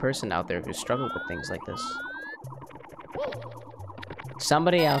the only person out there who struggled with things like this.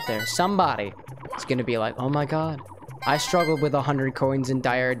 Somebody out there, somebody, is gonna be like, oh my god, I struggled with 100 coins in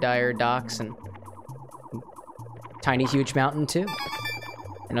Dire Docks and Tiny Huge Mountain too.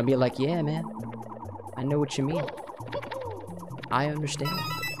 And I'll be like, yeah, man, I know what you mean. I understand.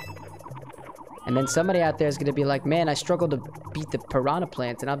 And then somebody out there is gonna be like, man, I struggled to beat the piranha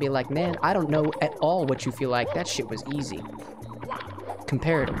plants. And I'll be like, man, I don't know at all what you feel like. That shit was easy.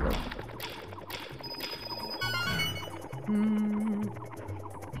 Comparatively.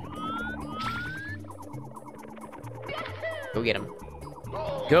 Go get him.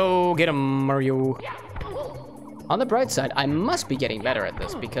 Go get him, Mario. On the bright side, I must be getting better at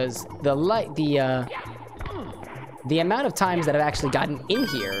this because the amount of times that I've actually gotten in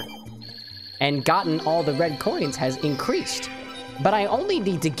here and gotten all the red coins has increased. But I only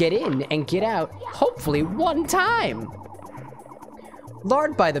need to get in and get out, hopefully, 1 time.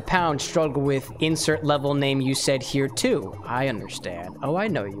 Lard by the pound struggle with insert level name you said here too. I understand. Oh, I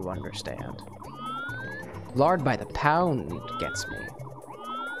know you understand. Lard by the pound gets me.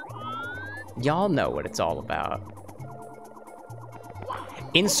 Y'all know what it's all about.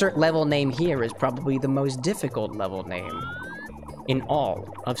 Insert level name here is probably the most difficult level name in all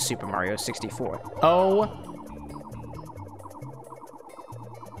of Super Mario 64. Oh.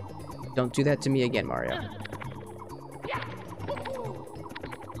 Don't do that to me again, Mario.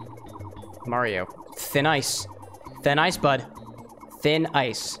 Mario. Thin ice. Thin ice, bud. Thin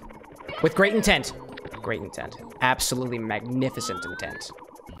ice. With great intent. Great intent. Absolutely magnificent intent.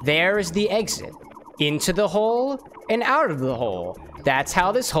 There is the exit. Into the hole and out of the hole. That's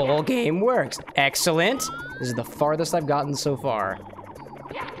how this whole game works. Excellent. This is the farthest I've gotten so far.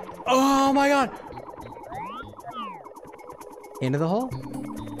 Oh my god. Into the hole.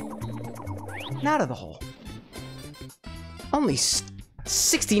 And out of the hole. Only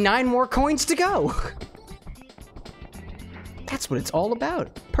 69 more coins to go. That's what it's all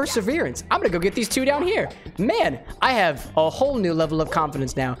about. Perseverance. I'm gonna go get these 2 down here. Man, I have a whole new level of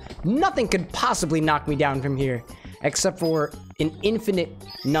confidence now. Nothing could possibly knock me down from here, except for an infinite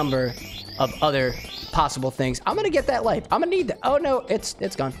number of other possible things. I'm gonna get that life. I'm gonna need that. Oh no, it's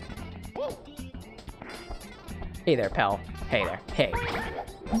gone. Hey there, pal. Hey there. Hey.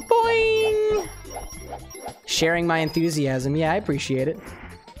 Boing! Sharing my enthusiasm. Yeah, I appreciate it.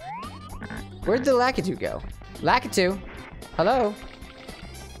 Where'd the Lakitu go? Lakitu? Hello?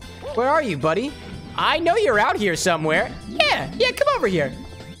 Where are you, buddy? I know you're out here somewhere. Yeah, come over here.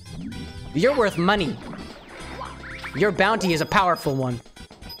 You're worth money. Your bounty is a powerful one.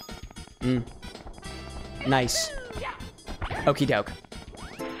 Nice. Okie doke.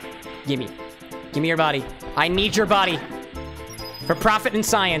 Gimme your body. I need your body. For profit and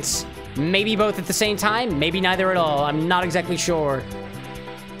science. Maybe both at the same time, maybe neither at all. I'm not exactly sure.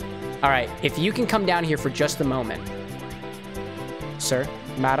 All right, if you can come down here for just a moment. sir,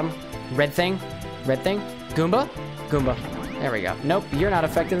 madam. Red thing, red thing. Goomba, Goomba. There we go. Nope, you're not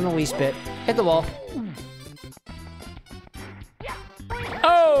affected in the least bit. Hit the wall.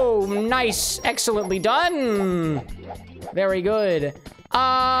 Oh, nice. Excellently done. Very good.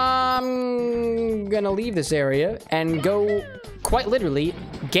 I'm gonna leave this area and go, quite literally,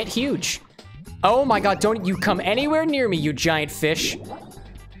 get huge. Oh my god, don't you come anywhere near me, you giant fish.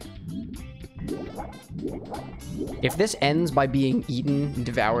 If this ends by being eaten and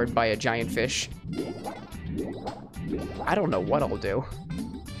devoured by a giant fish, I don't know what I'll do.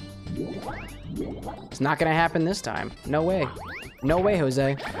 It's not gonna happen this time. No way. No way,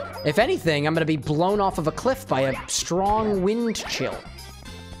 Jose. If anything, I'm gonna be blown off of a cliff by a strong wind chill.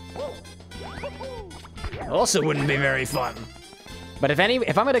 Also wouldn't be very fun. But if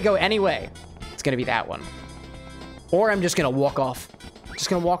I'm gonna go any way, it's gonna be that one. Or I'm just gonna walk off. Just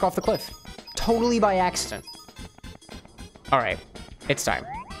gonna walk off the cliff. Totally by accident. All right, it's time.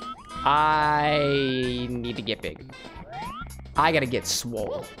 I need to get big. I gotta get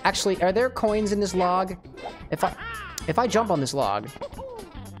swole. Actually, are there coins in this log? If I jump on this log,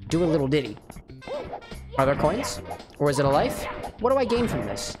 do a little ditty. Are there coins? Or is it a life? What do I gain from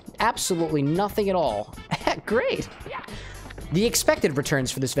this? Absolutely nothing at all. Great. The expected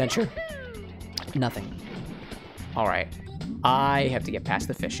returns for this venture. Nothing. All right. I have to get past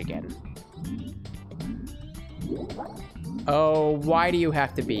the fish again. Oh, why do you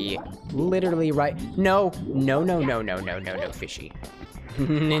have to be literally right? No, no, no, no, no, no, no, no, fishy.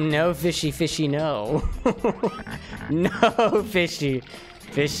 No, fishy, fishy, no. No, fishy.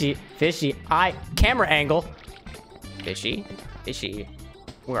 Fishy, fishy. Camera angle. Fishy, fishy.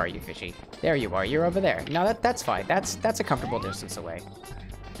 Where are you, fishy? There you are. You're over there. No, that's fine. That's a comfortable distance away.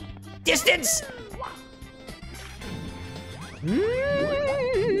 Distance!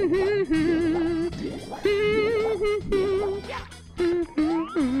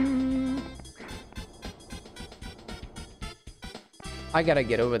 I gotta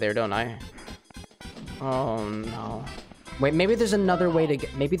get over there, don't I? Oh, no. Wait, maybe there's another way to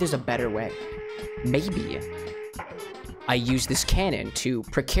get... Maybe there's a better way. Maybe I use this cannon to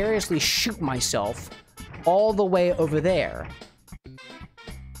precariously shoot myself all the way over there.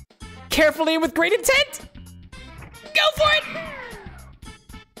 Carefully and with great intent! Go for it!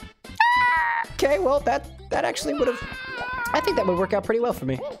 Ah! Okay, well, that actually would have... I think that would work out pretty well for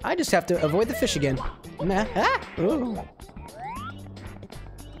me. I just have to avoid the fish again. Nah. Ah! Ooh.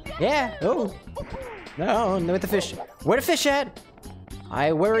 Yeah, oh. No, no, with the fish. Where the fish at?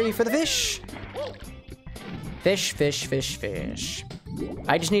 I worry for the fish. Fish, fish, fish, fish.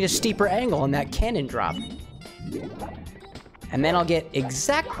 I just need a steeper angle on that cannon drop. And then I'll get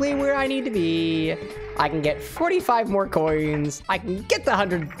exactly where I need to be. I can get 45 more coins. I can get the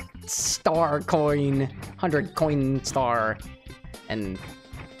 100 star coin. 100 coin star. And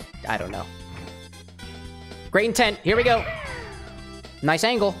I don't know. Great intent. Here we go. Nice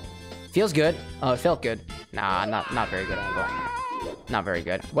angle. Feels good. Oh, it felt good. Nah, not very good angle. Not very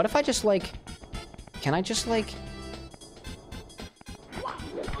good. What if I just like... Can I just like...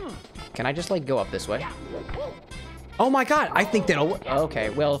 Can I just like go up this way? Oh my god, I think that'll... Okay,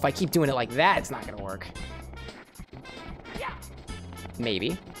 well, if I keep doing it like that, it's not gonna work.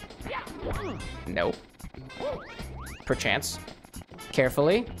 Maybe. Nope. Perchance.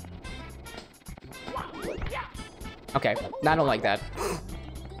 Carefully. Okay, I don't like that.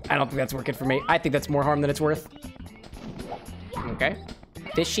 I don't think that's working for me. I think that's more harm than it's worth. Okay.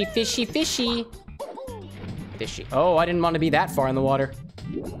 Fishy, fishy, fishy. Fishy. Oh, I didn't want to be that far in the water.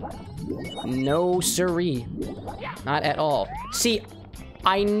 No siree. Not at all. See,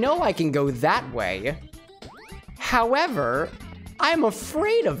 I know I can go that way. However, I'm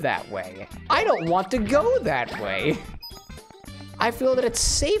afraid of that way. I don't want to go that way. I feel that it's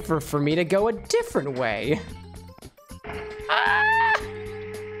safer for me to go a different way. Ah!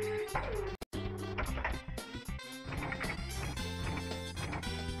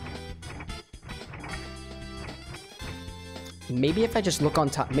 Maybe if I just look on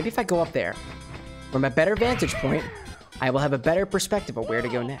top, maybe if I go up there, from a better vantage point, I will have a better perspective of where to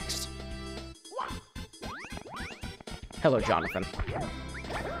go next. Hello, Jonathan.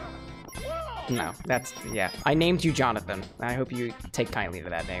 No, that's, yeah. I named you Jonathan. I hope you take kindly to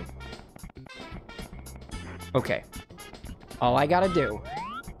that name. Okay. All I gotta do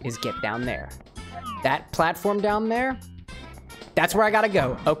is get down there. That platform down there, that's where I gotta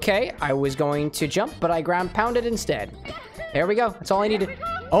go. Okay, I was going to jump, but I ground pounded instead. There we go. That's all I needed.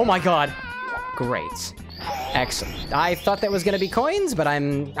 Oh my god. Great. Excellent. I thought that was gonna be coins, but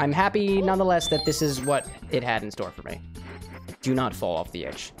I'm happy nonetheless that this is what it had in store for me. Do not fall off the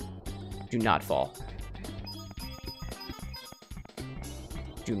edge. Do not fall.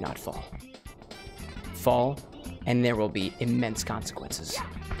 Do not fall. Fall, and there will be immense consequences.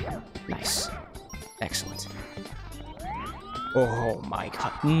 Nice. Excellent. Oh my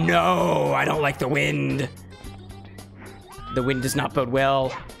god. No! I don't like the wind! The wind does not bode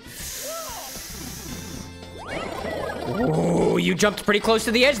well. Oh, you jumped pretty close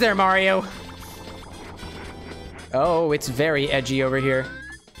to the edge there, Mario. Oh, it's very edgy over here.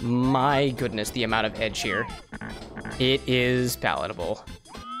 My goodness, the amount of edge here. It is palatable.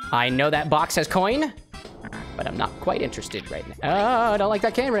 I know that box has coin, but I'm not quite interested right now. Oh, I don't like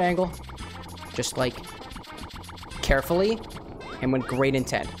that camera angle. Just like carefully and with great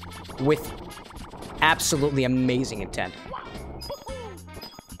intent. With absolutely amazing intent.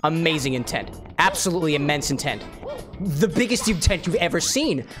 Amazing intent. Absolutely immense intent. The biggest intent you've ever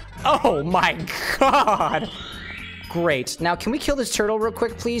seen. Oh my god. Great. Now, can we kill this turtle real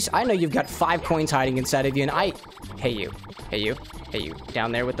quick, please? I know you've got 5 coins hiding inside of you, and I... Hey, you. Hey, you. Hey, you.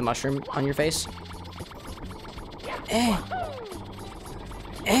 Down there with the mushroom on your face.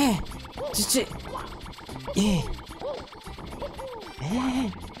 Just...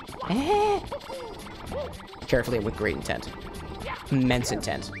 Carefully with great intent. Immense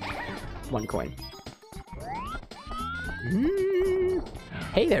intent. 1 coin.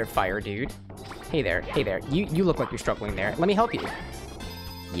 Hey there, fire dude. Hey there, hey there. You look like you're struggling there. Let me help you.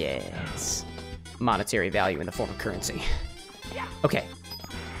 Yes. Monetary value in the form of currency. Okay.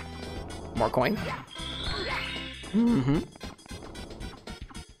 More coin.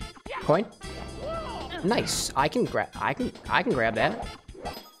 Coin. Nice. I can grab that. I can grab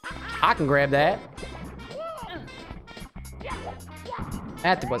that.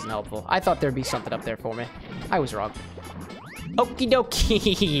 That wasn't helpful. I thought there'd be something up there for me. I was wrong. Okie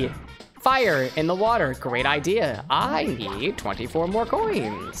dokie. Fire in the water. Great idea. I need 24 more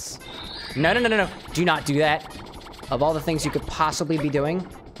coins. No, no, no, no, no. Do not do that. Of all the things you could possibly be doing,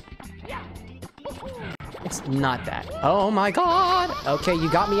 it's not that. Oh my god. Okay, you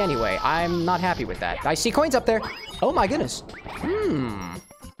got me anyway. I'm not happy with that. I see coins up there. Oh my goodness.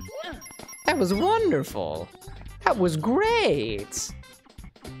 That was wonderful. That was great.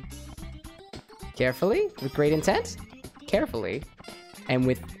 Carefully, with great intent. Carefully, and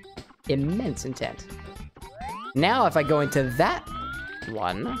with immense intent. Now, if I go into that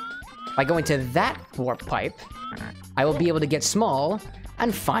one, if I go into that warp pipe, I will be able to get small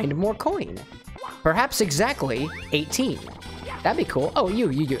and find more coin. Perhaps exactly 18. That'd be cool. Oh,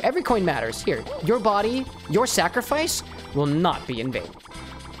 you. Every coin matters. Here, your body, your sacrifice will not be in vain.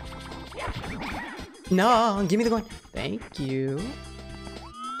 No, give me the coin. Thank you.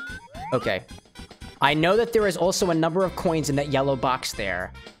 Okay. I know that there is also a number of coins in that yellow box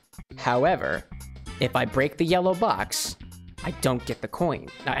there. However, if I break the yellow box, I don't get the coin.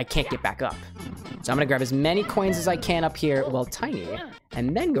 I can't get back up. So I'm gonna grab as many coins as I can up here, well, tiny,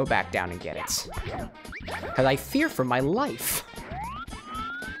 and then go back down and get it. Because I fear for my life.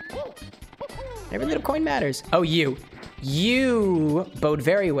 Every little coin matters. Oh, you. You bode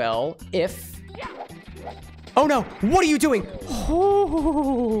very well if... Oh no, what are you doing?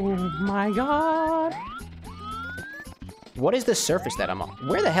 Oh my god. What is the surface that I'm on?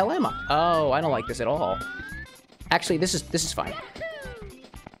 Where the hell am I? Oh, I don't like this at all. Actually, this is fine.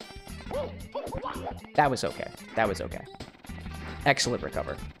 That was okay. That was okay. Excellent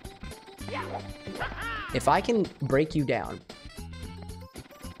recover. If I can break you down.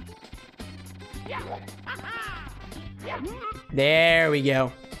 There we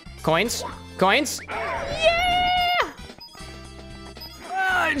go. Coins? Coins? Yeah!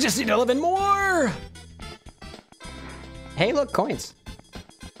 I just need 11 more! Hey, look, coins.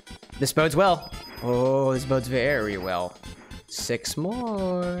 This bodes well. Oh, this bodes very well. 6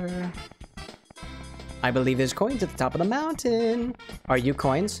 more. I believe there's coins at the top of the mountain. Are you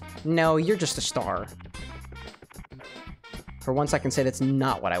coins? No, you're just a star. For once, I can say that's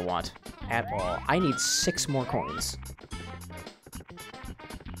not what I want at all. I need 6 more coins.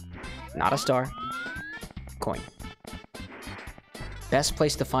 Not a star. Coin. Best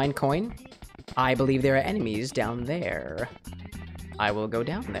place to find coin? I believe there are enemies down there. I will go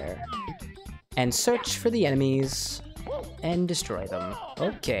down there and search for the enemies and destroy them.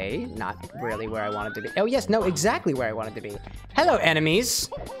 Okay, not really where I wanted to be. Oh yes, no, exactly where I wanted to be. Hello, enemies.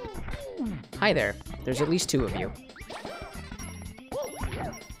 Hi there. There's at least 2 of you.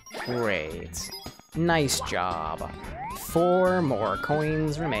 Great. Nice job. 4 more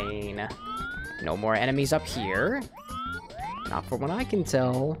coins remain. No more enemies up here. Not from what I can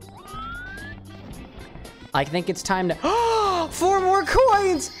tell. I think it's time to... 4 more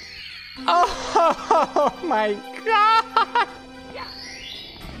coins! Oh my god!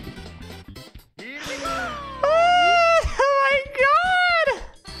 Oh my god!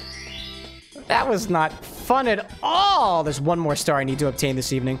 That was not fun at all. There's one more star I need to obtain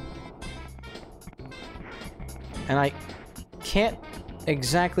this evening. And I can't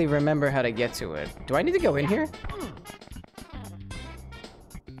exactly remember how to get to it. Do I need to go in here?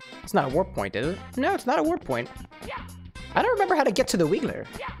 It's not a warp point, is it? No, it's not a warp point. I don't remember how to get to the Wiggler.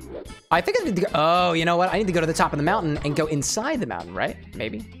 I think I need to go... Oh, you know what? I need to go to the top of the mountain and go inside the mountain, right?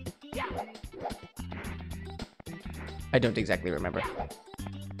 Maybe. I don't exactly remember.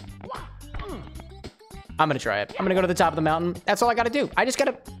 I'm gonna try it. I'm gonna go to the top of the mountain. That's all I gotta do. I just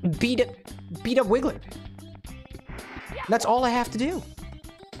gotta beat up Wiggler. That's all I have to do.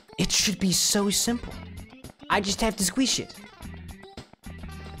 It should be so simple. I just have to squish it.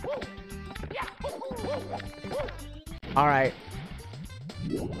 All right.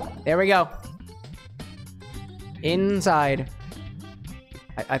 There we go. Inside.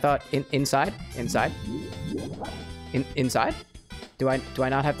 I thought inside? Inside? Inside? Do I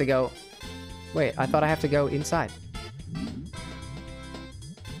not have to go? Wait, I thought I have to go inside.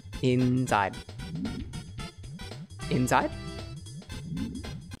 Inside. Inside?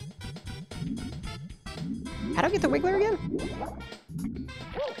 How do I get the Wiggler again?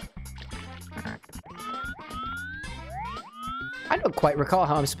 I don't quite recall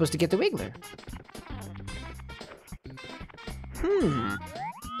how I'm supposed to get the Wiggler.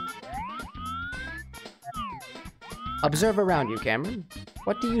 Observe around you, Cameron.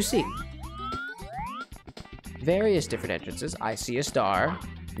 What do you see? Various different entrances. I see a star.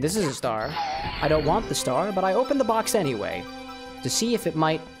 This is a star. I don't want the star, but I opened the box anyway to see if it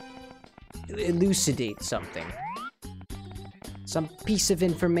might elucidate something. Some piece of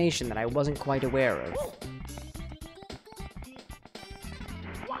information that I wasn't quite aware of.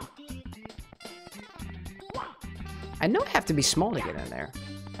 I know I have to be small to get in there.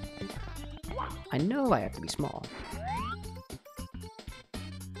 I know I have to be small.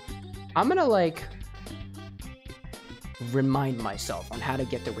 I'm gonna, like, remind myself on how to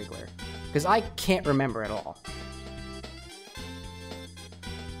get the Wiggler. Because I can't remember at all.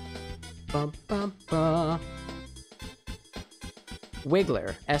 Bum, bum, bum.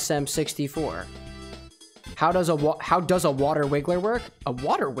 Wiggler, SM64. How does a water Wiggler work? A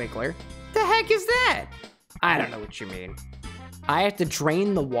water Wiggler? The heck is that? I don't know what you mean. I have to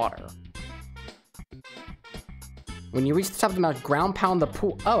drain the water. When you reach the top of the mountain, ground pound the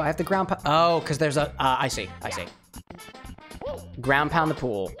pool. Oh, I have to ground pound. Oh, because there's a. I see. Ground pound the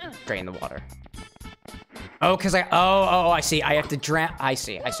pool, drain the water. Oh, because I see. I have to I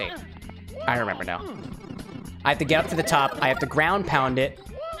see. I remember now. I have to get up to the top. I have to ground pound it.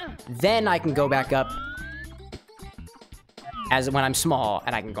 Then I can go back up as when I'm small,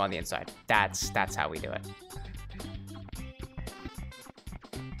 and I can go on the inside. That's how we do it.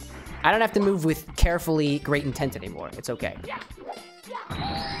 I don't have to move with carefully great intent anymore. It's okay.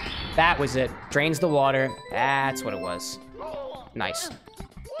 That was it. Drains the water. That's what it was. Nice.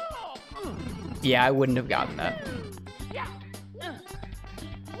 Yeah, I wouldn't have gotten that.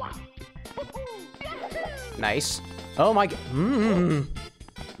 Nice. Oh my god.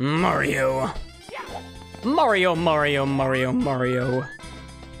 Mario. Mario.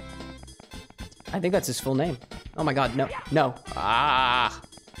 I think that's his full name. Oh my god, no. Ah.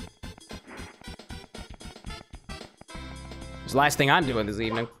 It's the last thing I'm doing this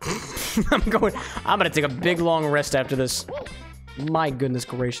evening. I'm gonna take a big long rest after this. My goodness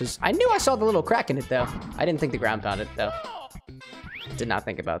gracious. I knew I saw the little crack in it though. I didn't think the ground pounded it though. Did not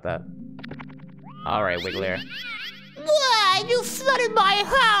think about that. Alright, Wiggler. Why? You flooded my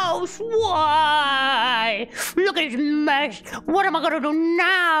house! Why? Look at this mess! What am I gonna do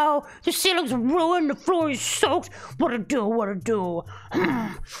now? The ceiling's ruined, the floor is soaked. What to do?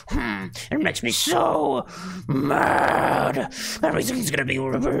 It makes me so mad. Everything's gonna be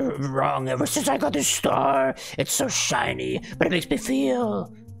wrong ever since I got this star. It's so shiny, but it makes me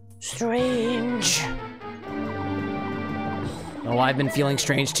feel strange. Oh, I've been feeling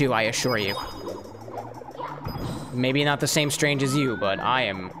strange too, I assure you. Maybe not the same strange as you, but I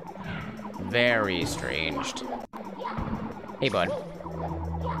am very stranged. Hey, bud.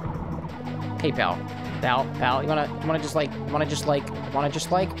 Hey, pal. Pal, you wanna just like,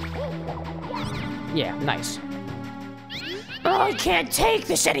 yeah, nice. Oh, I can't take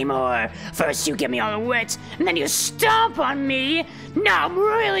this anymore. First you get me all wet, and then you stomp on me. Now I'm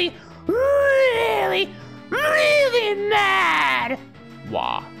really mad.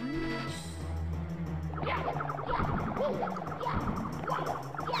 Wah.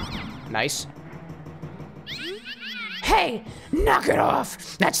 Nice. Hey, knock it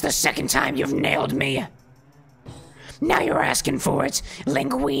off. That's the second time you've nailed me. Now you're asking for it.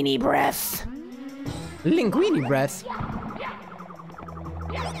 Linguini breath. Linguini breath?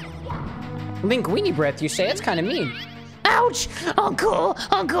 Linguini breath, you say? That's kind of mean. Ouch! Uncle!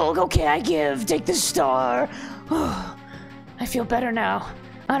 Uncle, okay, I give. Take the star. I feel better now.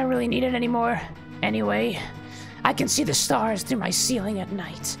 I don't really need it anymore. Anyway, I can see the stars through my ceiling at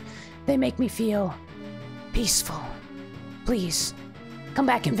night. They make me feel peaceful. Please, come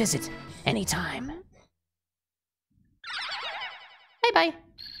back and visit anytime. Bye-bye.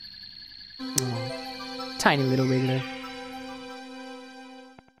 Tiny little wiggler.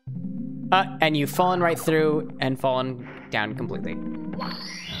 And you've fallen right through and fallen down completely.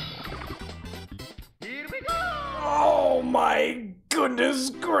 Here we go! Oh my goodness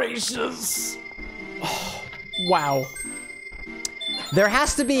gracious. Oh, wow. There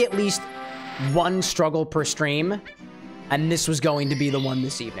has to be at least one struggle per stream, and this was going to be the one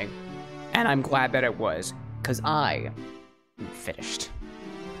this evening. And I'm glad that it was, because I am finished.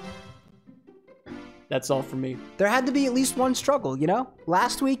 That's all for me. There had to be at least one struggle, you know?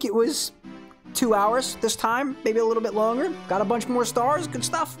 Last week it was 2 hours. This time, maybe a little bit longer. Got a bunch more stars. Good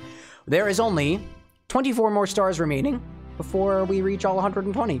stuff. There is only 24 more stars remaining before we reach all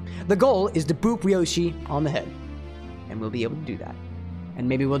 120. The goal is to boop Ryoshi on the head. And we'll be able to do that. And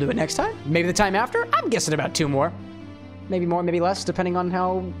maybe we'll do it next time. Maybe the time after. I'm guessing about 2 more. Maybe more, maybe less, depending on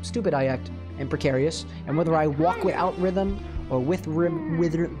how stupid I act and precarious. And whether I walk without rhythm or with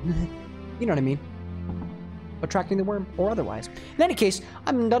rhythm. You know what I mean. Attracting the worm or otherwise. In any case,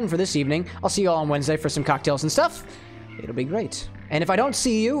 I'm done for this evening. I'll see you all on Wednesday for some cocktails and stuff. It'll be great. And if I don't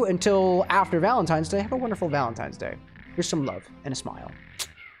see you until after Valentine's Day, have a wonderful Valentine's Day. Here's some love and a smile.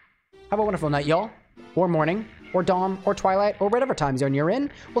 Have a wonderful night, y'all. Or morning, or dawn, or twilight, or whatever time zone you're in.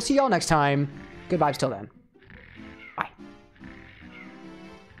 We'll see y'all next time. Good vibes till then.